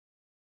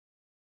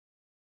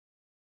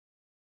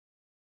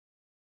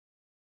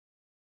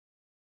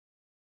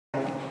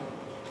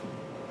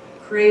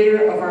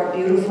creator of our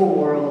beautiful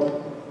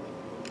world,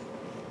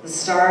 the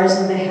stars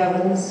in the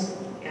heavens,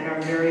 and our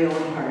very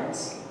own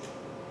hearts.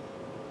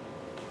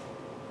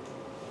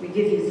 We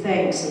give you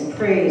thanks and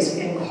praise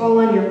and call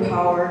on your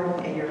power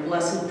and your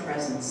blessed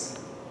presence.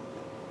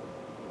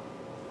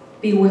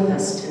 Be with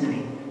us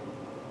tonight.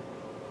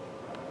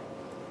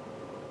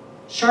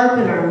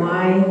 Sharpen our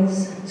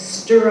minds,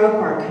 stir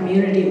up our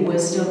community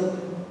wisdom,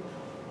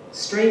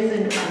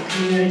 strengthen our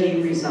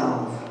community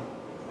resolve.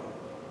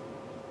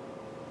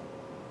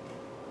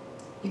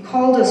 You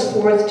called us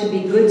forth to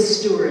be good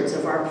stewards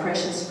of our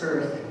precious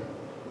earth,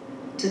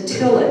 to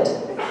till it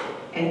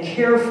and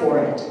care for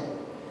it,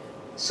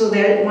 so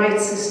that it might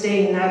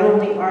sustain not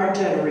only our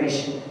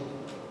generation,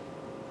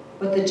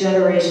 but the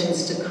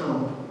generations to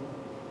come.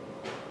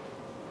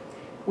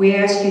 We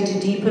ask you to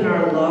deepen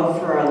our love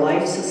for our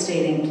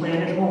life-sustaining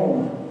planet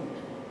home,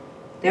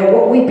 that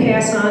what we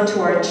pass on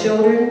to our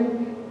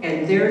children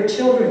and their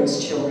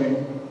children's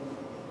children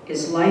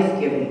is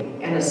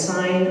life-giving and a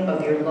sign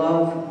of your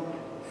love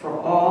for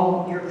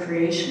all your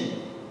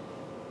creation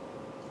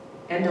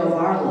and of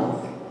our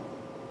love.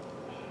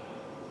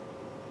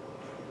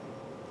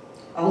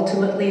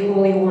 Ultimately,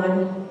 Holy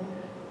One,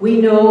 we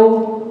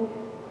know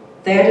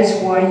that is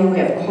why you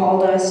have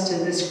called us to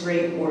this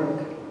great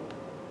work.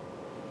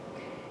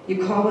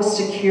 You call us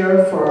to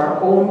care for our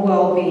own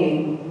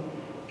well-being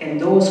and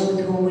those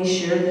with whom we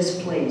share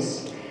this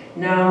place,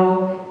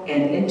 now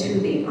and into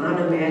the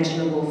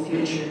unimaginable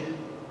future.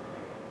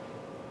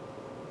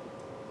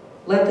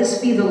 Let this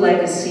be the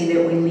legacy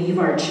that we leave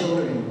our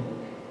children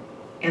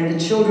and the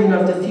children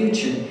of the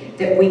future,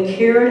 that we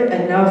cared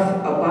enough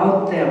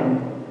about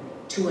them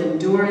to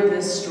endure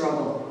this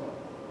struggle.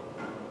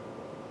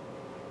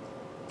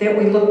 That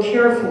we look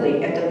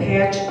carefully at the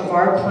patch of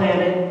our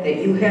planet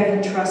that you have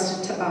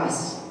entrusted to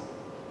us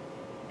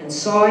and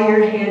saw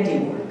your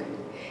handiwork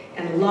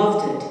and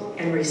loved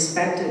it and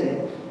respected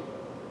it.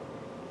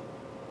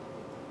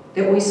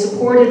 That we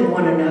supported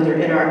one another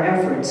in our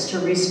efforts to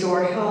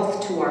restore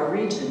health to our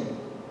region.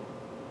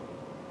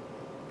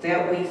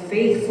 That we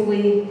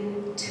faithfully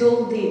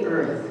tilled the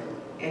earth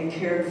and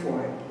cared for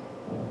it.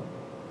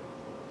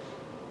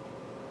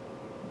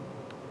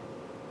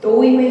 Though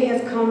we may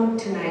have come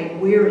tonight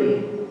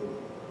weary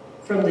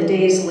from the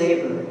day's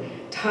labor,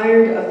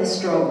 tired of the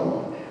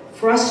struggle,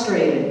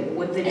 frustrated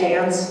with the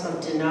dance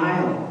of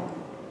denial,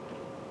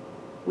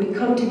 we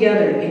come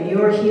together in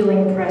your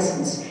healing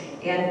presence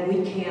and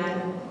we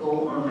can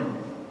go on.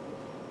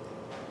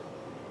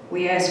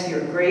 We ask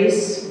your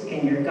grace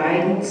and your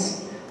guidance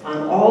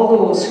on all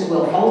those who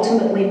will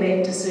ultimately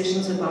make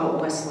decisions about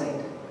West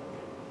Lake,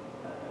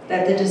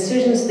 that the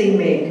decisions they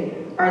make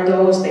are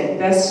those that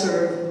best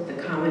serve the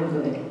common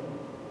good.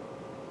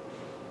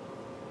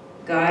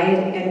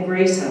 Guide and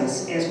grace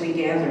us as we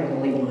gather,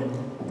 Holy One.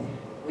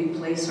 We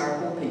place our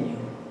hope in you.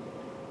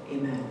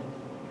 Amen.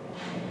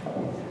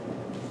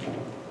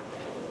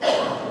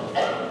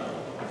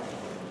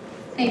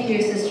 Thank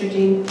you, Sister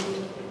Jean.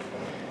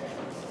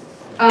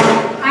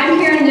 I'm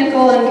Karen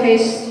Nickel, in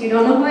case you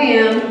don't know who I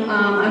am.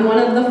 I'm one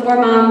of the 4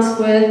 moms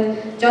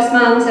with Just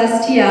Moms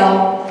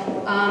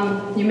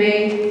STL. You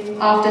may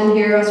often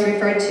hear us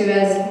referred to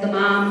as the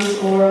moms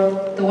or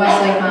the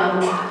West Lake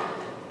moms.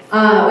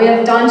 We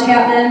have Dawn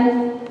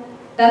Chapman,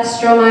 Beth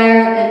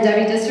Strohmeyer, and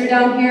Debbie Disser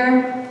down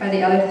here are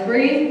the other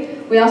 3.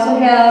 We also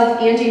have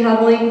Angie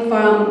Hubling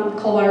from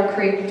Coldwater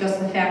Creek, Just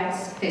the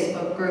Facts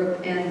Facebook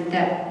group and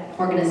that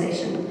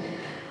organization.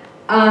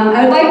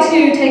 I would like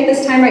to take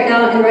this time right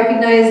now and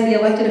recognize the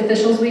elected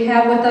officials we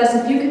have with us.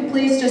 If you could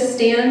please just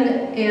stand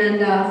and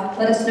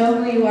let us know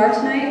who you are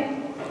tonight.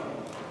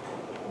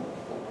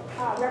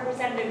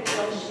 Representative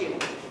Jill Shue.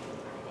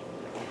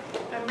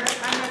 I'm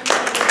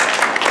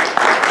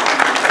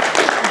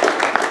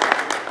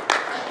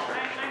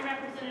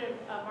Representative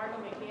Margot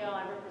McNeil.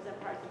 I represent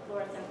parts of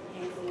Florida, Central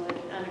Hazelwood,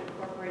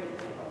 unincorporated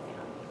Nickel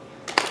County.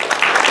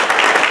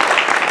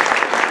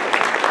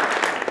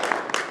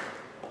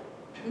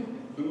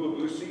 Lou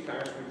Abusi,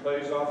 Congressman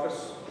Clay's office.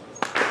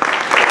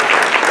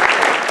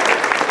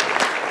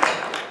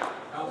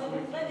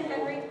 Linda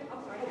Henry.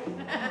 I'm sorry.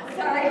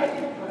 Sorry.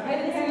 I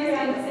didn't see you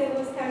on St.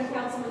 Louis County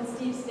Councilman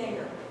Steve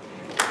Stanger.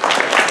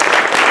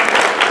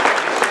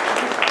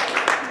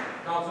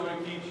 Councilman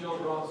Keith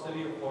Shildroth,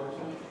 City of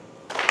Fullerton.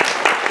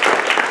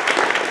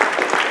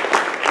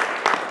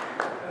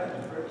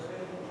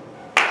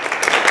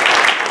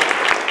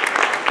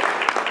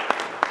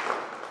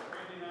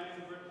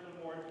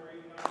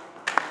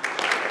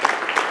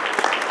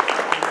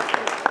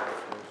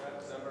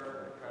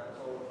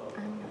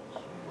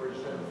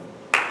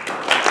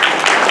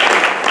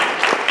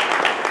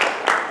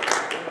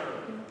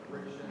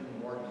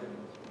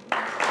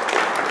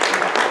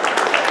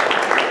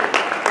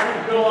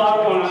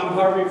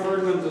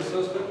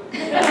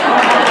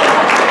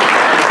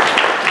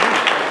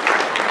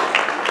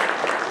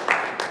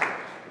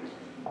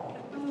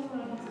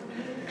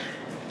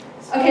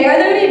 Okay, are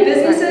there any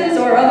businesses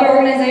or other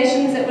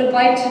organizations that would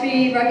like to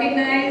be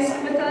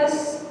recognized with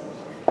us?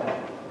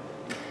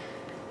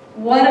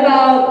 What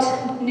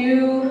about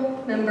new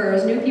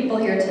members, new people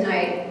here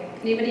tonight?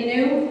 Anybody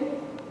new?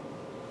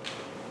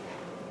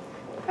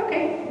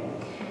 Okay.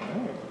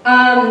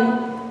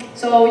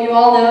 So you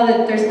all know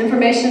that there's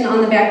information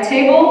on the back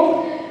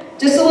table.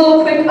 Just a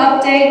little quick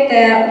update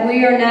that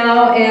we are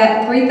now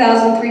at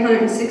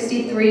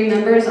 3,363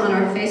 members on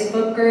our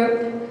Facebook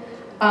group.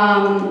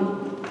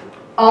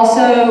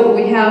 Also,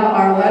 we have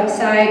our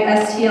website,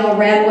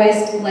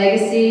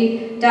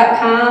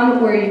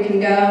 stlradwastelegacy.com, where you can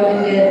go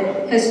and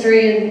get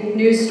history and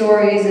news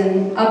stories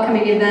and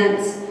upcoming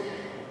events.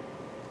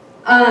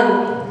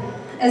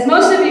 As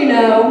most of you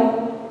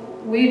know,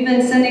 we've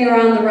been sending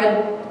around the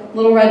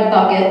little red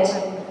bucket.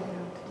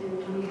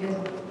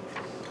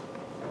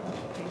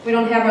 We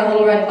don't have our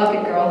little red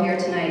bucket girl here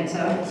tonight,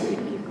 so.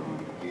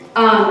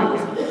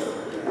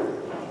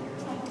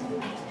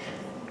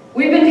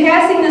 We've been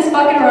passing this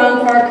bucket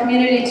around for our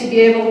community to be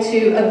able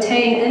to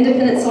obtain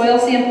independent soil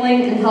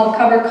sampling and help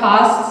cover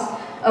costs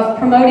of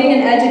promoting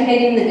and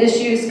educating the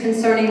issues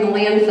concerning the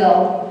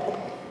landfill.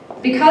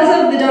 Because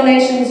of the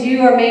donations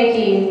you are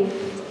making,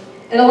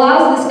 it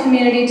allows this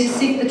community to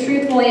seek the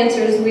truthful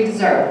answers we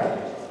deserve.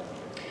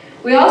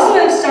 We also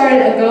have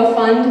started a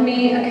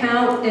GoFundMe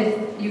account. If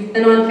you've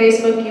been on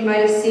Facebook, you might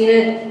have seen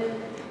it.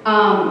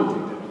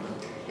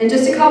 In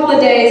just a couple of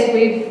days,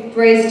 we've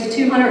raised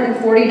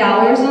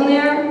 $240 on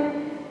there.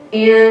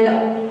 And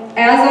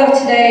as of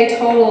today,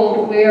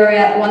 total, we are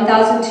at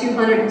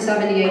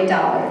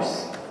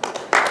 $1,278.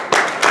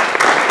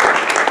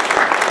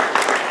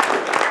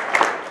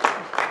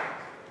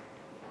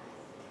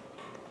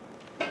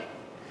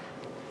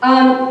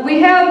 We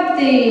have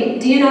the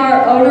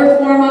DNR odor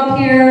form up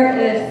here,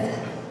 if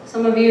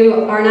some of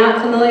you are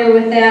not familiar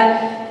with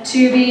that,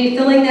 to be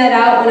filling that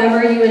out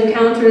whenever you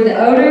encounter the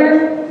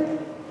odor.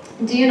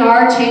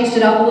 DNR changed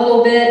it up a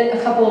little bit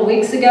a couple of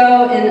weeks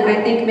ago, and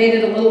I think made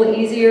it a little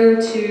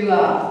easier to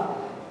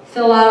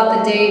fill out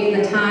the date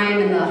and the time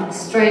and the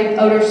strength,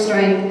 odor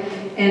strength,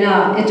 and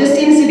it just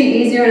seems to be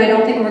easier, and I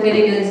don't think we're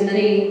getting as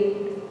many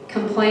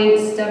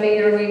complaints. Debbie,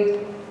 are we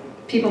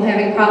people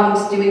having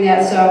problems doing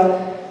that? So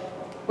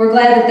we're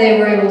glad that they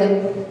were able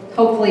to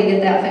hopefully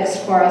get that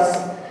fixed for us.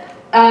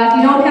 If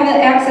you don't have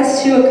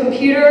access to a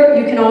computer,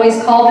 you can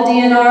always call the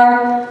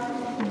DNR.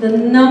 The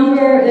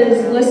number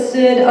is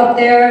listed up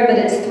there, but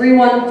it's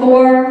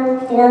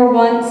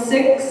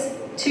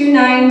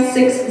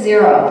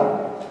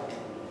 314-416-2960.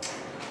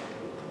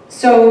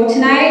 So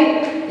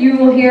tonight you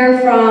will hear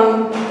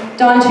from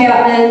Don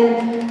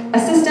Chapman.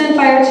 Assistant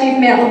Fire Chief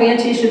Matt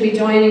Levanti should be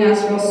joining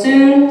us real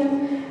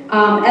soon.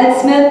 Ed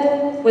Smith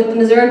with the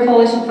Missouri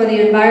Coalition for the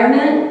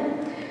Environment.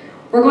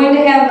 We're going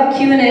to have a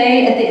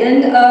Q&A at the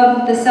end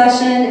of the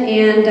session,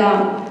 and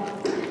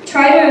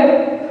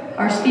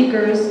our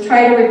speakers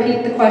try to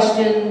repeat the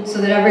question so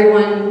that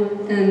everyone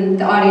in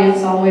the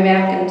audience all the way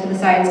back and to the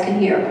sides can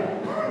hear.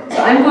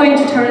 So I'm going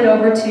to turn it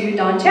over to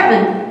Don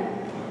Chapman.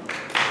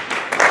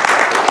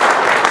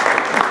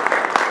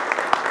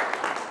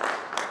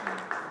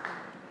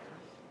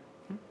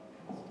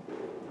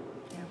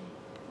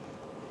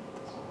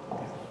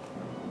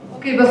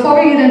 Okay, before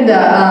we get into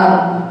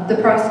the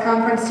press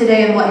conference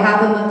today and what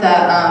happened with the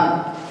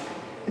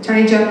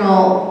Attorney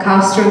General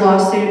Koster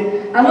lawsuit,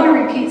 I want to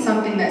repeat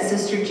something that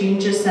Sister Jean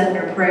just said in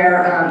her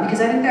prayer, because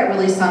I think that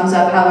really sums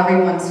up how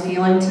everyone's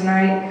feeling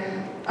tonight.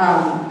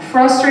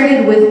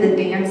 Frustrated with the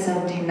dance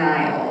of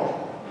denial.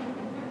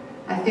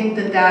 I think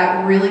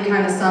that really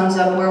kind of sums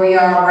up where we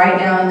are right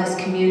now in this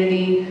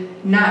community,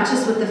 not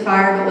just with the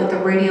fire, but with the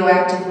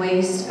radioactive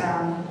waste.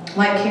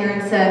 Like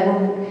Karen said,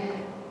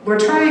 we're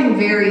trying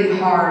very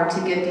hard to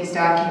get these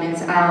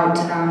documents out.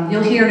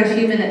 You'll hear in a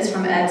few minutes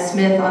from Ed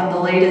Smith on the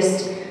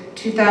latest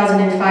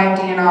 2005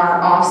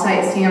 DNR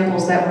offsite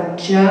samples that were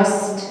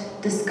just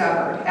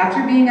discovered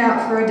after being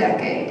out for a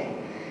decade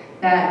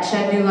that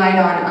shed new light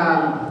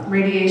on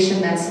radiation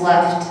that's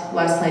left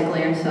West Lake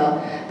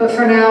Landfill. But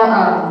for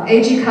now,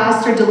 AG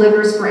Koster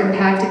delivers for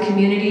impacted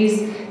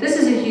communities. This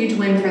is a huge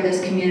win for this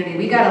community.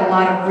 We got a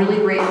lot of really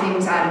great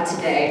things out of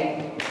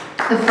today.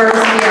 The first,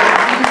 we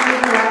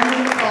deserve a round of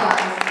applause.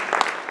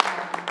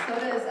 So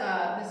does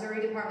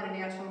Missouri Department of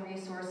Natural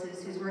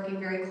Resources, who's working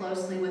very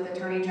closely with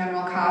Attorney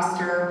General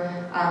Koster.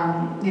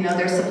 You know,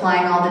 they're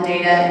supplying all the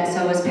data, and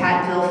so is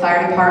Pattonville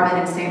Fire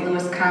Department in St.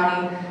 Louis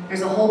County.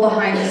 There's a whole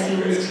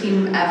behind-the-scenes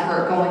team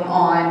effort going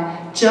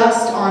on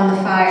just on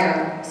the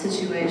fire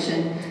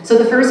situation. So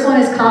the first one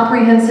is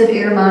comprehensive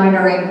air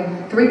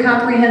monitoring. 3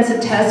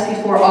 comprehensive tests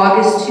before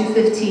August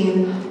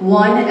 2/15,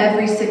 1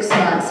 every 6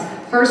 months.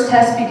 First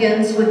test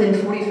begins within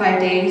 45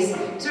 days.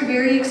 These are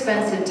very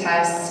expensive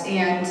tests,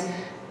 and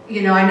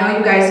you know, I know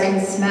you guys can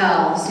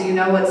smell, so you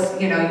know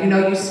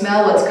you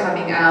smell what's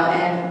coming out.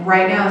 And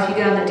right now, if you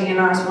get on the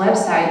DNR's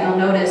website, you'll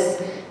notice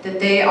that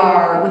they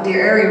are, with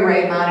their area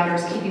array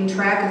monitors, keeping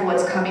track of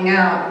what's coming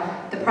out.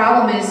 The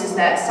problem is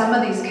that some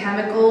of these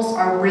chemicals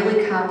are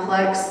really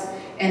complex,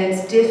 and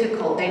it's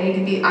difficult. They need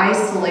to be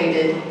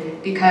isolated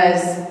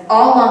because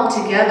all lumped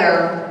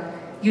together,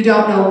 you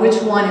don't know which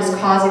one is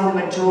causing the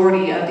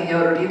majority of the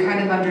odor. Do you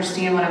kind of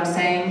understand what I'm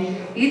saying?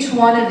 Each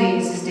one of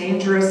these is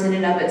dangerous in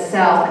and of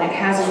itself, and it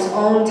has its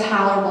own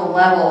tolerable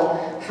level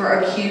for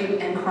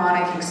acute and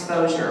chronic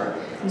exposure.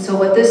 And so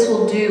what this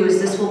will do is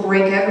this will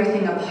break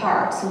everything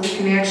apart so we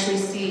can actually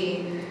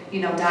see,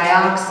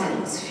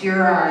 dioxins,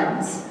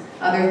 furans,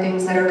 other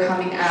things that are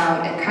coming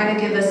out, and kind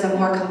of give us a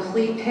more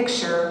complete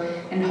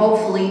picture and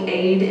hopefully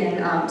aid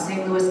in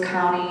St. Louis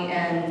County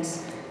and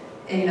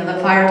the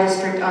fire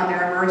district on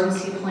their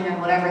emergency plan,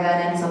 whatever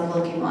that ends up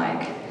looking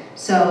like.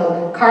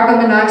 So carbon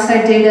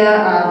monoxide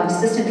data,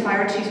 Assistant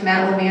Fire Chief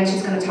Matt LeManche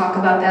is going to talk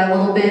about that a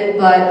little bit,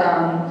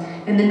 but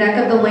in the neck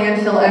of the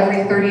landfill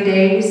every 30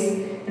 days,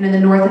 and in the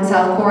north and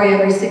south quarry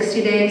every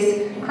 60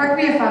 days. Correct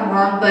me if I'm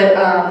wrong, but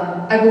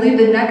I believe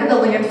the neck of the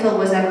landfill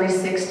was every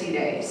 60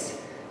 days.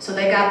 So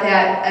they got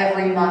that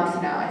every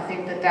month now. I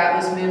think that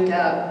was moved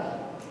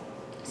up.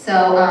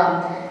 So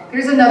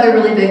here's another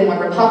really big one.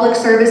 Republic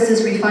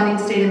Services refunding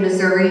state of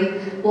Missouri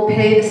will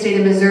pay the state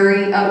of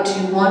Missouri up to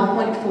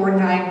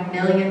 $1.49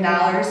 million.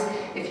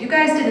 If you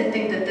guys didn't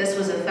think that this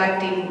was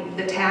affecting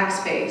the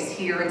tax base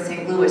here in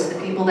St. Louis, the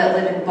people that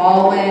live in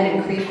Baldwin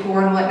and Creve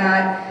Coeur and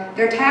whatnot,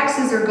 their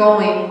taxes are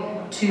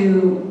going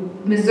to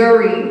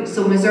Missouri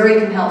so Missouri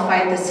can help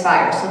fight this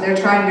fire. So they're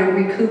trying to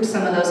recoup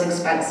some of those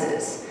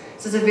expenses.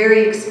 This is a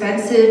very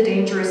expensive,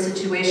 dangerous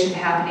situation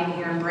happening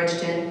here in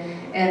Bridgeton.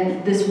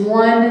 And this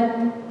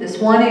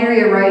one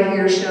area right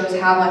here shows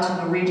how much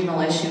of a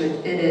regional issue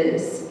it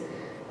is.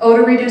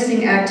 Odor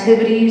reducing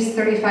activities,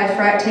 35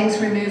 frac tanks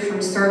removed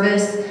from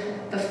service.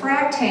 The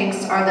frac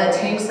tanks are the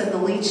tanks that the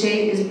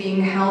leachate is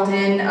being held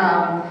in.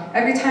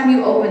 Every time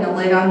you open the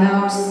lid on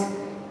those,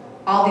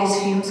 all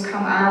these fumes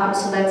come out,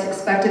 so that's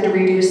expected to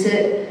reduce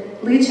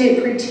it.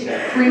 Leachate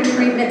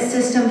pre-treatment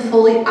system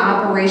fully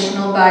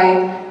operational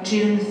by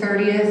June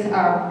 30th.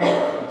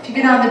 If you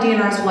get on the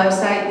DNR's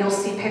website, you'll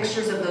see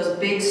pictures of those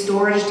big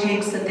storage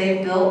tanks that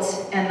they've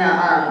built, and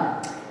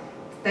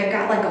they've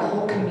got like a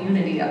whole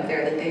community up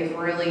there that they've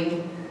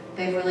really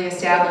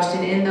established,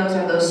 and in those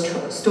are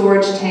those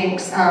storage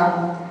tanks.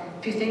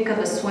 If you think of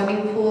a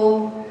swimming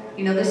pool,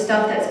 this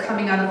stuff that's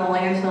coming out of the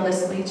landfill,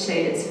 this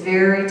leachate, it's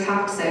very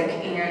toxic,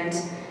 and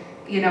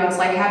it's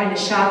like having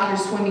to shock your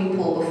swimming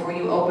pool before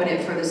you open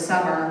it for the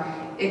summer.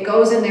 It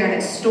goes in there and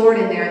it's stored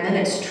in there, and then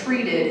it's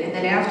treated, and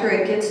then after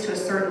it gets to a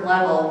certain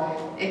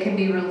level, it can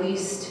be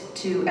released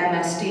to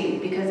MSD,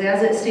 because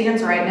as it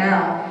stands right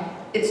now,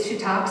 it's too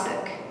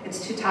toxic.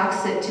 It's too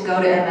toxic to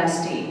go to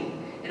MSD.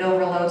 It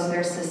overloads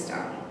their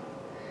system.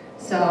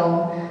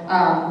 So,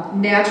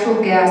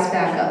 natural gas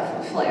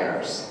backup for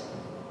flares.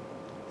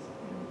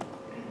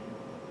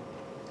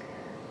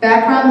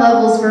 Background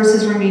levels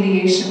versus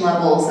remediation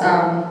levels.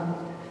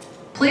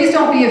 Please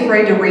don't be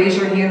afraid to raise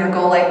your hand or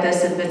go like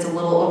this if it's a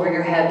little over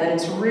your head, but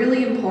it's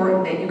really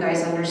important that you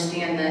guys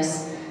understand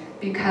this,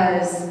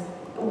 because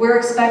we're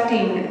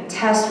expecting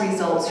test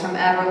results from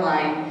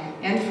Everline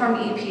and from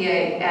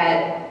EPA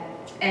at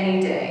any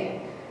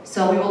day.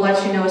 So we will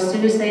let you know as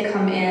soon as they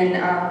come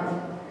in.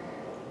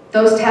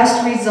 Those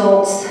test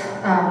results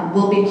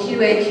will be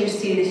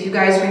QA/QC'd. If you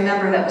guys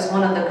remember, that was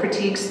one of the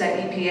critiques that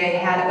EPA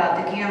had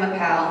about the Gamma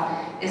Pal,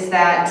 is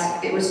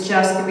that it was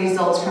just the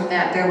results from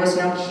that. There was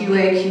no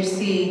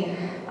QA/QC.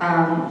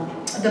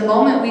 The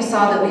moment we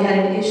saw that we had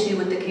an issue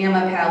with the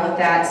Gamma Pal with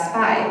that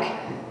spike,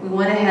 we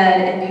went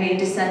ahead and paid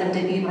to send them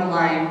to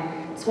Everline.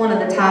 It's one of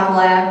the top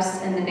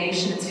labs in the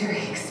nation. It's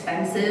very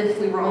expensive.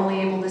 We were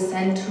only able to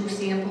send 2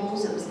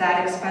 samples. It was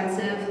that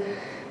expensive.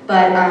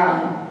 But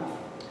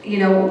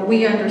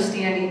we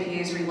understand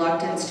EPA's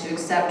reluctance to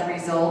accept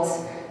results.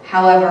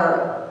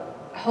 However,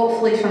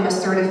 hopefully from a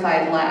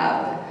certified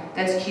lab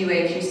that's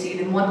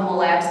QA/QC'd, and one of the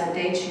labs that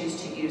they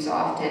choose to use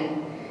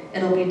often,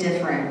 it'll be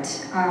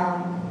different.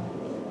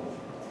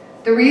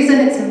 The reason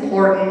it's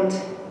important,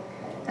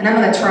 and I'm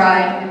going to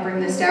try and bring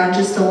this down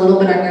just a little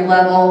bit on your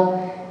level,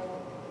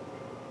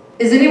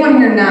 is anyone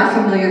here not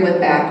familiar with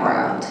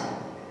background?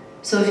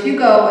 So if you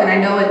go, and I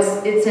know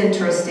it's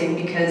interesting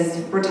because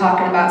we're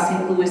talking about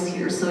St. Louis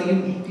here, so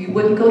you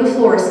wouldn't go to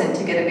Florissant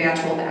to get a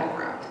natural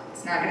background.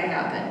 It's not going to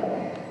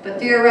happen. But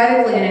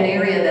theoretically, in an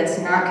area that's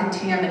not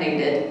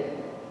contaminated,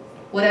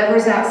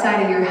 whatever's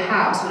outside of your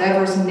house,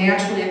 whatever's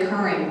naturally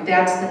occurring,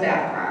 that's the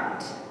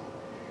background.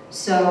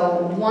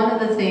 So one of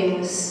the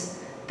things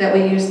that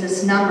we use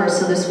this number,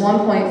 so this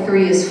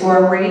 1.3 is for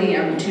a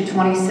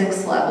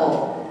radium-226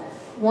 level.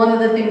 One of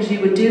the things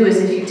you would do is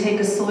if you take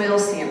a soil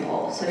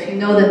sample, so if you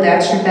know that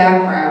that's your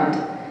background,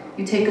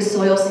 you take a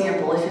soil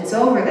sample. If it's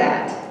over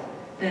that,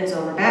 then it's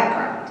over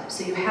background.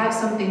 So you have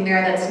something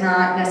there that's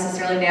not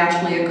necessarily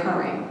naturally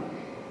occurring.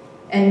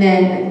 And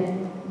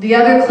then the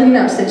other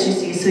cleanups that you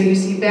see, so you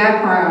see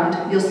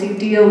background, you'll see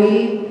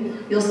DOE,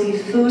 you'll see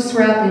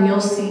FUSREP, and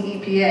you'll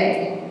see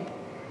EPA.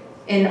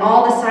 In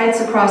all the sites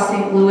across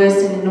St.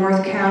 Louis and in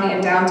North County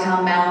and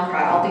downtown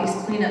Mallinckrodt, all these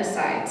cleanup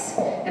sites,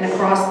 and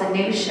across the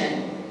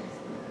nation,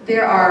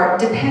 there are,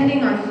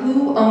 depending on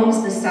who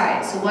owns the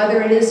site, so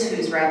whether it is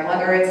FUSREP,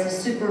 whether it's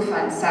a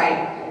Superfund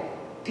site,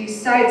 these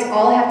sites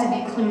all have to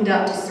be cleaned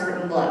up to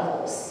certain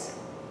levels.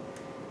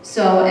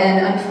 So,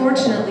 and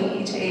unfortunately,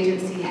 each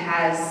agency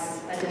has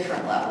a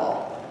different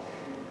level.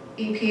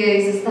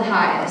 EPA's is the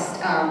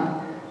highest.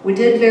 We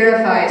did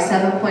verify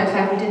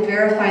 7.5, we did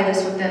verify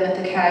this with them at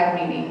the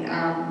CAG meeting,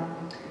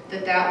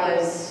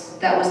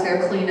 that was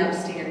their cleanup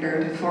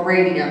standard for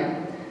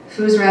radium.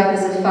 FUSREP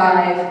is a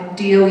 5,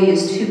 DOE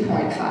is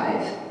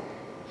 2.5.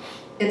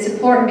 It's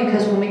important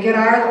because when we get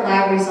our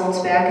lab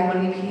results back and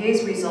when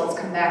EPA's results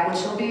come back, what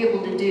you'll be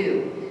able to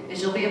do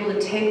is you'll be able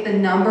to take the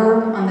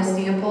number on the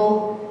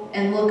sample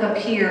and look up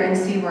here and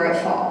see where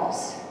it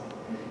falls.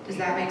 Does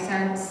that make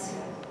sense?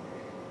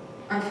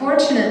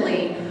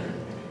 Unfortunately,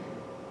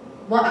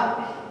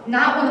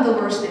 not one of the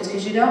worst things,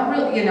 because you don't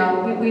really,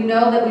 we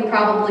know that we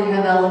probably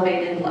have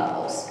elevated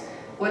levels.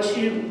 What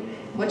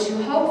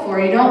you hope for,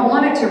 you don't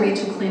want it to reach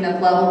a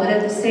cleanup level, but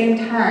at the same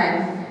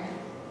time,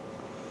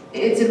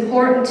 it's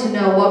important to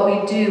know what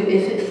we do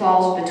if it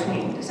falls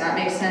between. Does that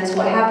make sense?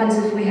 What happens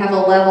if we have a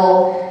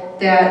level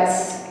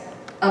that's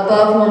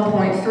above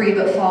 1.3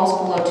 but falls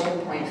below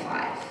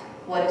 2.5?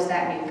 What does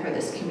that mean for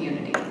this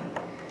community?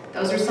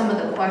 Those are some of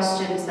the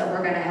questions that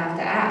we're going to have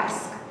to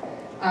ask.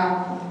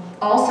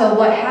 Also,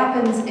 what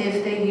happens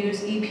if they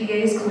use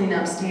EPA's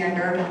cleanup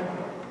standard?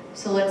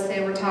 So let's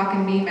say we're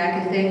talking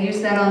BMAC, if they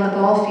use that on the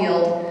ball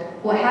field,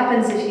 what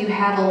happens if you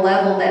have a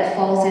level that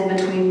falls in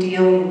between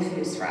DOE and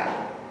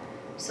FUSREP?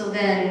 So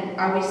then,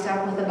 are we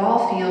stuck with the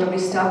ball field? Are we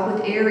stuck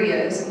with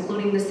areas,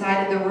 including the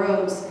side of the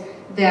roads,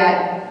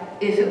 that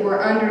if it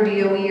were under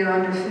DOE or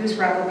under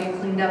FUSREP would be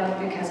cleaned up, but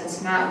because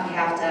it's not, we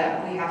have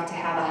to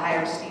have a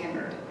higher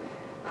standard.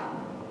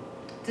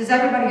 Does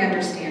everybody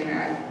understand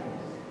that?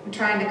 I'm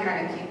trying to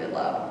kind of keep it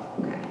low.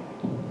 Okay.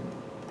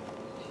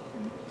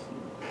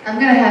 I'm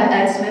going to have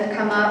Ed Smith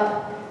come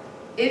up.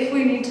 If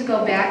we need to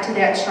go back to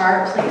that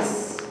chart,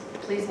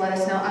 please let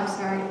us know. I'm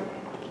sorry. On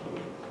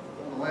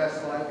the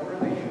last slide, what are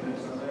the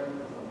units on there?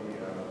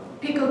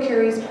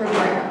 Picocuries per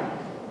gram.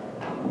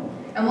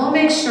 And we'll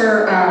make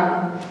sure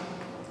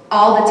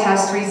all the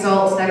test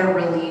results that are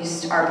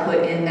released are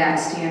put in that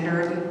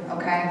standard,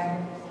 okay?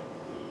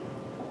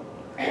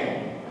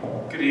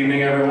 Good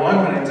evening, everyone.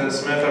 My name is Ed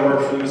Smith. I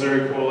work for the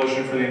Missouri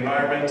Coalition for the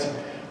Environment.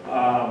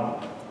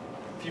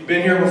 If you've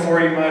been here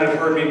before, you might have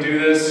heard me do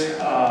this.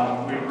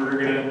 We're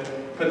going to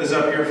put this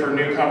up here for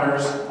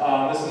newcomers.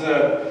 This is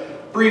a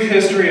brief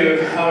history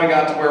of how we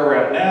got to where we're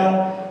at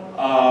now.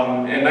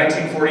 In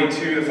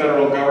 1942, the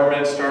federal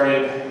government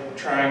started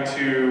trying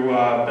to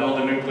build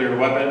a nuclear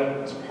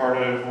weapon as part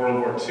of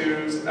World War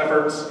II's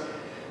efforts.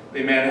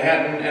 The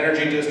Manhattan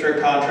Energy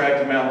District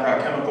contracted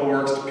Mallinckrodt Chemical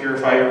Works to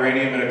purify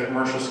uranium at a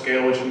commercial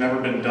scale, which had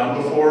never been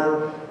done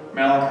before.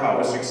 Mallinckrodt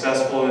was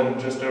successful in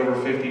just over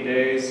 50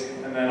 days,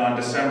 and then on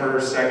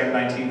December 2nd,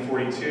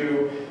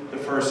 1942, the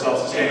first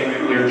self-sustaining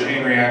nuclear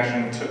chain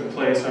reaction took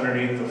place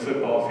underneath the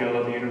football field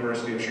at the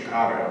University of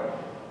Chicago.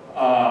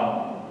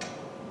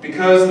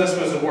 Because this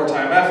was a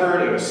wartime effort,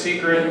 it was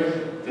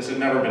secret, this had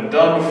never been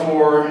done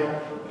before,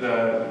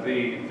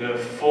 the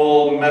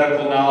full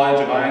medical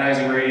knowledge of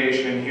ionizing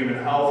radiation in human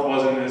health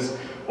wasn't as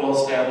well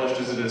established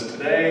as it is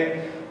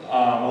today. A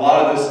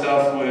lot of this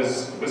stuff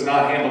was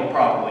not handled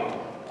properly.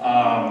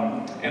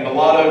 And a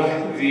lot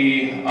of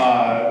the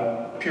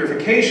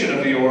purification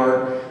of the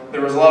ore,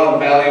 there was a lot of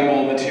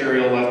valuable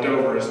material left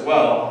over as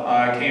well.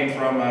 It came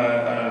from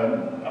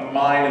a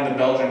mine in the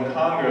Belgian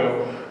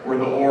Congo where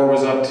the ore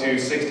was up to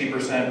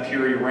 60%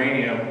 pure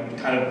uranium,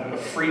 kind of a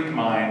freak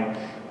mine.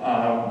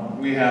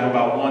 We have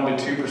about 1%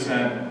 to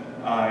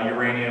 2%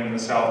 uranium in the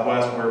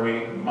Southwest where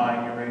we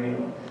mine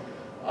uranium.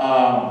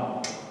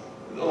 A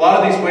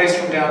lot of these wastes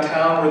from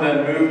downtown were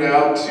then moved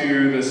out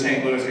to the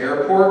St. Louis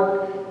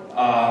airport.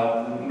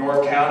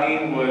 North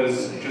County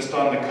was just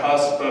on the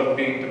cusp of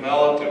being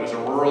developed. It was a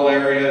rural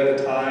area at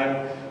the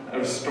time. It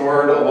was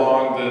stored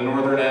along the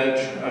northern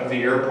edge of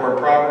the airport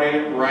property,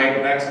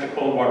 right next to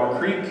Coldwater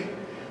Creek.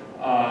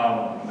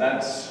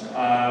 That's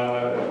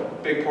a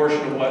big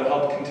portion of what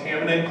helped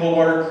contaminate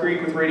Coldwater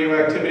Creek with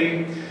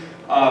radioactivity.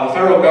 The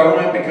federal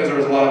government, because there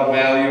was a lot of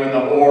value in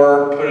the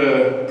ore, put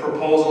a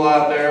proposal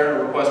out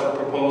there, a request for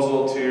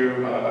proposal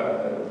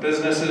to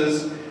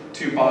businesses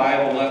to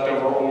buy the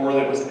leftover ore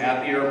that was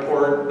at the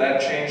airport.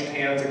 That changed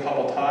hands a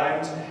couple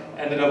times.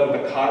 Ended up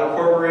with the Cotter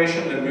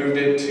Corporation that moved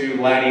it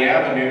to Laddie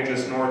Avenue,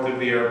 just north of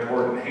the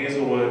airport in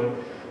Hazelwood,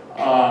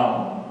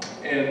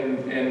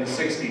 in the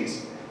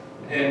 60s.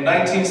 In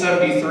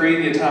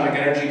 1973, the Atomic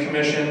Energy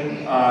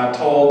Commission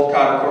told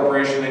Cotter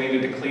Corporation they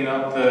needed to clean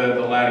up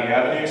the Laddie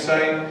Avenue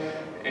site.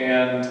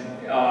 And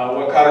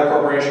what Cotter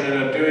Corporation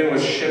ended up doing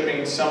was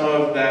shipping some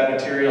of that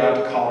material out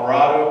to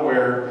Colorado,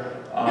 where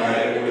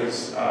it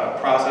was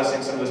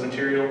processing some of this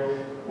material.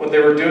 What they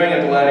were doing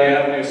at the Laddie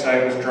Avenue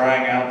site was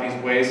drying out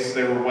these wastes.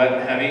 They were wet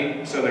and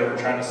heavy, so they were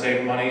trying to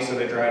save money, so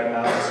they dried them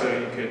out so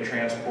you could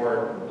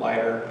transport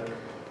lighter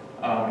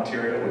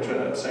material, which would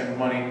end up saving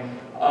money.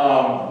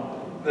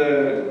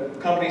 The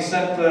company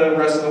sent the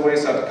rest of the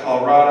waste out to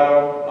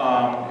Colorado,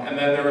 and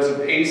then there was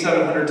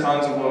 8,700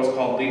 tons of what was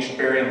called leached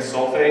barium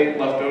sulfate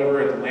left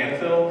over at the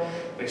landfill.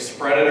 They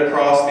spread it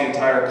across the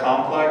entire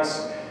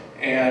complex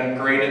and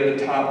graded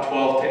the top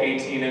 12 to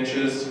 18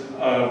 inches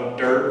of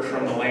dirt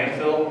from the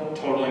landfill,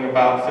 totaling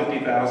about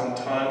 50,000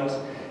 tons,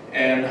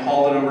 and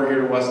hauled it over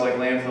here to West Lake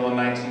Landfill in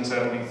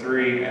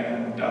 1973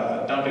 and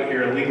dumped it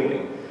here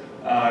illegally.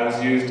 It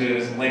was used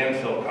as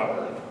landfill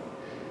cover.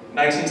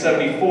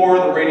 1974,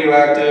 the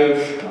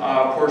radioactive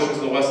portions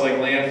of the West Lake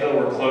Landfill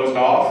were closed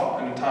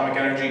off. An Atomic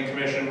Energy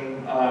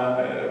Commission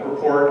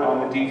report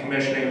on the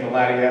decommissioning of the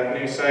Laddie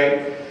Avenue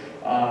site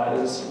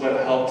is what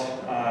helped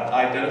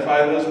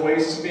identify those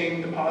wastes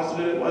being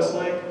deposited at West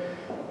Lake.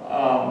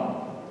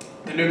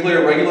 The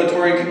Nuclear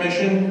Regulatory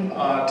Commission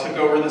took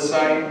over the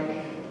site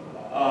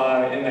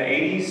in the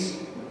 80s,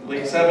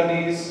 late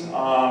 70s,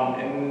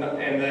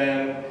 and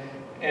then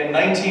in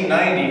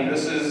 1990,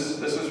 this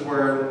is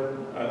where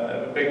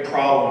a big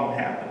problem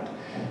happened.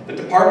 The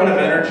Department of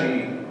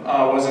Energy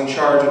was in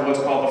charge of what's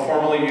called the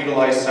Formerly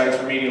Utilized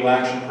Sites Remedial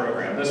Action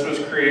Program. This was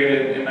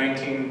created in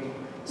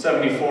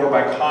 1974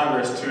 by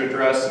Congress to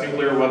address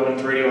nuclear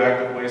weapons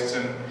radioactive wastes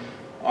in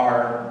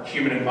our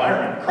human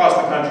environment across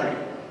the country,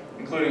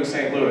 including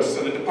St. Louis.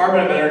 So the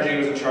Department of Energy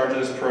was in charge of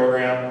this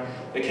program.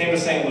 They came to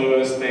St.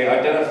 Louis, they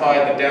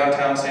identified the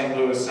downtown St.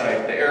 Louis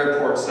site, the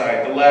airport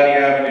site, the Laddie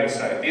Avenue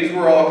site. These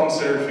were all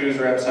considered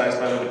FUSRAP sites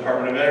by the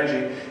Department of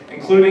Energy,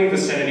 including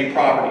vicinity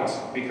properties,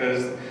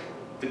 because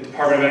the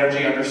Department of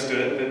Energy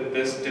understood that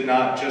this did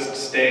not just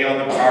stay on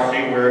the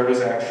property where it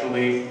was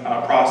actually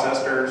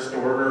processed or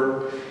stored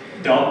or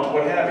dumped,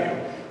 what have you.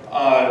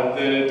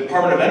 The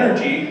Department of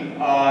Energy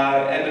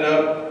ended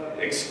up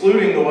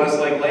excluding the West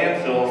Lake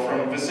landfill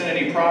from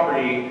vicinity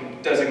property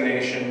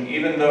designation,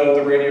 even though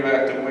the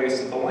radioactive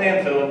waste at the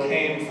landfill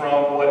came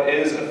from what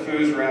is a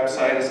FUSRAP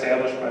site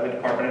established by the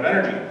Department of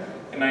Energy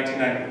in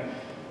 1990.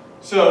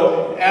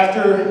 So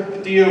after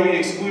the DOE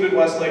excluded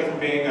West Lake from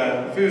being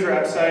a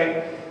FUSRAP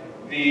site,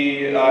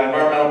 the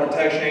Environmental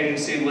Protection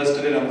Agency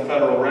listed it on the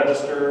Federal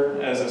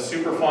Register as a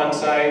Superfund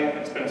site.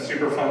 It's been a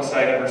Superfund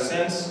site ever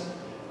since.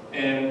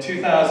 In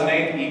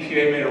 2008, the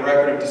EPA made a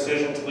record of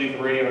decision to leave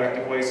the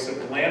radioactive waste at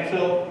the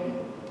landfill.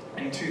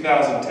 In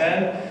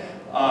 2010,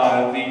 the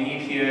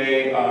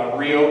EPA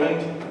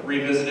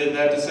revisited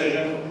that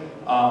decision.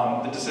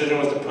 The decision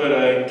was to put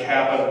a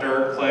cap of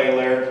dirt, clay,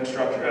 layer,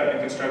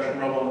 construction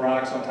rubble, and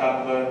rocks on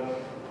top of the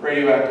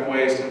radioactive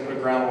waste and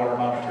put groundwater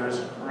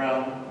monitors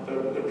around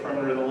the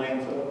perimeter of the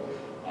landfill.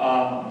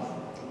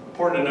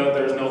 Important to note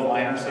there's no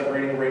liner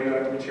separating the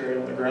radioactive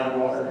material and the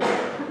groundwater.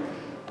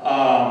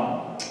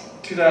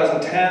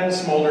 2010,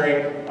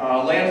 smoldering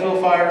landfill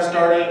fire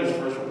started. It was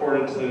first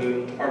reported to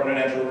the Department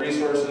of Natural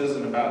Resources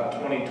in about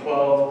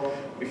 2012.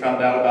 We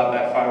found out about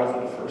that fire for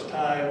the first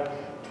time.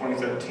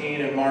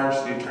 2013, in March,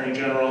 the Attorney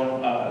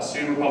General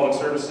sued Republic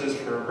Services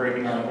for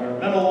breaking our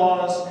environmental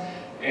laws.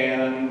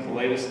 And the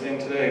latest thing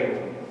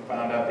today, we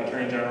found out the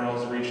Attorney General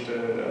has reached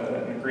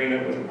an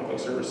agreement with Republic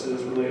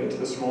Services related to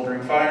the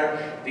smoldering fire.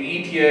 The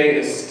EPA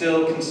is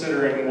still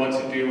considering what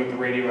to do with the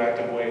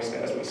radioactive waste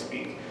as we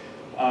speak.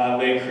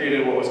 They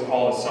created what was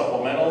called a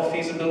supplemental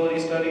feasibility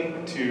study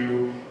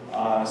to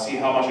see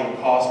how much it would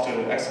cost to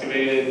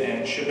excavate it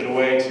and ship it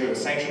away to a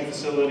sanctioned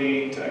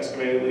facility, to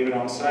excavate it, leave it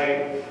on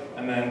site,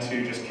 and then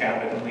to just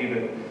cap it and leave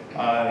it. The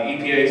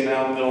EPA is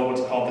now in the middle of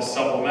what's called the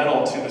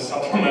supplemental to the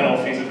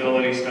supplemental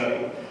feasibility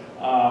study.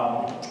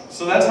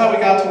 So that's how we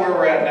got to where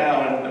we're at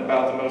now, in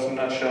about the most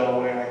nutshell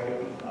way I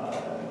could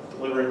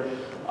deliver it.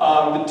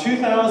 The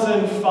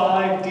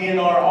 2005 DNR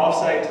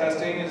offsite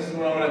testing is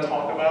what I'm going to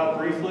talk about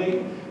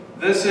briefly.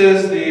 This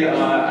is the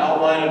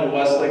outline of the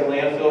West Lake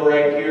landfill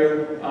right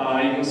here.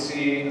 You can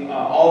see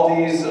all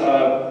these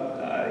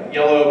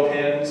yellow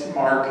pins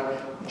mark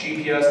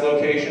GPS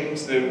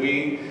locations that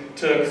we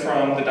took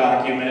from the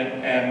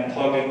document and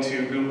plugged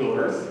into Google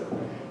Earth.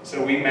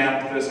 So we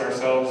mapped this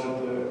ourselves at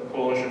the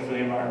Coalition for the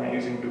Environment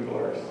using Google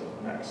Earth.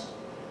 Next.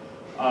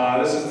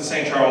 This is the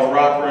St. Charles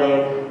Rock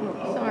Road.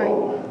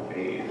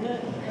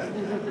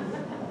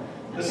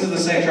 This is the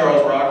St.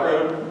 Charles Rock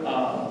Road.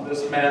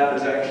 This map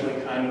is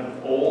actually kind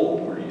of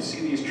old, where you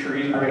see these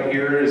trees right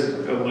here is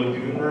a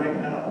lagoon right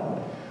now.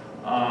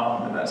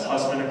 And that's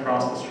Hussman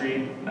across the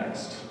street.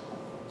 Next.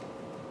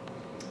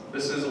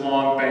 This is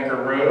along Banker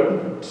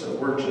Road, so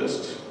we're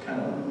just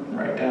kind of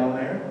right down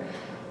there.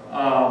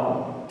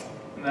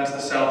 And that's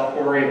the South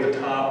Quarry at the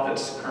top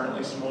that's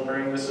currently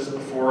smoldering. This is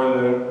before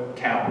the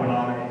cap went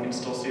on there. You can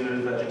still see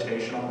there's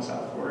vegetation on the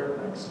South Quarry.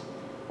 Next.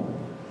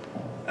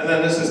 And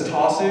then this is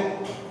Taussig,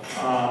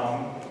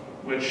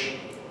 which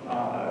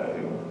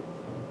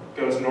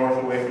goes north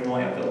away from the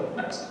landfill.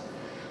 Next.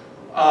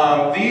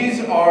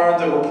 These are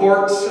the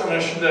reports.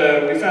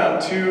 We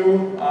found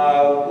two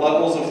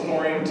levels of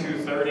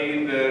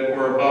thorium-230 that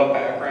were above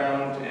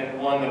background and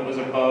one that was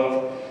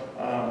above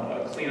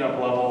a cleanup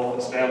level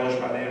established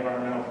by the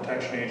Environmental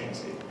Protection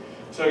Agency.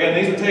 So again,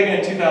 these were taken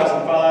in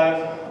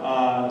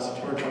 2005,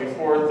 September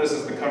 24th. This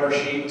is the cover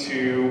sheet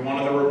to one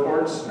of the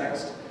reports.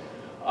 Next.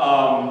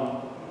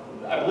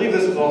 I believe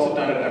this was also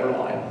done at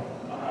Everline,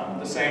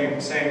 the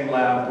same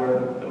lab where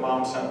the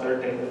mom sent their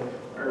data,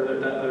 or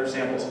their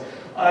samples.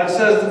 It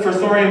says for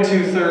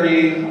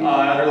thorium-230,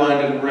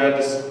 underlined in red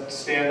to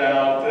stand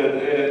out,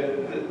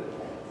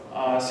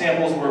 that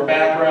samples were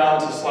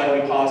background to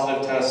slightly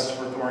positive tests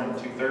for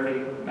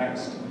thorium-230.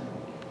 Next.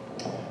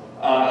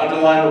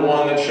 Underline the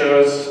one that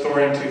shows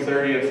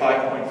thorium-230 at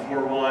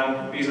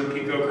 5.41. These are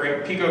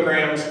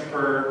picograms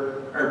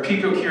per, or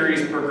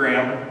picocuries per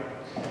gram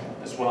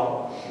as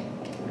well.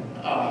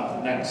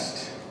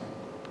 Next.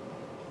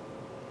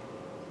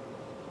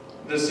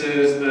 This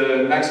is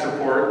the next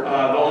report.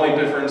 The only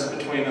difference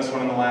between this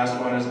one and the last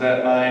one is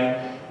that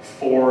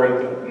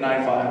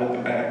 9.5 at the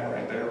back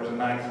right there was a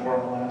 9.4 in the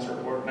last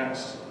report.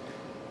 Next.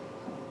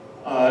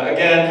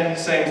 Again,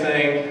 same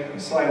thing,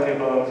 slightly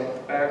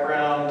above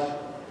background.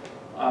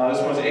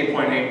 This one's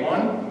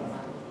 8.81.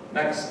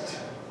 Next.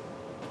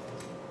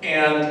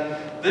 And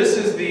this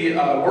is the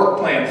work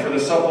plan for the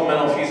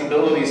supplemental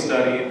feasibility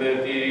study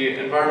that the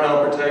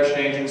Environmental Protection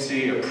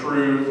Agency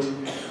approved,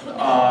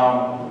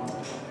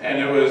 and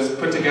it was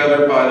put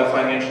together by the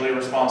financially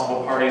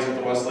responsible parties at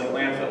the West Lake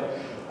Landfill.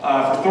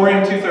 For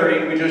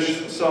thorium-230, we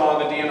just saw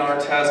the DNR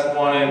test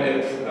one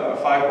at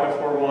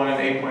 5.41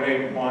 and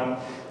 8.81.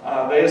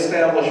 They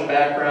established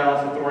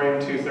background for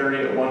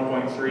thorium-230 at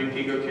 1.3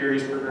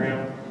 picocuries per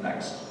gram.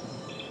 Next.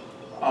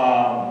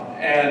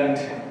 And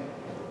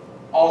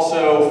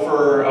also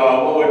for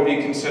what would be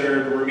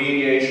considered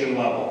remediation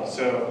level.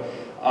 So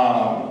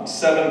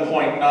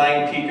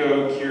 7.9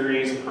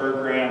 picocuries per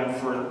gram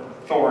for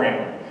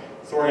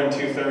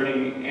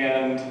thorium-230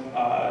 and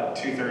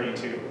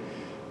 232.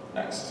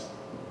 Next.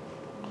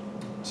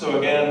 So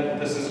again,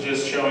 this is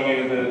just showing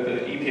you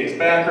the EPA's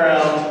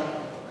background,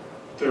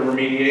 the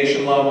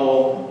remediation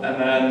level, and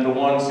then the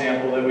one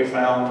sample that we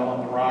found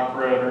on the rock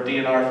road, or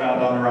DNR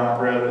found on the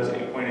rock road, is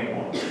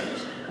 8.81.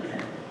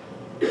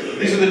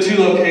 These are the two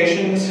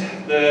locations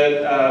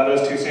that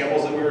those two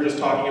samples that we were just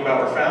talking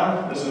about were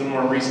found. This is a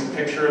more recent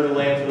picture of the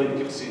landfill. You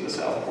can see the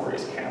South Quarry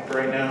is capped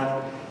right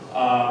now.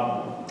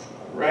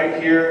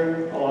 Right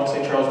here along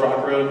St. Charles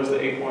Rock Road was the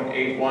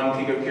 8.81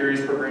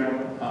 picocuries per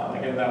gram.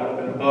 Again, that would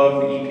have been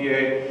above the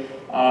EPA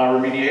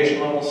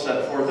remediation level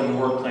set forth in the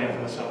work plan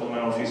for the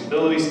supplemental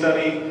feasibility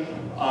study,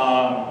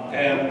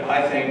 and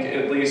I think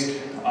at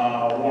least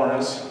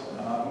warrants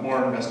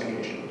more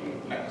investigation.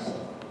 Next.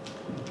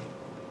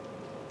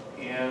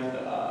 And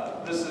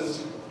this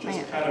is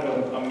just kind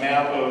of a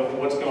map of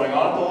what's going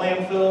on at the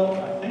landfill.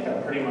 I think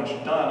I'm pretty much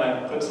done.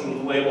 I put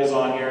some labels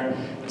on here.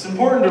 It's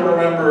important to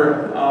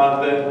remember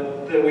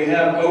that we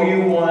have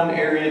OU1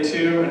 Area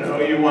 2 and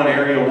OU1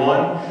 Area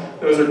 1.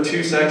 Those are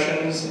two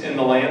sections in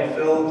the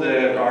landfill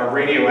that are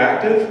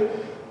radioactive,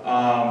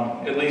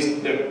 at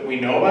least that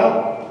we know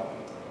about.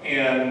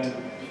 And,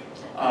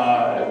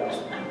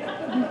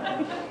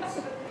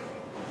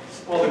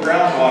 well, the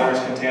groundwater is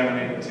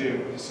contaminated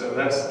too, so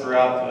that's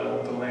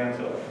throughout the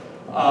landfill.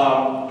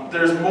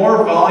 There's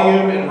more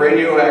volume and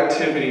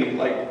radioactivity,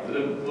 like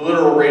the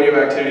literal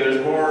radioactivity,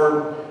 there's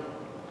more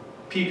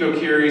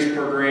picocuries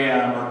per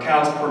gram or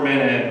counts per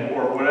minute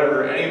or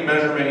whatever, any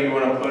measurement you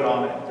want to put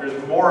on it. There's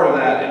more of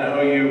that in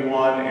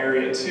OU1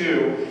 Area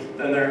 2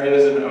 than there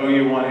is in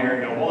OU1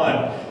 Area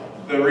 1.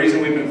 The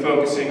reason we've been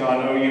focusing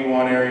on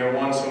OU1 Area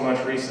 1 so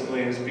much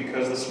recently is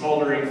because the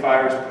smoldering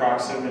fires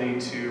proximity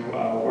to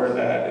where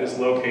that is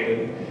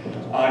located.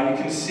 You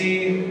can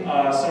see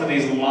some of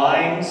these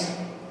lines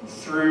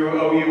through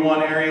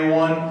OU1 Area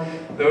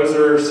 1. Those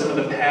are some of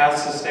the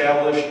paths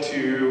established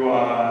to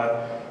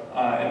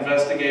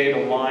investigate a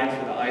line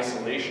for the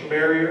isolation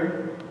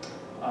barrier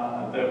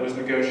that was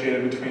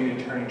negotiated between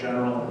the Attorney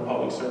General and the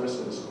Public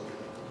Services.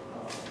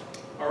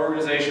 Our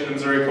organization, the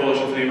Missouri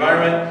Coalition for the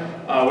Environment,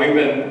 we've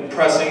been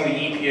pressing the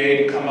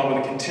EPA to come up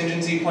with a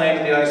contingency plan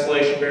for the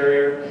isolation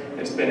barrier.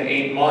 It's been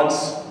 8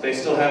 months. They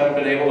still haven't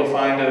been able to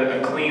find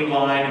a clean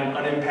line, an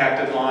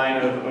unimpacted line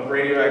of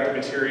radioactive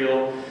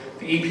material.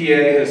 The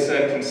EPA has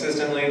said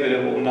consistently that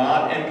it will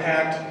not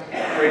impact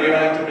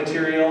radioactive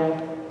material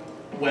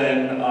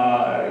when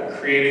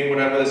creating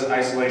whatever this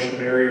isolation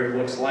barrier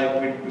looks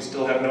like. We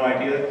still have no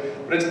idea.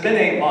 But it's been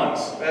 8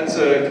 months. That's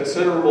a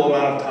considerable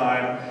amount of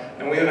time.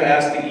 And we have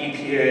asked the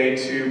EPA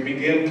to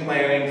begin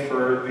planning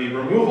for the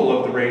removal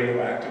of the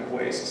radioactive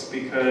wastes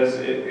because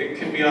it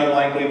can be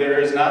unlikely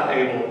they're not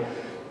able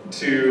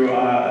to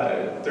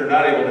have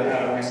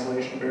an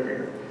isolation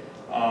barrier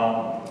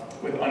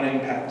with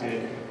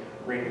unimpacted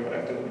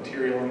radioactive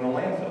material in the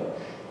landfill.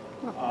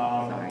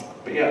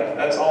 But yeah,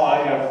 that's all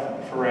I have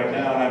for right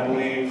now, and I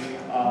believe,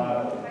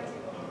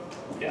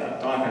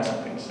 yeah, Dawn has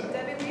something to say.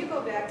 Debbie, will you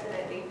go back to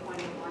that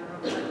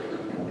 8.81 real quick?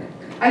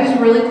 I just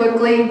really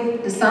quickly,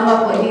 to sum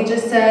up what he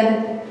just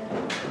said,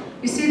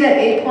 you see that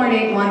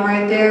 8.81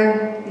 right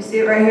there? You see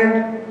it right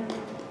here?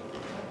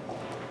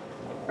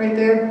 Right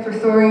there for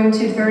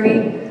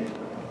thorium-230?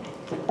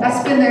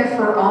 That's been there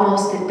for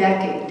almost a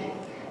decade.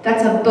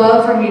 That's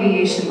above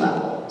remediation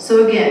level.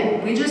 So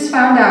again, we just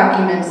found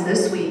documents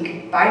this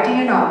week by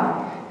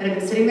DNR that have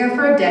been sitting there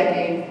for a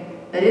decade,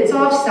 that it's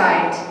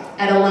off-site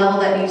at a level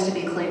that needs to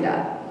be cleaned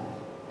up.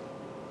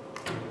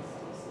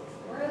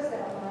 Where is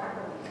that on the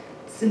record?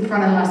 It's in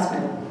front of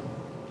Hussman.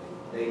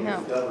 They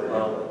discovered it a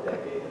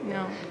decade ago.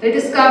 No. They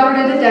discovered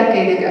it a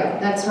decade ago.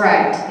 That's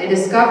right. They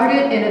discovered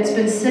it and it's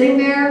been sitting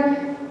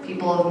there.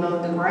 People have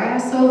mowed the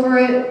grass over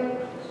it.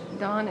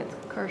 Dawn, it's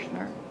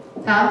Kirshner.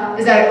 Huh?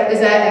 Is that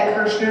at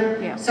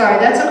Kirshner? Yeah. Sorry,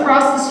 that's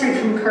across the street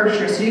from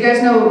Kirshner. So you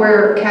guys know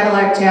where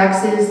Cadillac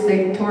Jack's is?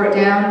 They tore it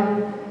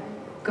down.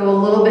 Go a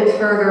little bit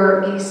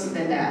further east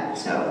than that,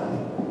 so.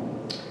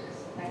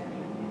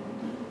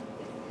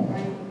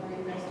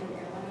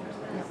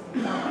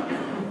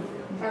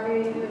 Are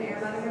you doing air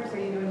monitors, or are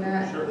you doing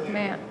that? Sure.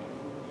 Matt.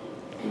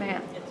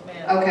 It's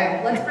Matt.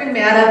 Okay, let's bring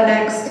Matt up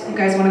next. You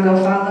guys want to go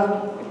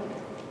follow?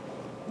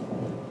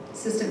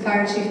 Assistant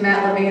Fire Chief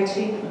Matt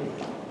Levanchi.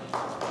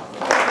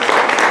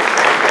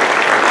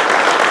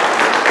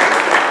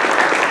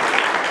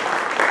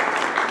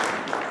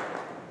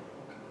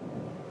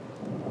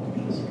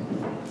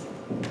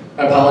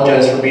 I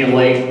apologize for being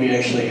late. We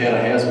actually had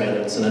a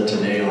hazmat incident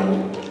today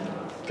on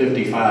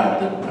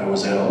 55 that I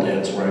was at all day.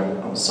 It's where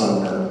I was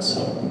sunburned.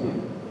 So,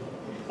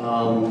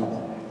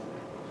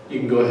 you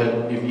can go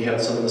ahead if you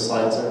have some of the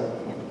slides there.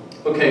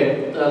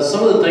 Okay,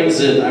 some of the things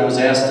that I was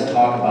asked to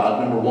talk about.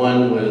 Number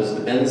one was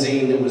the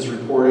benzene that was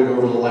reported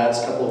over the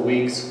last couple of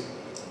weeks,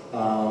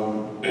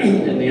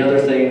 and the other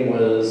thing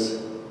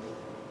was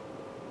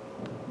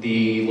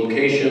the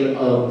location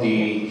of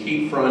the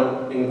heat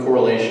front in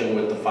correlation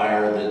with the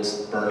fire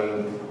that's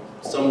burning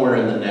somewhere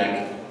in the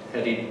neck,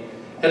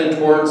 headed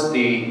towards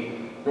the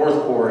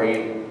North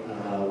Quarry,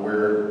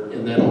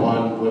 and then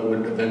on what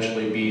would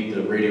eventually be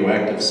the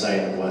radioactive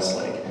site of West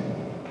Lake.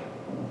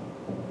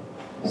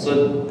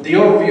 So the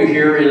overview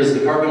here is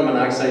the carbon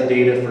monoxide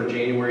data for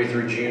January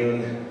through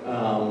June,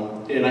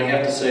 and I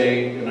have to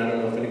say, and I don't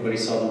know if anybody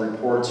saw the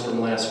reports from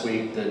last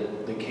week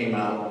that came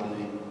out.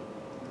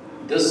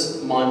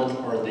 This month,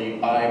 or the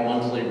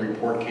bi-monthly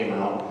report came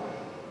out,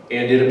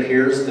 and it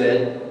appears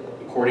that,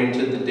 according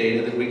to the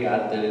data that we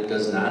got, that it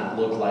does not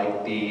look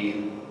like the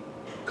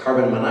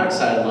carbon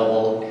monoxide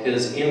level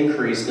has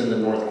increased in the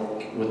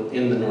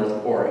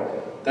North Quarry.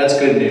 That's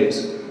good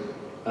news.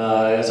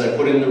 As I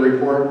put in the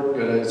report,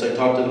 as I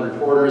talked to the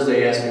reporters,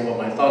 they asked me what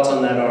my thoughts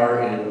on that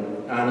are,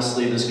 and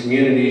honestly, this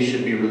community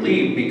should be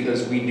relieved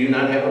because we do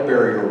not have a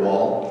barrier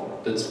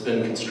wall that's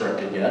been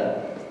constructed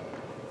yet.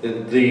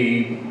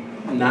 The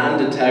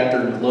non-detect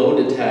or low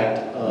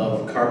detect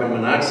of carbon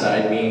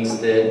monoxide means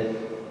that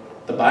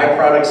the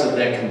byproducts of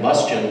that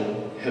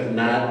combustion have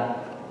not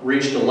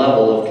reached a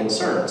level of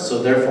concern.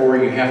 So therefore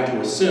you have to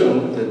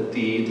assume that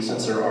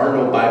since there are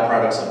no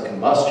byproducts of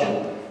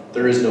combustion,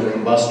 there is no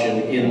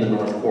combustion in the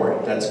North Quarry.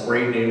 That's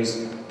great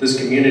news. This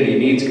community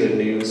needs good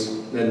news,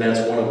 and that's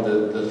one of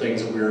the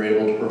things that we were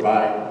able to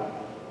provide.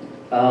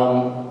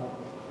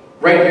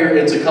 Right here,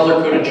 it's a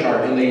color-coded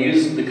chart, and they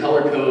use the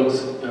color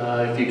codes,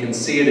 if you can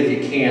see it, if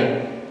you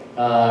can't.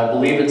 I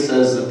believe it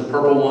says that the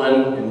purple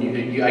one,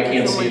 and I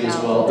can't see it as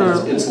well,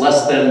 it's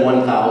less than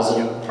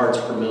 1,000 parts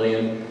per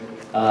million.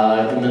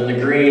 And then the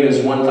green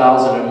is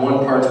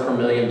 1,001 parts per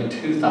million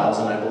to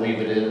 2,000, I believe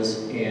it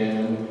is.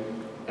 And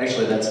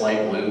actually that's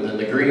light blue. Then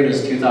the green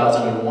is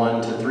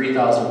 2,001 to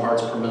 3,000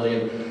 parts per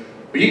million.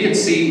 But you can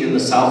see in the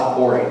South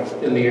Quarry,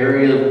 in the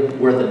area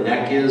where the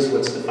neck is,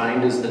 what's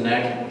defined as the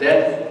neck,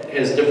 that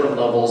has different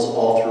levels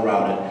all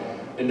throughout it.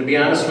 And to be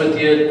honest with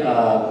you,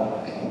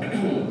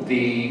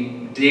 the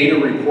data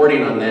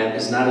reporting on that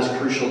is not as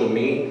crucial to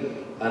me.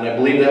 And I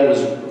believe that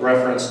was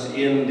referenced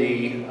in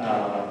the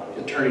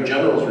Attorney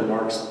General's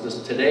remarks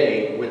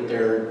today with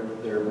their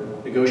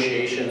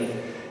negotiation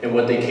and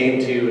what they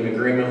came to an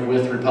agreement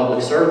with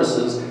Republic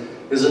Services,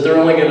 is that they're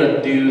only going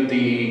to do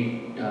the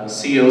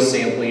CO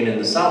sampling in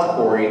the South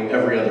Quarry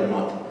every other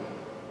month.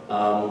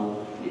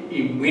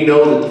 We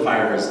know that the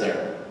fire is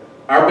there.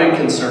 Our big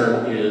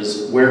concern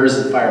is where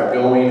is the fire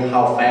going,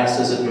 how fast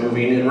is it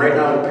moving, and right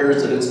now it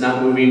appears that it's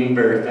not moving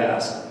very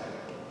fast.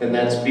 And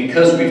that's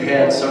because we've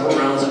had several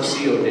rounds of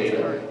CO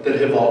data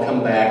that have all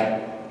come back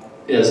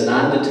as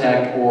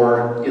non-detect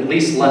or at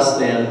least less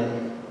than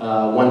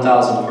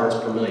 1,000 parts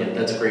per million.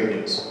 That's great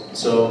news.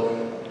 So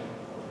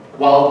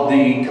while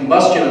the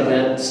combustion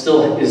event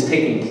still is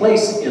taking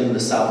place in the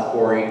South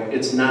Quarry,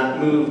 it's not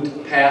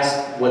moved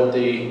past what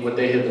they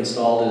have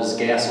installed as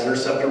gas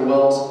interceptor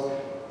wells.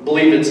 I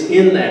believe it's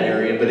in that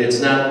area, but it's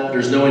not.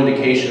 There's no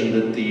indication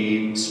that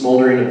the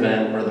smoldering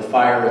event or the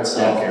fire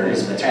itself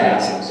is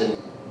past.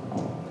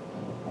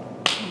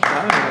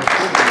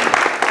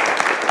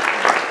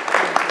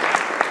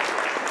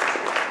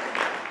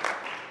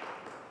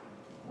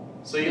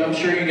 So I'm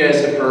sure you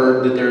guys have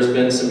heard that there's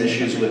been some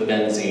issues with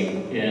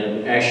benzene,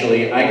 and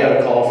actually I got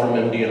a call from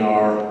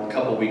MO-DNR a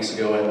couple weeks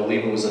ago. I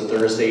believe it was a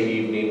Thursday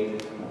evening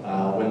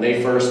when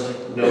they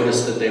first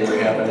noticed that they were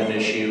having an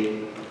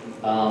issue.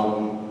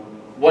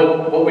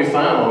 What we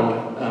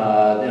found,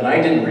 and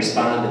I didn't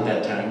respond at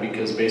that time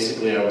because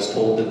basically I was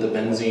told that the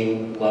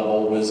benzene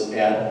level was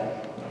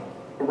at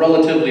a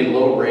relatively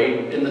low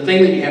rate. And the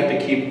thing that you have to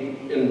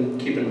keep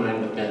in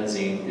mind with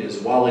benzene is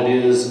while it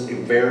is a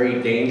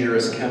very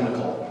dangerous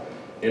chemical,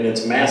 and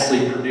it's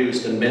massively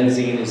produced, and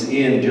benzene is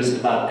in just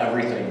about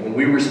everything. When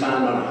we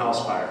respond on a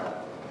house fire,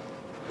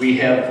 we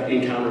have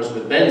encounters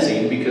with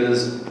benzene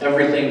because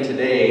everything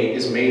today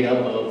is made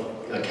up of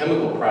a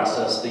chemical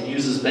process that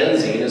uses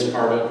benzene as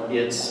part of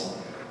its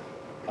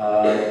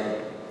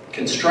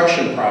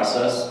construction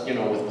process, you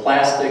know, with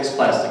plastics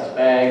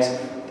bags,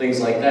 things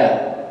like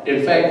that.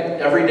 In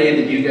fact, every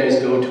day that you guys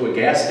go to a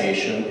gas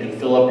station and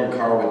fill up your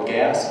car with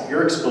gas,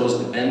 you're exposed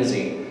to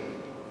benzene.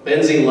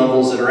 Benzene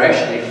levels that are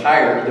actually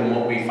higher than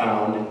what we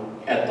found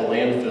at the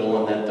landfill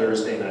on that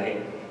Thursday night.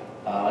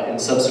 And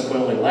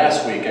subsequently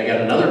last week, I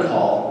got another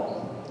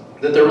call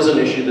that there was an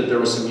issue that there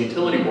was some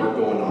utility work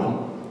going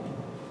on.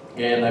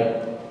 And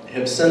I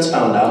have since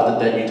found out that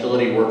that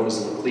utility work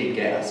was liquid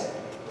gas.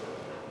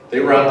 They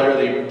were out there,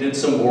 they did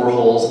some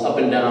boreholes up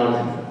and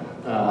down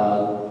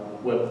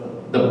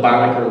the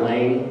Bonneker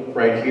Lane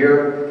right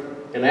here.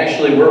 And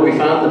actually where we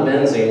found the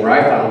benzene, where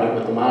I found it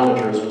with the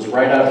monitors, was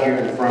right out here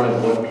in front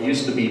of what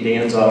used to be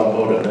Dan's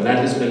Automotive. And that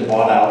has been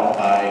bought out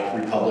by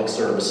Republic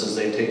Services.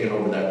 They've taken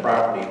over that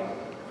property.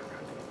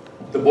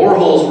 The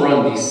boreholes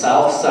run the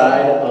south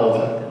side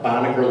of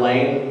Bonneker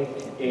Lane.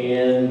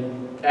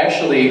 And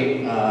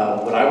actually,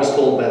 what I was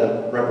told by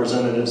the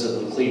representatives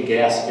of Liquid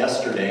Gas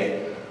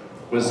yesterday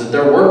was that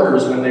their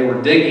workers, when they were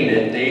digging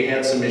it, they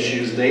had some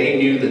issues. They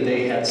knew that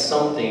they had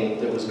something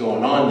that was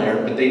going on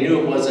there, but they knew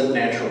it wasn't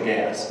natural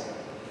gas.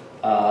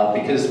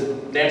 Because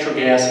natural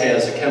gas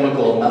has a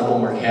chemical, methyl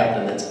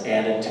mercaptan, that's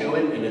added to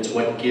it, and it's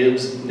what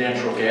gives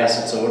natural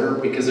gas its odor,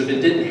 because if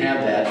it didn't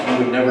have that,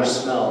 you would never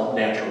smell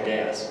natural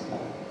gas.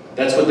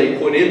 That's what they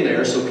put in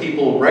there so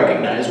people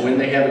recognize when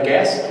they have a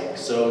gas leak.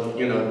 So,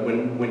 you know,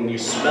 when you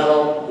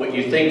smell what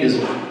you think is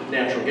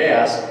natural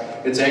gas,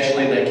 it's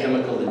actually that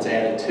chemical that's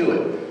added to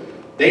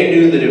it. They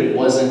knew that it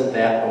wasn't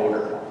that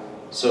odor.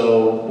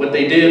 So what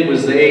they did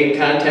was they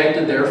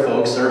contacted their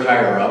folks, their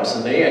higher-ups,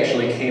 and they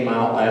actually came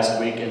out last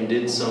week and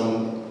did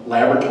some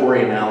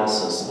laboratory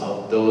analysis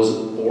of those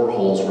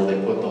boreholes where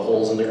they put the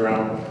holes in the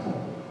ground.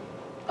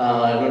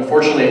 And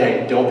unfortunately,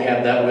 I don't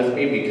have that with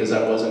me because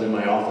I wasn't in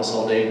my office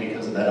all day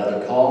because of that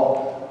other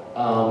call.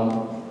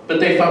 But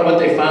what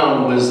they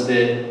found was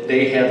that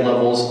they had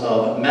levels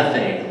of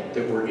methane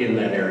that were in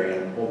that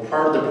area. Well,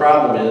 part of the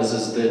problem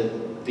is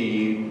that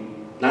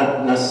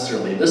not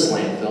necessarily this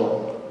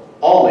landfill,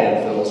 all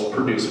landfills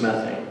produce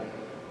methane.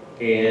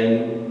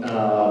 And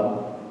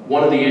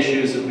one of the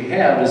issues that we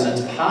have is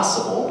it's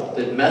possible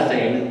that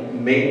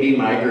methane may be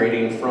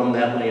migrating from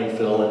that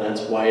landfill, and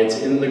that's why it's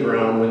in the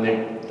ground when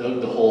they dug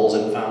the holes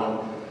and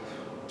found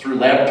through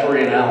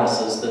laboratory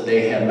analysis that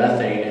they had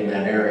methane in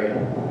that area.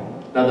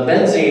 Now the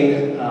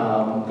benzene,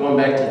 going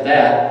back to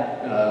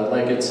that,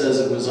 like it says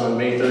it was on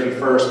May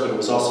 31st, but it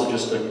was also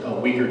just a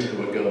week or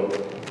two ago.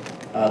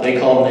 They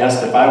called and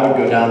asked if I would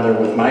go down there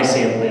with my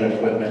sampling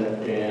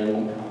equipment,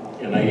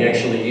 and I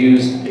actually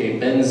used a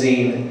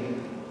benzene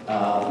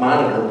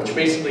monitor, which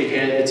basically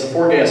it's a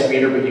 4-gas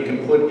meter, but you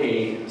can put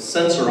a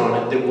sensor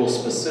on it that will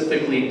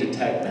specifically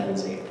detect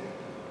benzene.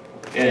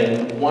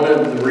 And one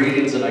of the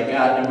readings that I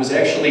got, it was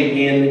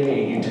actually in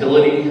a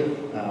utility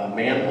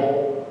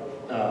manhole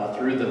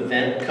through the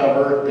vent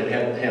cover that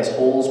has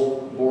holes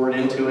bored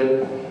into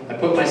it. I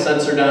put my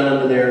sensor down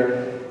under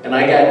there, and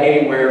I got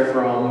anywhere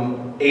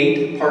from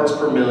 8 parts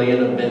per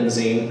million of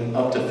benzene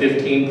up to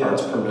 15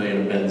 parts per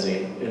million of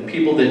benzene. And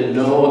people that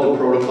know the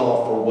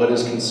protocol for what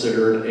is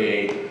considered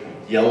a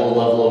yellow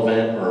level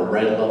event or a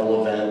red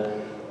level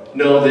event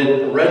know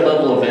that a red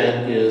level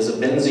event is a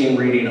benzene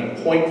reading of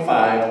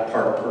 0.5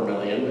 part per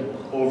million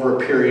over a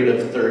period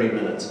of 30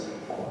 minutes.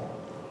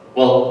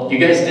 Well, you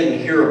guys didn't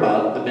hear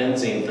about the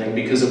benzene thing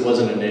because it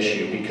wasn't an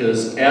issue,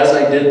 because as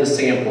I did the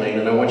sampling,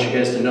 and I want you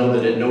guys to know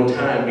that at no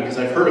time, because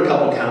I've heard a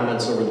couple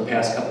comments over the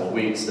past couple of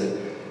weeks that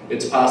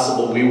it's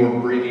possible we were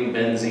breathing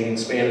benzene,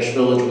 Spanish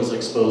Village was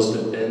exposed to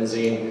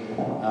benzene,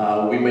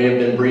 we may have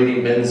been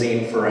breathing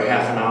benzene for a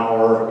half an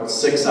hour,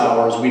 6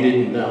 hours, we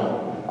didn't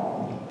know.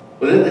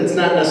 But it's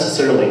not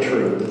necessarily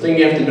true. The thing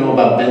you have to know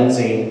about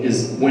benzene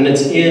is when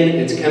it's in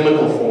its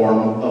chemical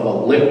form of a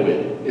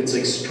liquid,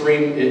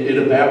 it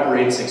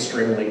evaporates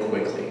extremely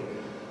quickly.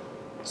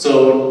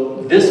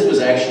 So this was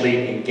actually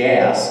a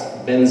gas,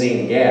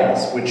 benzene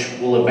gas, which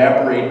will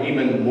evaporate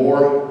even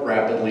more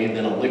rapidly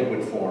than a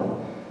liquid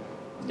form.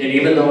 And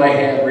even though I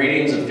had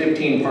readings of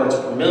 15 parts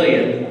per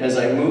million, as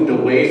I moved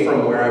away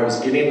from where I was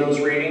getting those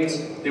readings,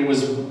 it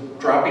was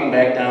dropping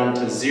back down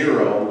to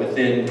 0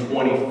 within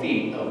 20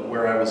 feet of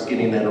where I was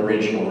getting that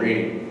original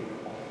reading.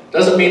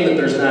 Doesn't mean that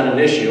there's not an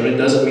issue, and it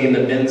doesn't mean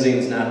that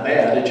benzene's not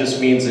bad. It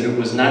just means that it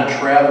was not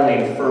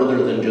traveling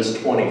further than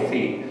just 20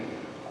 feet.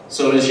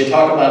 So as you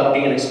talk about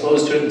being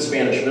exposed to it in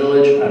Spanish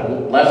Village, I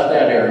left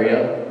that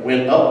area,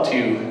 went up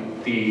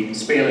to the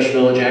Spanish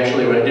Village,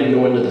 actually, I didn't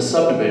go into the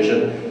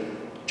subdivision,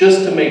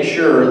 just to make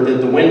sure that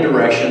the wind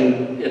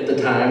direction at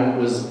the time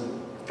was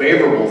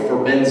favorable for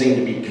benzene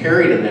to be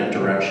carried in that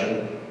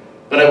direction,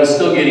 but I was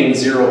still getting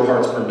 0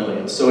 parts per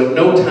million. So at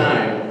no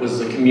time was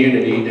the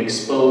community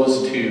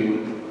exposed to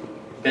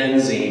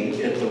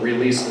benzene at the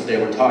release that they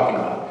were talking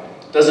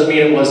about. Doesn't mean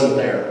it wasn't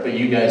there, but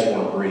you guys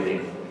weren't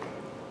breathing.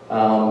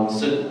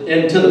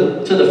 And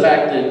to the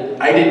fact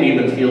that I didn't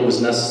even feel it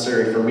was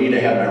necessary for me to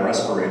have my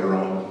respirator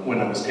on when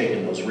I was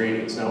taking those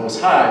readings. Now it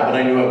was high, but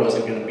I knew I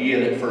wasn't going to be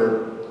in it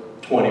for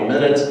 20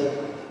 minutes.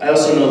 I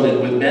also know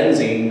that with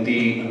benzene,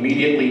 the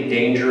immediately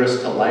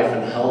dangerous to life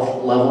and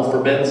health level for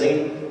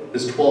benzene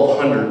is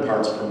 1,200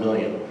 parts per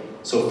million.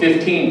 So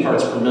 15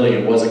 parts per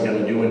million wasn't going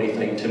to do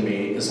anything to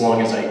me as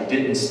long as I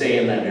didn't stay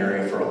in that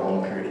area for a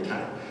long period of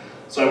time.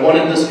 So I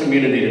wanted this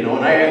community to know,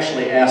 and I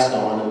actually asked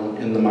Dawn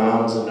and the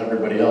moms and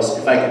everybody else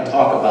if I could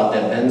talk about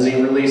that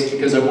benzene release,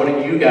 because I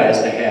wanted you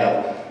guys to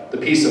have the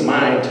peace of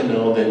mind to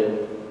know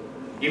that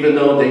even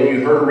though that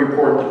you heard a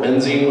report that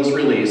benzene was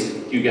released,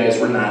 you guys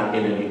were not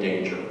in any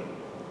danger.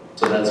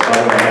 So that's why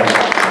I have.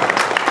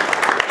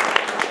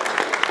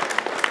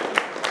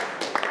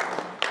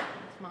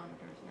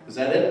 Is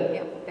that it?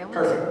 Yep.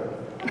 Perfect.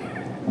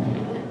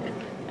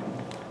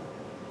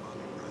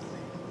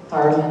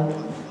 Harlan.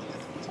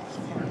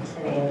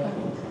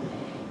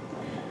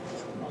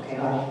 Okay,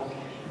 Harlan.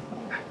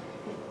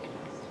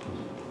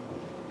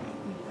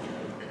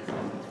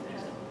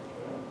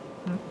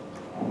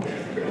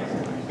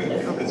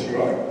 That's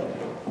right.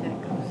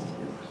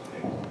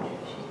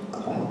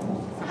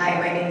 Hi,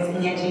 my name is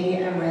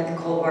Angie. I'm with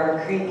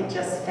Coldwater Creek.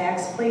 Just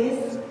facts,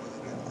 please.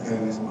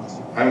 And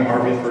I'm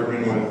Harvey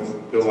Ferdman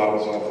with Bill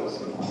Lotta's office.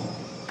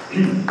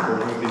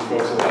 Working with these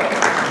folks a lot.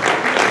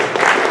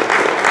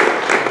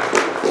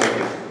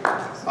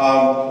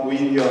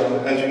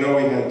 As you know,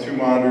 we had 2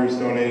 monitors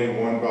donated,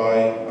 one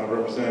by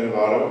Representative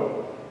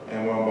Otto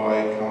and one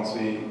by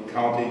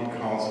County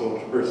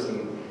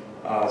Councilperson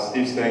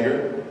Steve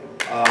Stenger.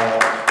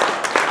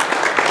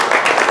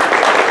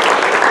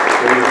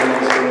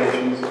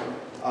 Donations.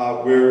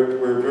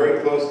 We're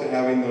very close to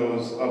having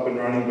those up and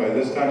running. By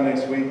this time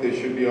next week, they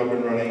should be up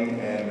and running,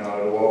 and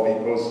it'll all be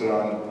posted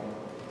on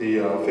the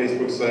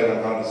Facebook site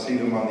on how to see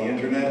them on the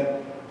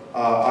internet.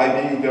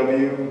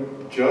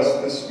 IBEW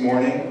just this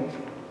morning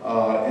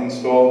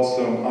installed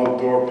some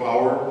outdoor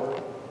power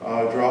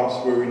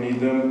drops where we need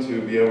them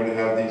to be able to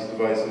have these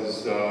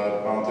devices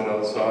mounted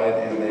outside,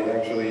 and they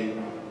actually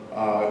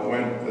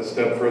went a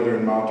step further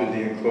and mounted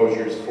the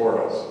enclosures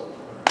for us.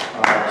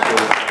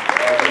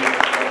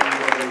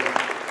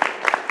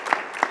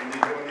 And they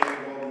donated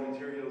all the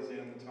materials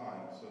and the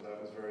time, so that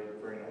was very,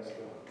 very nice of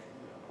them.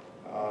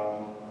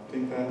 I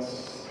think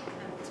that's...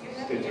 Do you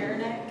have an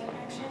internet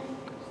connection?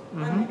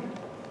 Mm-hmm.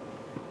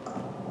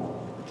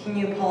 Can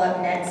you pull up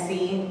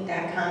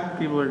netc.com?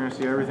 People are going to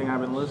see everything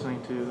I've been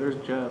listening to. There's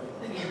Jeff.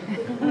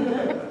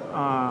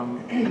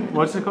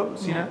 What's it called?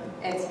 CNET?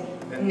 It's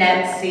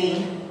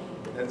netc.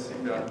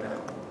 netc.net.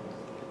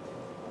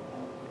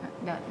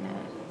 .net.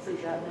 Is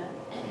it .net?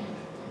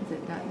 Is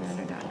it .net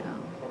or .com?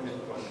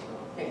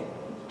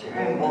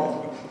 Try both.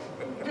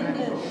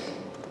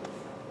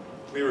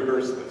 We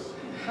rehearsed this.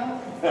 How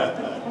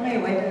many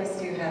windows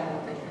do you have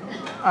open?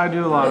 I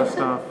do a lot of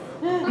stuff,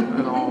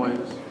 as always.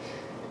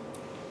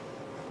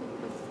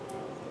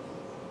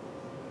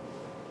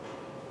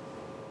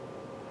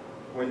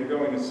 What you're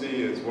going to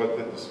see is what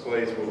the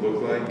displays will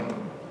look like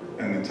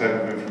and the type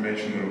of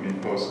information that will be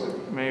posted.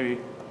 Maybe.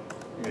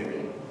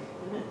 Maybe.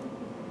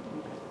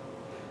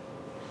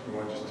 You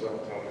want to just tell me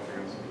if you're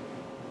going to see?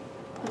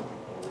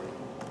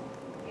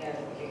 Yeah,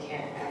 you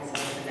can't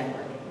access the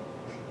network.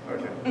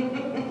 Okay.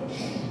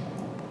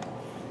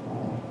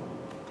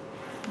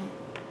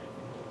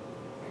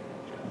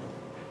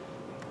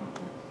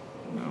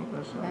 No,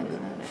 that's not That's it.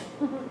 not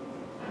it.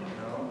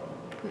 No?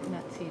 Put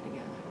NetC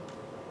together.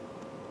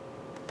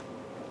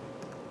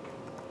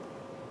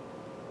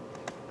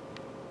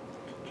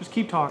 Just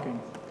keep talking.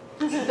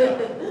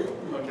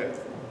 Okay.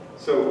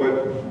 So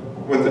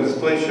what the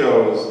display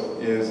shows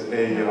is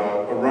a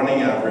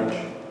running average,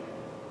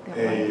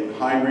 a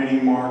high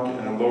reading mark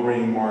and a low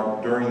reading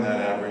mark during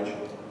that average,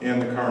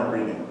 and the current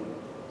reading.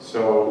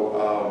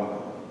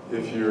 So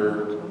if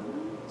you're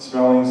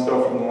smelling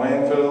stuff from the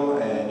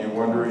landfill and you're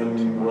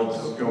wondering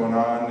what's going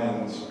on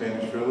in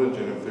Spanish Village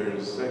and if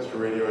there's extra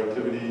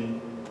radioactivity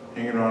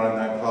hanging around in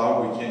that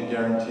cloud, we can't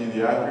guarantee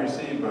the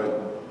accuracy,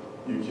 but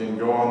you can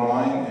go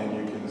online and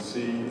you can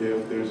see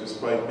if there's a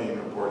spike being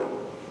reported.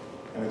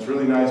 And it's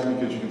really nice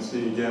because you can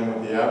see again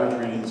what the average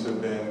readings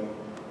have been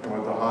and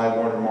what the high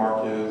water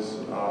mark is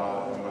and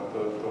what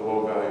the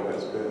low value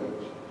has been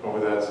over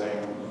that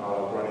same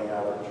running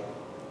average.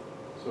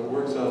 So it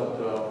works out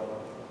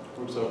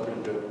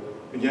pretty good.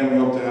 Again, we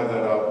hope to have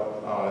that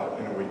up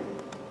in a week.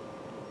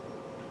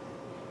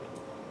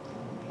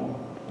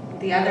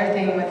 The other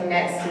thing with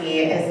netc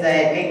is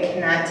that it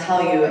cannot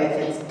tell you if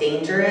it's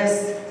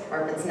dangerous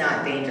or if it's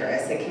not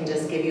dangerous. It can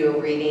just give you a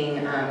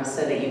reading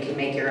so that you can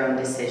make your own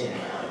decision.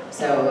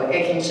 So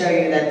it can show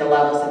you that the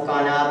levels have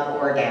gone up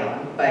or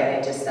down, but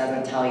it just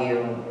doesn't tell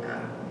you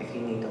if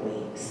you need to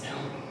leave.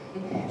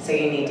 So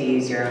you need to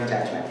use your own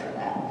judgment for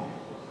that.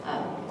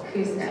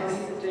 Who's next?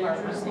 So the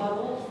dangerous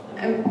levels?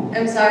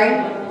 I'm sorry?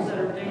 Levels that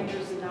are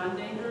dangerous and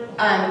non-dangerous?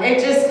 It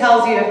just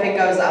tells you if it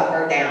goes up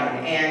or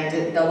down, and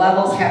the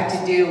levels have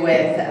to do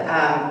with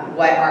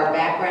what our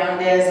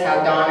background is,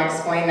 how Dawn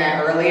explained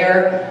that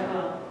earlier.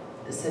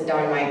 So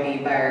Dawn might be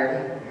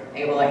better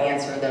able to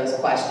answer those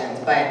questions,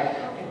 but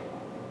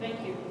thank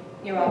you.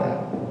 You're welcome.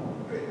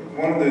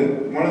 One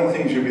of the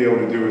things you'll be able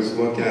to do is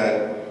look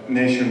at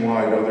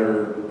nationwide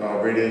other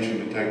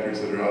radiation detectors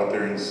that are out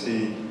there and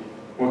see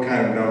what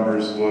kind of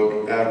numbers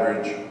look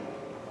average.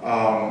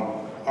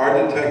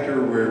 Our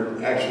detector,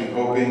 we're actually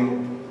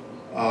hoping,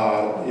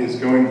 is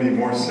going to be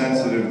more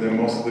sensitive than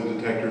most of the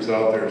detectors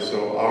out there.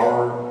 So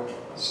our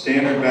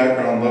standard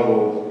background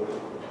level,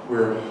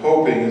 we're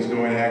hoping, is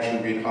going to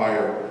actually be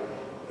higher.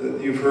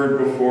 You've heard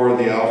before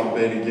the alpha,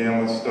 beta,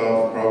 gamma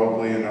stuff,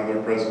 probably in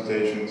other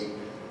presentations.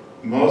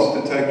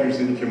 Most detectors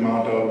that you can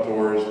mount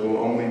outdoors will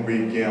only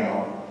read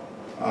gamma.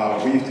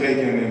 We've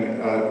taken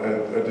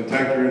a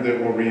detector that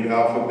will read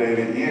alpha,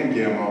 beta, and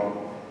gamma,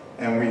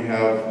 and we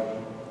have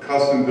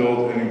custom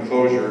built an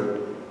enclosure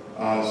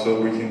so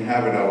that we can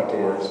have it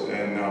outdoors.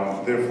 And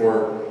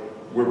therefore,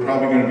 we're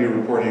probably going to be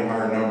reporting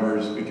higher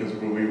numbers because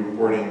we'll be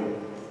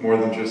reporting more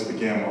than just the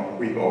gamma,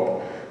 we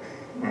hope,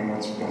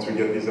 once we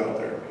get these out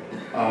there.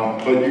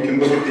 But you can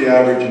look at the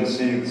average and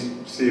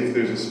see if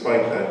there's a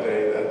spike that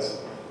day.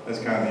 That's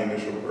kind of the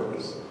initial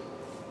purpose.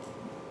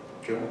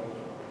 Joe?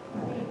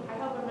 I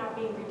hope I'm not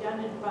being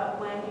redundant, but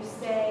when you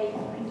say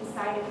you can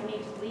decide if you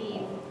need to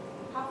leave,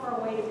 how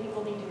far away do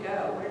people need to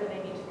go? Where do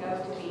they need to go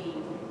to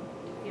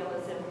feel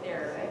as if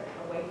they're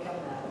away from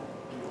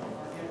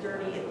the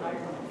dirty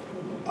environment?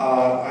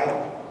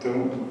 I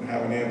don't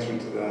have an answer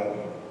to that.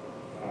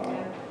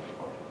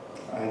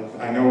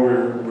 I know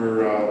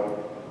we're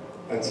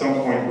at some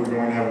point we're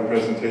going to have a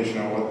presentation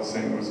on what the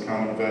St. Louis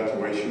County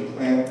evacuation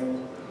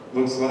plan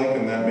looks like,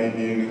 and that may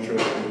be an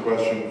interesting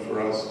question for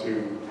us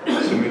to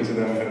submit to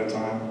them ahead of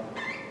time.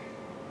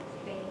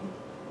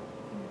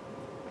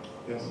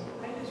 Yes?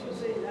 I just was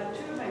saying,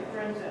 two of my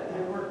friends that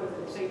I work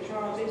with at St.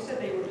 Charles, they said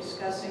they were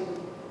discussing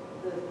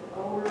the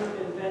odor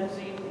and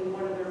benzene in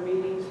one of their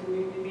meetings,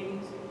 community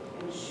meetings,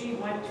 and she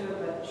went to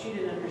it, but she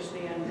didn't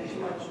understand too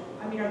much.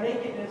 I mean, are they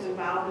getting as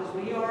involved as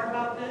we are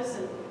about this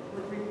and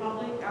with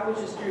Republic? I was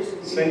just curious.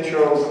 St.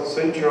 Charles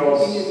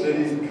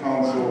City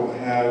Council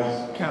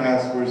has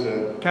passed, where's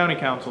that? County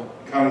Council.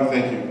 County,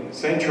 thank you.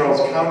 St. Charles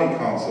County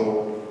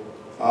Council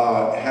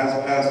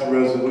has passed a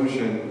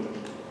resolution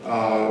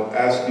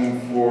asking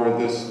for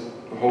this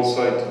whole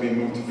site to be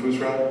moved to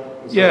Fusrat.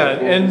 Yeah,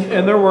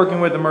 and they're working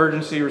with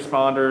emergency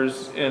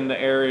responders in the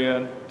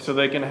area so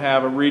they can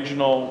have a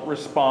regional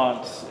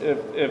response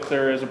if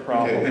there is a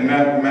problem. Okay, and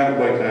Matt would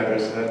like to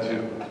address that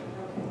too.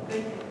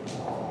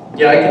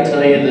 Yeah, I can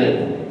tell you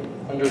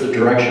that under the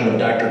direction of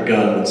Dr.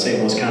 Gunn with St.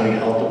 Louis County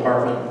Health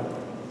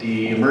Department,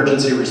 the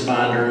emergency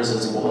responders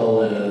as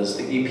well as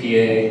the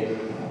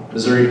EPA,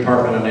 Missouri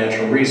Department of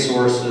Natural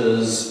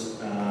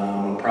Resources,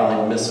 I'm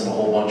probably missing a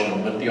whole bunch of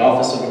them, but the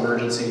Office of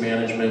Emergency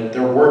Management,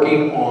 they're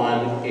working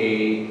on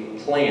a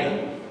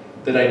plan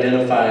that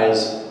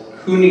identifies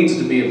who needs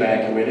to be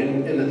evacuated.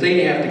 And the thing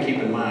you have to keep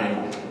in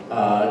mind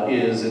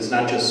is it's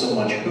not just so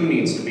much who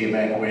needs to be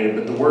evacuated,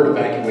 but the word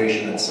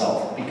evacuation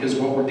itself. Because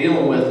what we're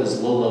dealing with is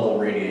low-level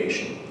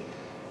radiation.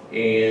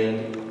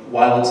 And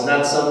while it's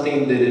not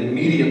something that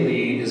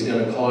immediately is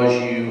going to cause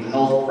you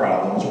health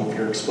problems if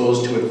you're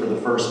exposed to it for the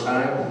first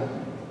time,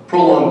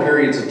 prolonged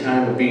periods of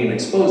time of being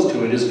exposed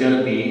to it is going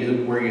to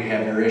be where you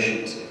have your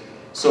issues.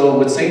 So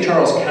with St.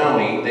 Charles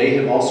County, they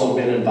have also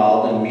been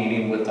involved in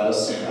meeting with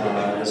us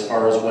as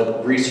far as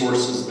what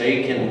resources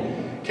they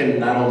can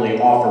not only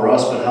offer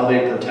us, but how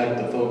they protect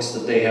the folks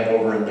that they have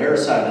over in their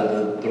side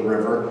of the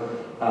river.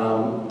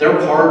 They're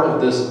part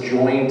of this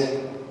joint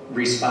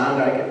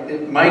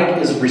respond. Mike,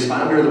 is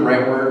responder the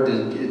right word?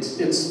 It's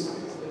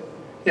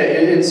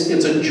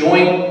a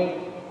joint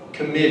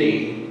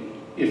committee,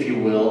 if you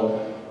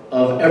will,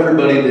 of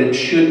everybody that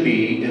should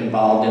be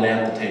involved and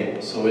at the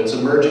table. So it's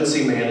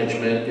emergency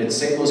management, it's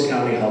St. Louis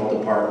County Health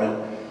Department.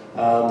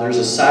 There's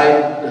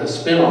a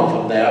spin-off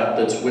of that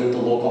that's with the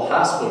local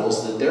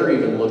hospitals that they're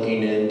even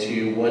looking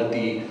into what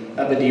the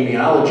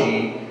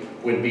epidemiology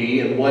would be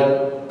and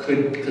what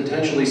could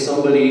potentially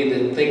somebody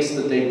that thinks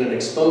that they've been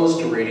exposed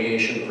to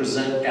radiation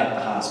present at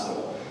the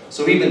hospital.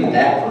 So even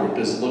that group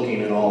is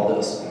looking at all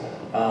this.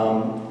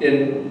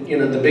 And you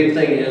know, the big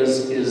thing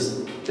is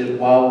that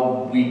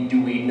while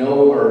do we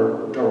know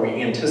or are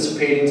we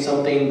anticipating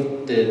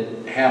something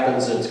that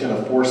happens that's going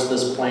to force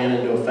this plan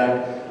into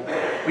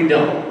effect? We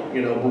don't,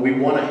 you know, but we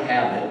want to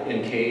have it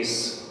in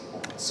case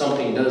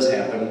something does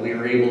happen. We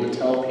are able to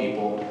tell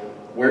people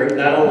where,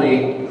 not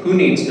only who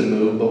needs to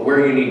move, but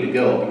where you need to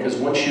go. Because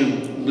once you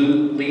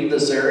leave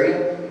this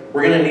area,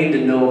 we're going to need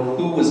to know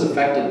who was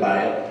affected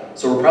by it.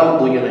 So we're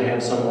probably going to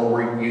have somewhere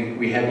where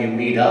we have you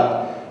meet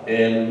up.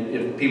 And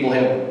if people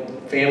have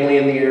family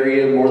in the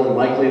area, more than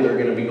likely they're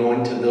going to be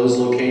going to those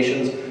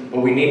locations.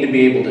 But we need to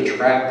be able to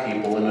track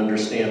people and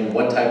understand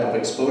what type of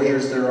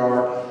exposures there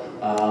are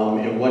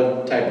and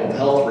what type of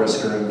health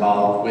risks are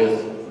involved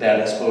with that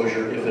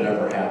exposure if it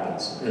ever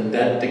happens. And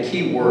that the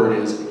key word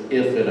is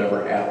if it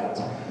ever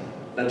happens.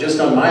 Now just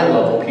on my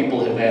level,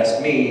 people have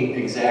asked me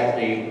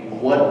exactly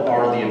what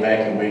are the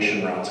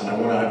evacuation routes. And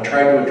I've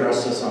tried to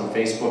address this on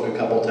Facebook a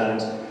couple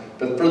times.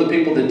 But for the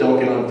people that don't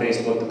get on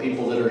Facebook, the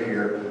people that are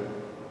here,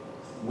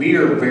 we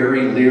are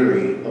very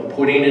leery of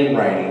putting in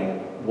writing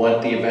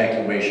what the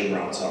evacuation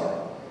routes are.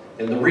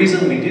 And the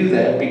reason we do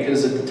that,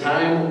 because at the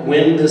time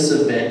when this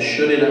event,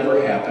 should it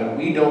ever happen,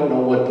 we don't know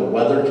what the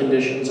weather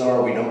conditions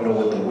are, we don't know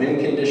what the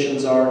wind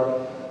conditions are.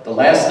 The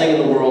last thing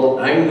in the world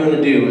I'm going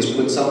to do is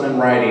put something in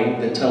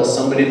writing that tells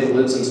somebody that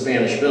lives in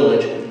Spanish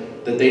Village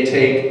that they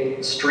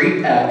take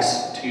Street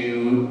X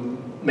to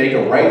make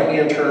a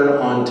right-hand turn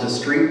onto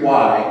Street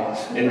Y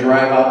and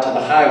drive out to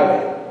the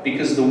highway,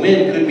 because the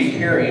wind could be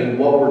carrying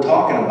what we're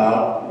talking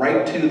about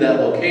right to that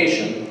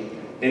location.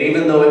 And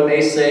even though it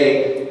may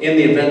say, in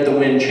the event the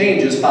wind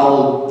changes,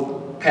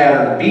 follow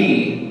pattern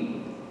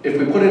B, if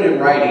we put it in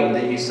writing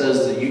that he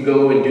says that you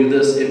go and do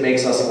this, it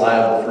makes us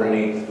liable for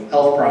any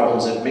health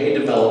problems that may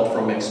develop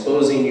from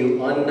exposing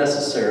you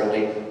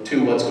unnecessarily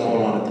to what's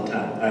going on at the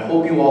time. I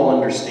hope you all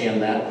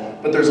understand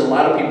that, but there's a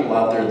lot of people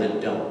out there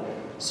that don't.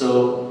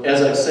 So,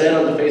 as I've said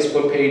on the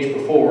Facebook page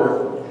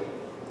before,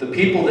 the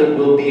people that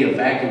will be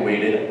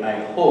evacuated, I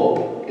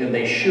hope, and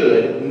they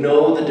should,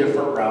 know the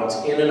different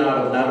routes in and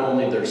out of not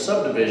only their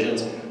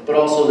subdivisions, but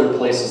also their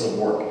places of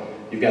work.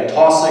 You've got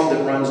Taussig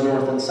that runs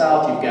north and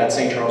south, you've got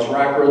St. Charles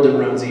Rock Road that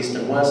runs east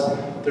and west.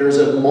 There's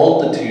a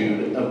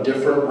multitude of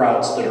different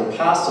routes that are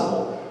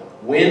possible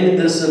when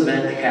this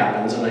event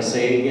happens, and I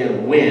say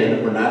again,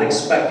 when, we're not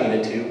expecting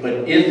it to,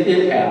 but if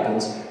it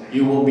happens,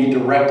 you will be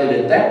directed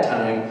at that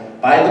time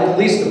by the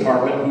police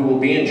department, who will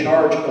be in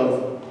charge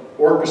of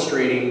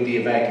orchestrating the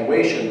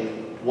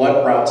evacuation,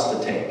 what routes to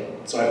take.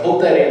 So I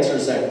hope that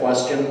answers that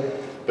question,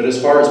 but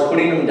as far as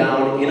putting them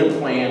down in a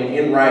plan,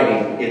 in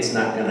writing, it's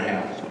not going to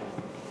happen.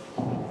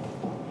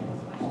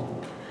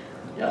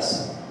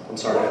 Yes, I'm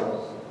sorry.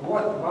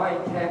 What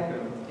might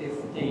happen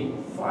if the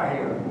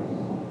fire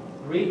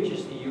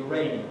reaches the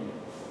uranium?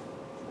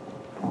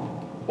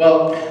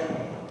 Well,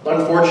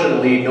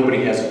 unfortunately,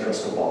 nobody has a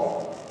crystal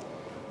ball.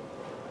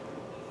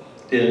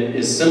 And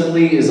as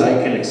simply as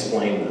I can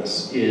explain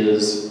this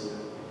is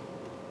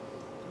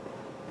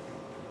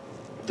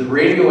the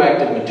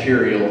radioactive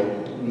material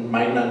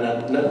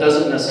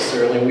doesn't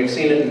necessarily, and we've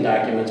seen it in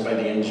documents by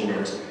the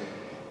engineers,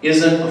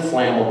 isn't a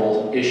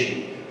flammable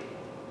issue.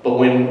 But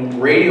when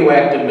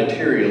radioactive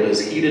material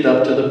is heated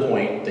up to the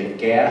point that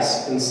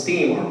gas and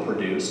steam are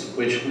produced,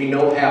 which we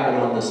know happen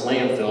on this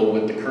landfill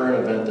with the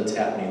current event that's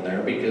happening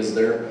there, because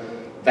they're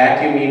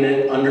vacuuming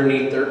it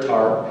underneath their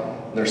tarp,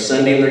 and they're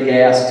sending their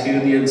gas to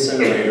the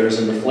incinerators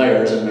and the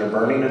flares, and they're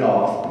burning it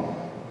off.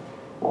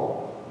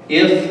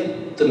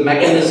 If the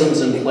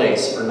mechanisms in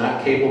place are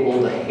not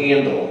capable to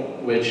handle,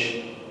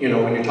 which, you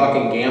know, when you're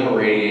talking gamma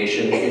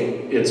radiation,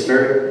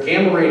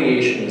 gamma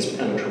radiation is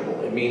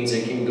penetrable. It means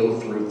it can go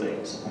through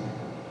things.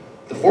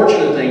 The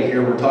fortunate thing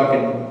here, we're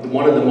talking,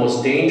 one of the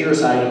most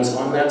dangerous items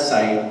on that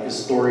site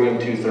is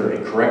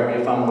thorium-230. Correct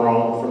me if I'm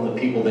wrong from the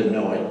people that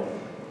know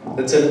it.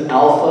 It's an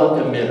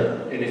alpha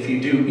emitter. And if you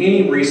do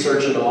any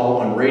research at all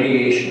on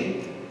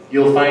radiation,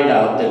 you'll find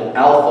out that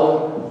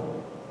alpha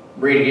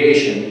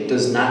radiation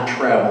does not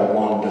travel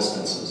long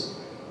distances.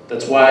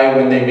 That's why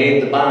when they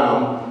made the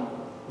bomb,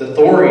 the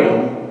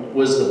thorium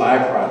was the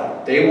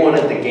byproduct. They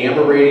wanted the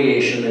gamma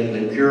radiation and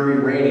the pure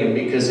uranium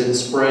because it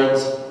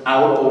spreads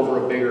out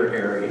over a bigger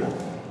area.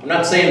 I'm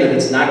not saying that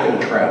it's not going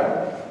to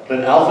travel,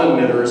 but alpha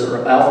emitters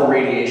or alpha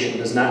radiation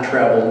does not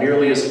travel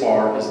nearly as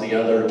far as the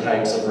other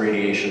types of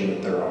radiation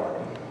that there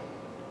are.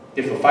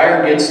 If a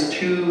fire gets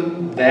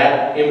to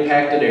that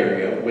impacted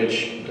area,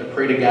 which I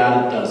pray to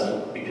God it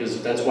doesn't,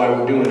 because that's why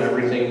we're doing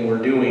everything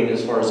we're doing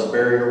as far as a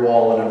barrier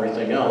wall and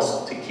everything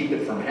else to keep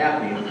it from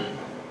happening.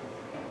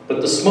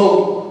 But the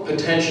smoke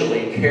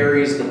potentially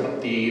carries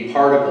the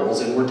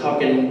particles, and we're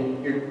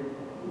talking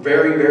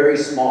very, very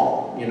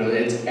small. You know,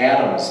 it's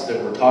atoms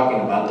that we're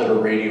talking about that are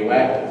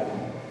radioactive.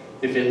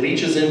 If it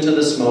leaches into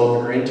the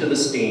smoke or into the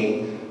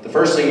steam, the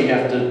first thing you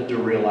have to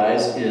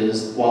realize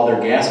is while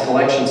their gas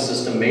collection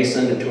system may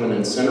send it to an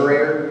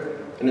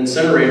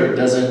incinerator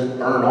doesn't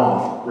burn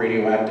off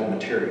radioactive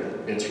material.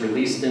 It's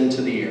released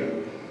into the air.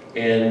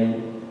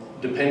 And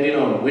depending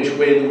on which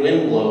way the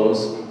wind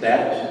blows,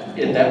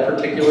 at that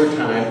particular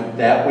time,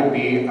 that would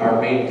be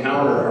our main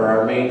counter or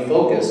our main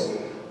focus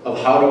of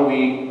how do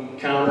we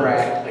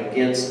counteract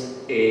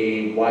against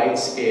a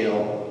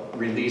wide-scale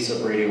release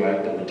of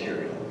radioactive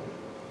material.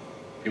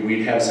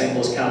 We'd have St.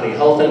 Louis County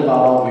Health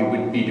involved, we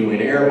would be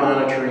doing air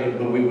monitoring,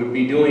 but we would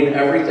be doing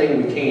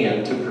everything we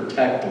can to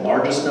protect the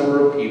largest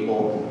number of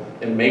people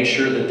and make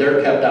sure that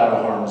they're kept out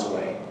of harm's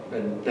way.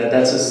 And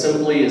that's as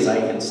simply as I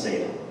can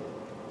state it.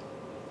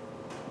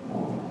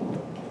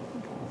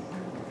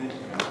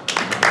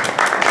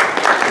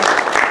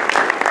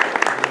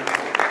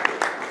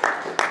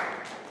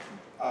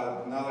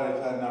 Now that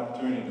I've had an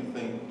opportunity to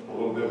think a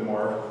little bit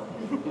more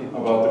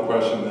about the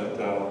question that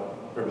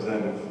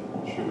Representative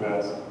Shoup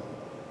asked,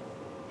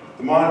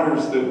 the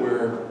monitors that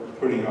we're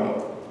putting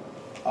up,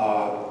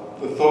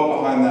 the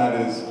thought behind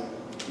that is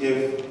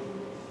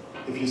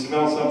if you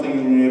smell something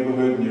in your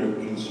neighborhood and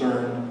you're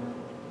concerned,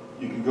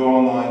 you can go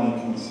online, you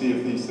can see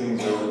if these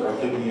things are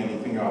picking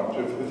anything up.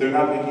 If they're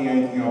not picking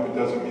anything up, it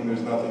doesn't mean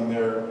there's nothing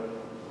there.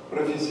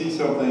 But if you see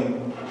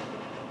something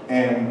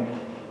and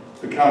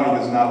the county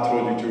has not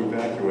told you to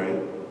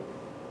evacuate,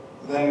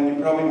 then you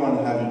probably want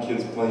to have your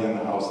kids play in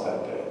the house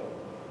that day.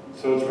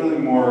 So it's really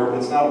more,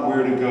 it's not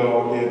where to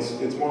go,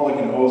 it's more like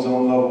an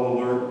ozone level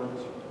alert.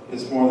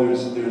 It's more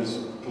there's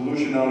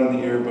pollution out in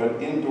the air,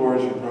 but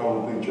indoors you're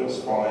probably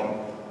just fine.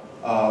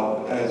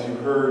 As you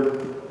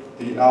heard,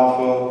 the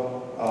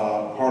alpha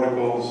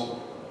particles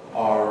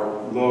are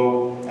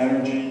low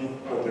energy,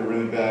 but they're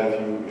really bad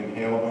if you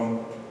inhale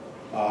them.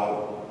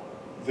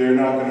 They're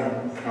not going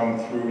to come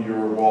through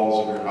your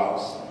walls of your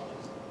house.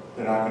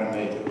 They're not going to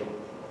make it.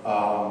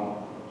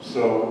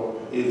 So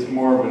it's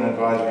more of an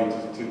advisory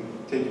to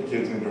take your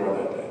kids indoor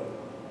that day.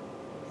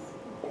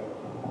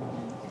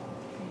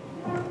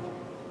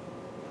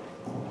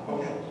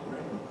 Okay,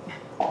 great.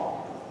 That's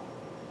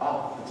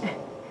all.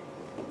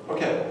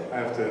 Okay, I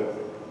have to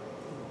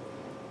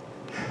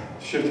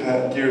shift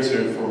gears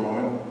here for a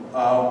moment.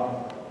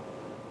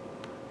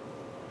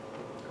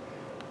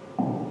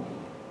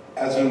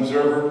 As an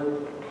observer,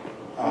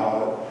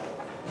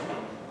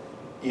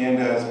 and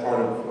as part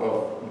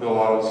of Bill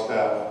Otto's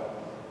staff,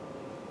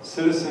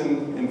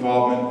 citizen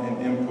involvement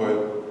and input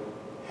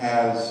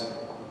has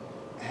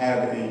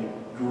had a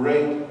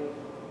great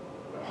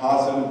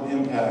positive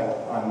impact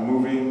on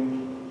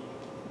moving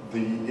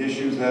the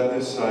issues at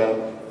this site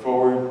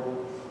forward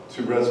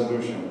to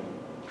resolution.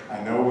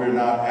 I know we're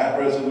not at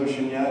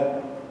resolution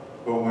yet,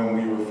 but when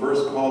we were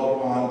first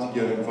called upon to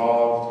get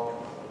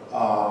involved,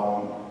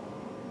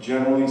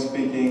 generally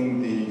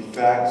speaking, the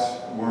facts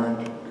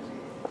weren't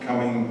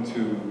coming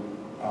to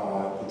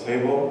the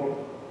table.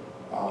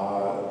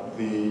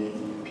 The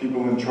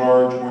people in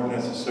charge weren't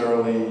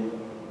necessarily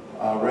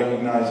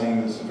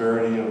recognizing the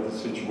severity of the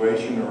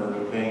situation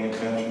or paying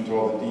attention to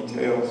all the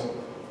details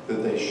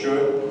that they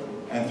should.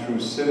 And through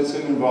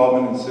citizen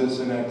involvement and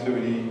citizen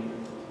activity,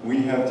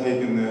 we have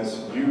taken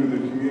this, the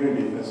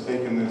community has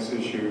taken this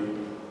issue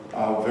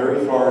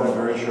very far in a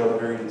very short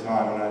period of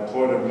time, and I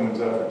applaud everyone's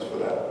efforts for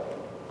that.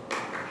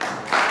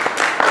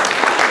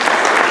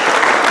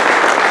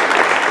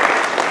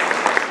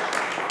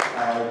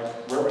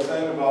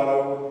 Representative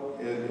Otto,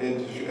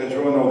 as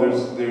you all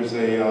know, there's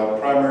a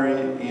primary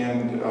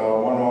and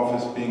one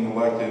office being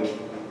elected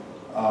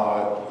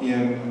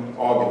in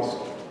August.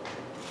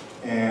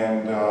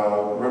 And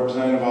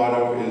Representative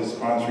Otto is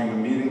sponsoring a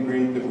meet and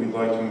greet that we'd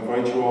like to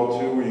invite you all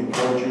to. We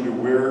encourage you to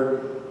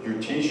wear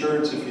your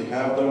t-shirts if you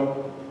have them.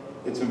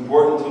 It's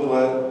important to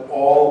let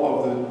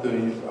all of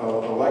the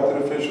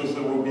elected officials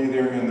that will be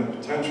there and the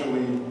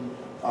potentially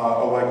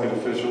elected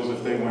officials,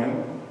 if they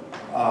win,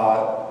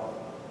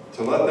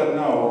 to let them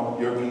know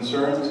your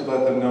concerns, to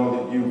let them know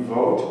that you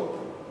vote,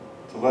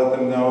 to let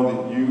them know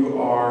that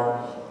you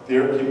are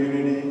their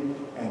community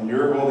and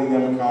you're holding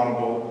them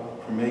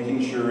accountable for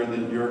making sure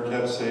that you're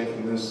kept safe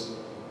and this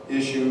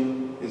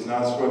issue is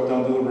not swept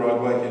under the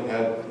rug like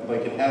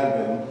it had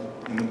been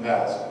in the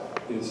past.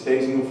 It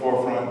stays in the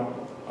forefront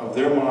of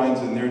their minds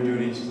and their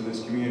duties to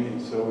this community.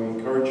 So we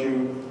encourage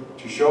you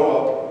to show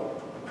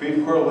up.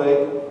 Creve Coeur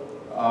Lake,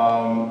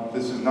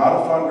 this is not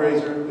a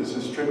fundraiser, this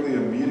is strictly a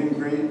meet and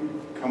greet.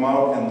 Come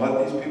out and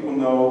let these people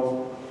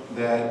know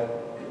that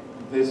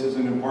this is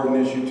an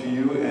important issue to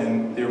you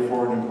and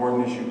therefore an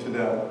important issue to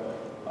them.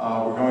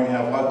 We're going to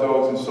have hot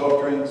dogs and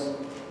soft drinks.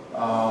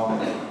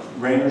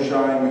 Rain or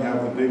shine, we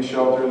have the big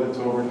shelter that's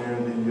over near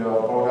the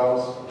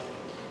boathouse.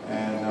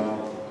 And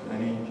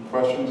any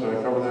questions? Did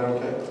I cover that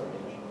okay?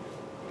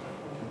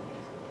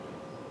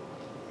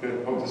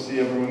 Good. Hope to see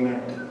everyone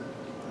there.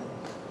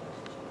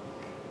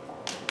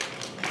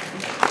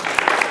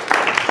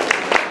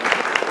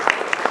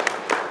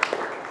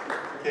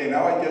 Okay,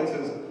 now I get to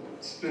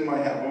spin my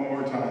hat one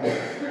more time.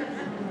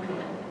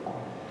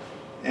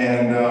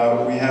 And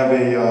we have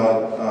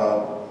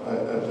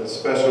a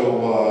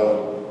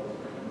special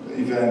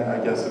event,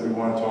 I guess, that we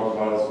want to talk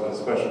about, a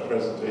special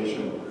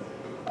presentation.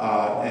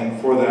 And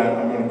for that,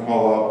 I'm going to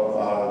call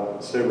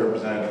up State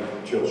Representative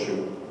Jill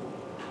Shue.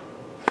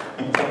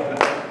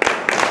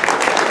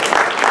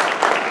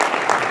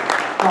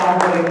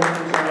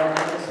 I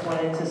just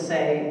wanted to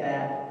say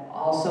that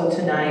also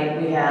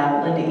tonight we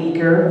have Linda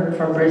Eager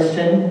from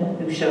Bridgeton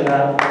who showed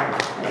up.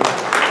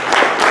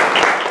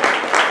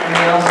 And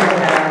we also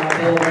have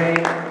Bill Ray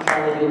from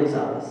Charlie Dooley's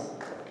office.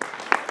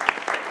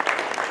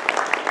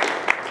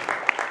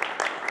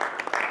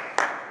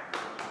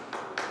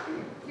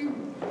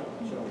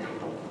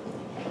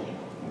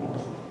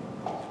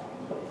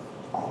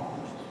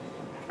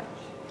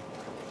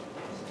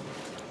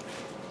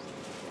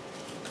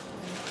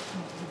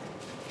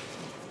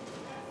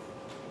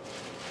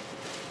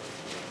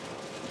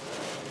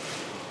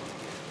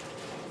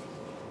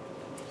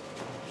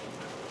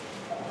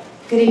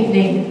 Good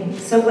evening.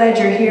 So glad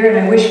you're here, and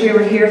I wish we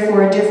were here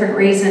for a different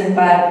reason,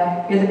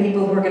 but you're the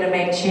people who are going to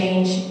make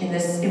change in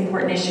this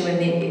important issue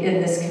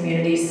in this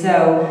community,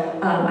 so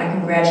I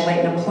congratulate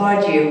and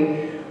applaud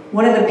you.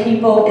 One of the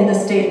people in the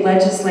state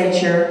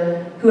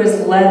legislature who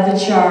has led the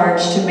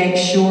charge to make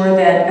sure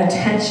that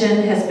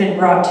attention has been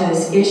brought to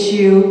this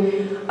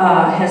issue,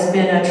 has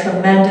been a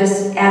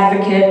tremendous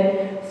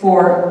advocate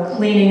for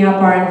cleaning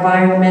up our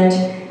environment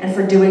and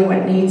for doing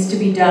what needs to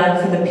be done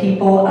for the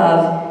people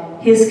of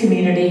his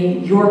community,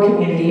 your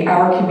community,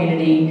 our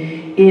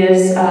community,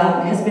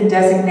 has been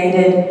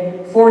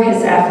designated for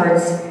his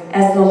efforts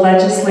as the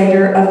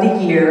Legislator of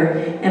the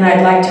Year, and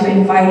I'd like to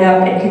invite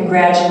up and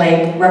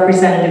congratulate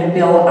Representative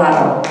Bill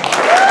Otto.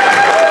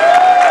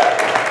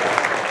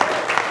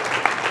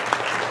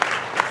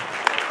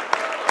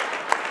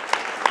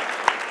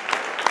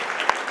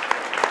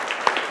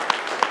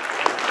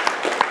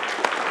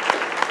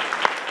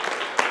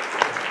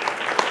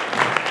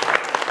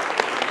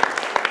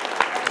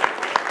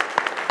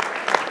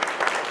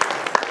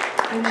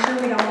 I'm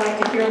sure we'd all like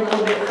to hear a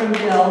little bit from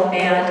Bill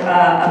and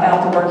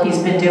about the work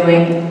he's been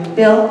doing.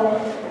 Bill?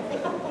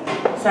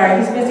 Sorry,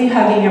 he's busy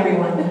hugging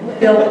everyone.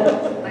 Bill?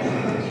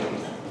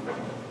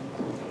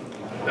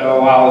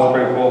 Oh, wow, that's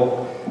pretty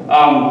cool. I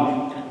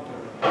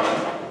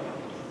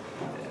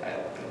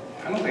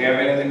don't think I have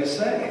anything to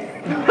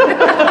say.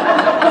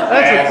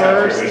 That's a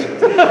first.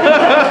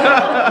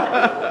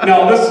 No,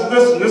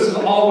 this has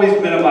always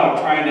been about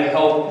trying to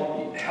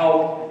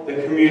help the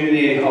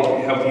community,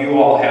 help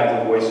you all have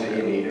the voice that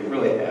you need. It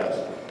really has.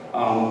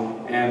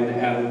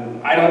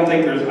 And I don't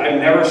think I've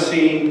never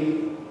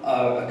seen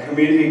a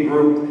community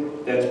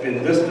group that's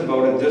been this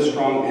devoted, this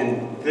strong,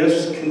 and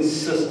this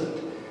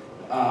consistent.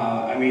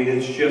 I mean,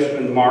 it's just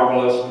been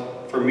marvelous.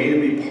 For me to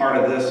be part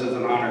of this is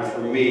an honor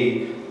for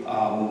me,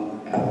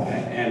 and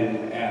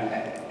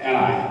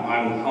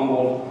I'm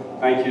humbled.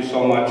 Thank you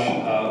so much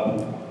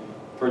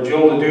for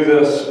Jill to do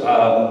this.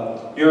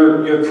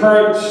 Your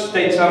current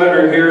state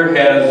senator here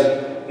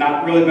has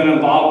not really been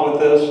involved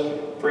with this.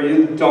 For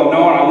you who don't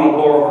know, and I'm going to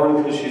blow her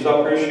horn because she's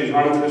up here, she's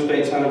running for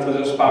state senate for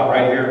this spot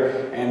right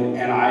here, and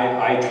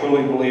I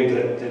truly believe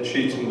that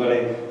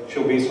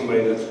she'll be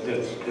somebody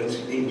that's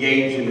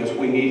engaged in this.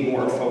 We need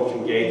more folks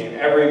engaged.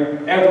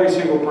 Every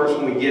single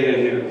person we get in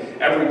here,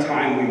 every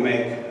time we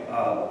make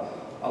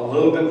a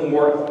little bit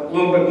more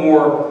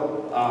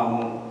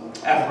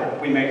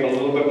effort, we make a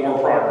little bit more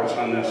progress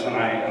on this, and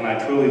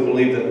I truly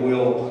believe that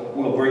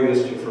we'll bring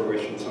this to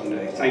fruition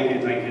someday. Thank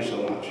you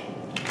so much.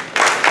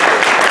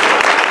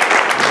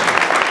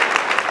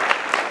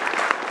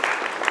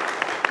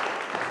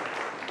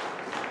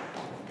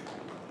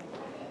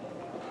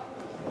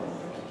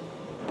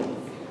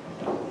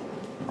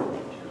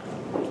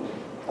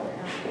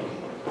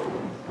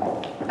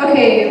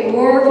 Okay,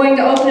 we're going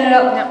to open it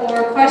up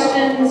for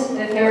questions.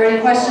 If there are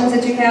any questions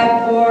that you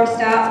have for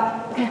staff.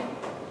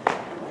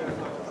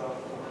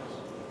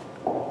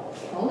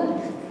 Hold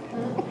on.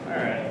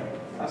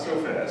 Alright, not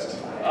so fast.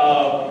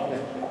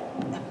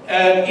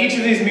 At each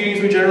of these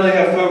meetings, we generally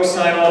have folks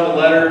sign on to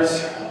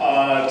letters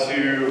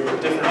to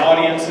different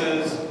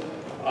audiences.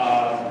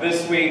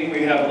 This week,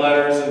 we have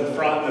letters in the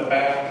front and the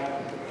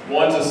back.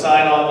 One's a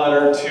sign-on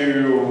letter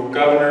to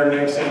Governor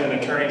Nixon and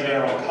Attorney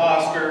General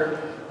Koster,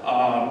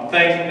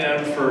 thanking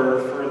them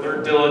for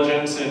their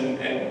diligence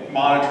in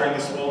monitoring the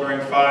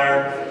smoldering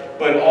fire,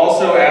 but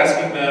also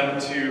asking them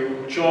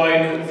to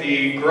join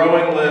the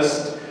growing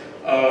list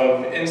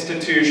of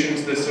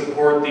institutions that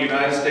support the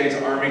United States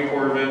Army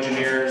Corps of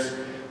Engineers,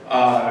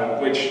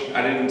 which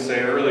I didn't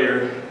say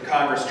earlier.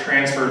 Congress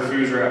transferred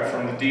FUSRAP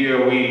from the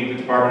DOE, the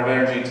Department of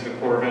Energy, to the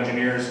Corps of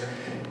Engineers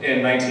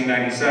in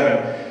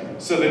 1997.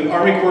 So the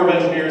Army Corps of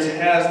Engineers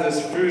has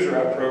this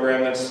FUSRAP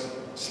program that's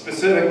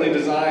specifically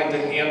designed to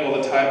handle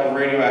the type of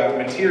radioactive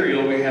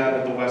material we have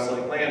at the West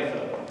Lake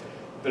Landfill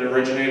that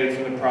originated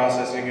from the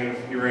processing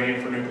of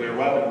uranium for nuclear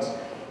weapons.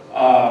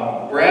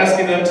 We're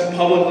asking them to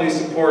publicly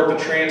support the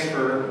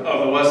transfer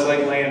of the West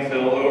Lake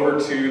Landfill over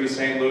to the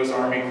St. Louis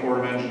Army Corps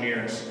of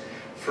Engineers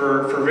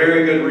for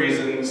very good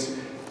reasons.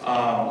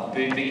 The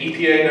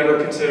EPA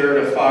never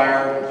considered a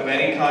fire of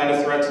any kind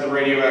of threat to the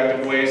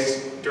radioactive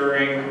waste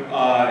during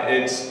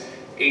its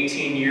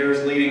 18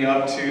 years leading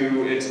up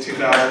to its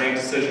 2008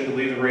 decision to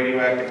leave the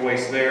radioactive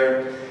waste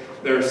there.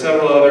 There are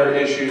several other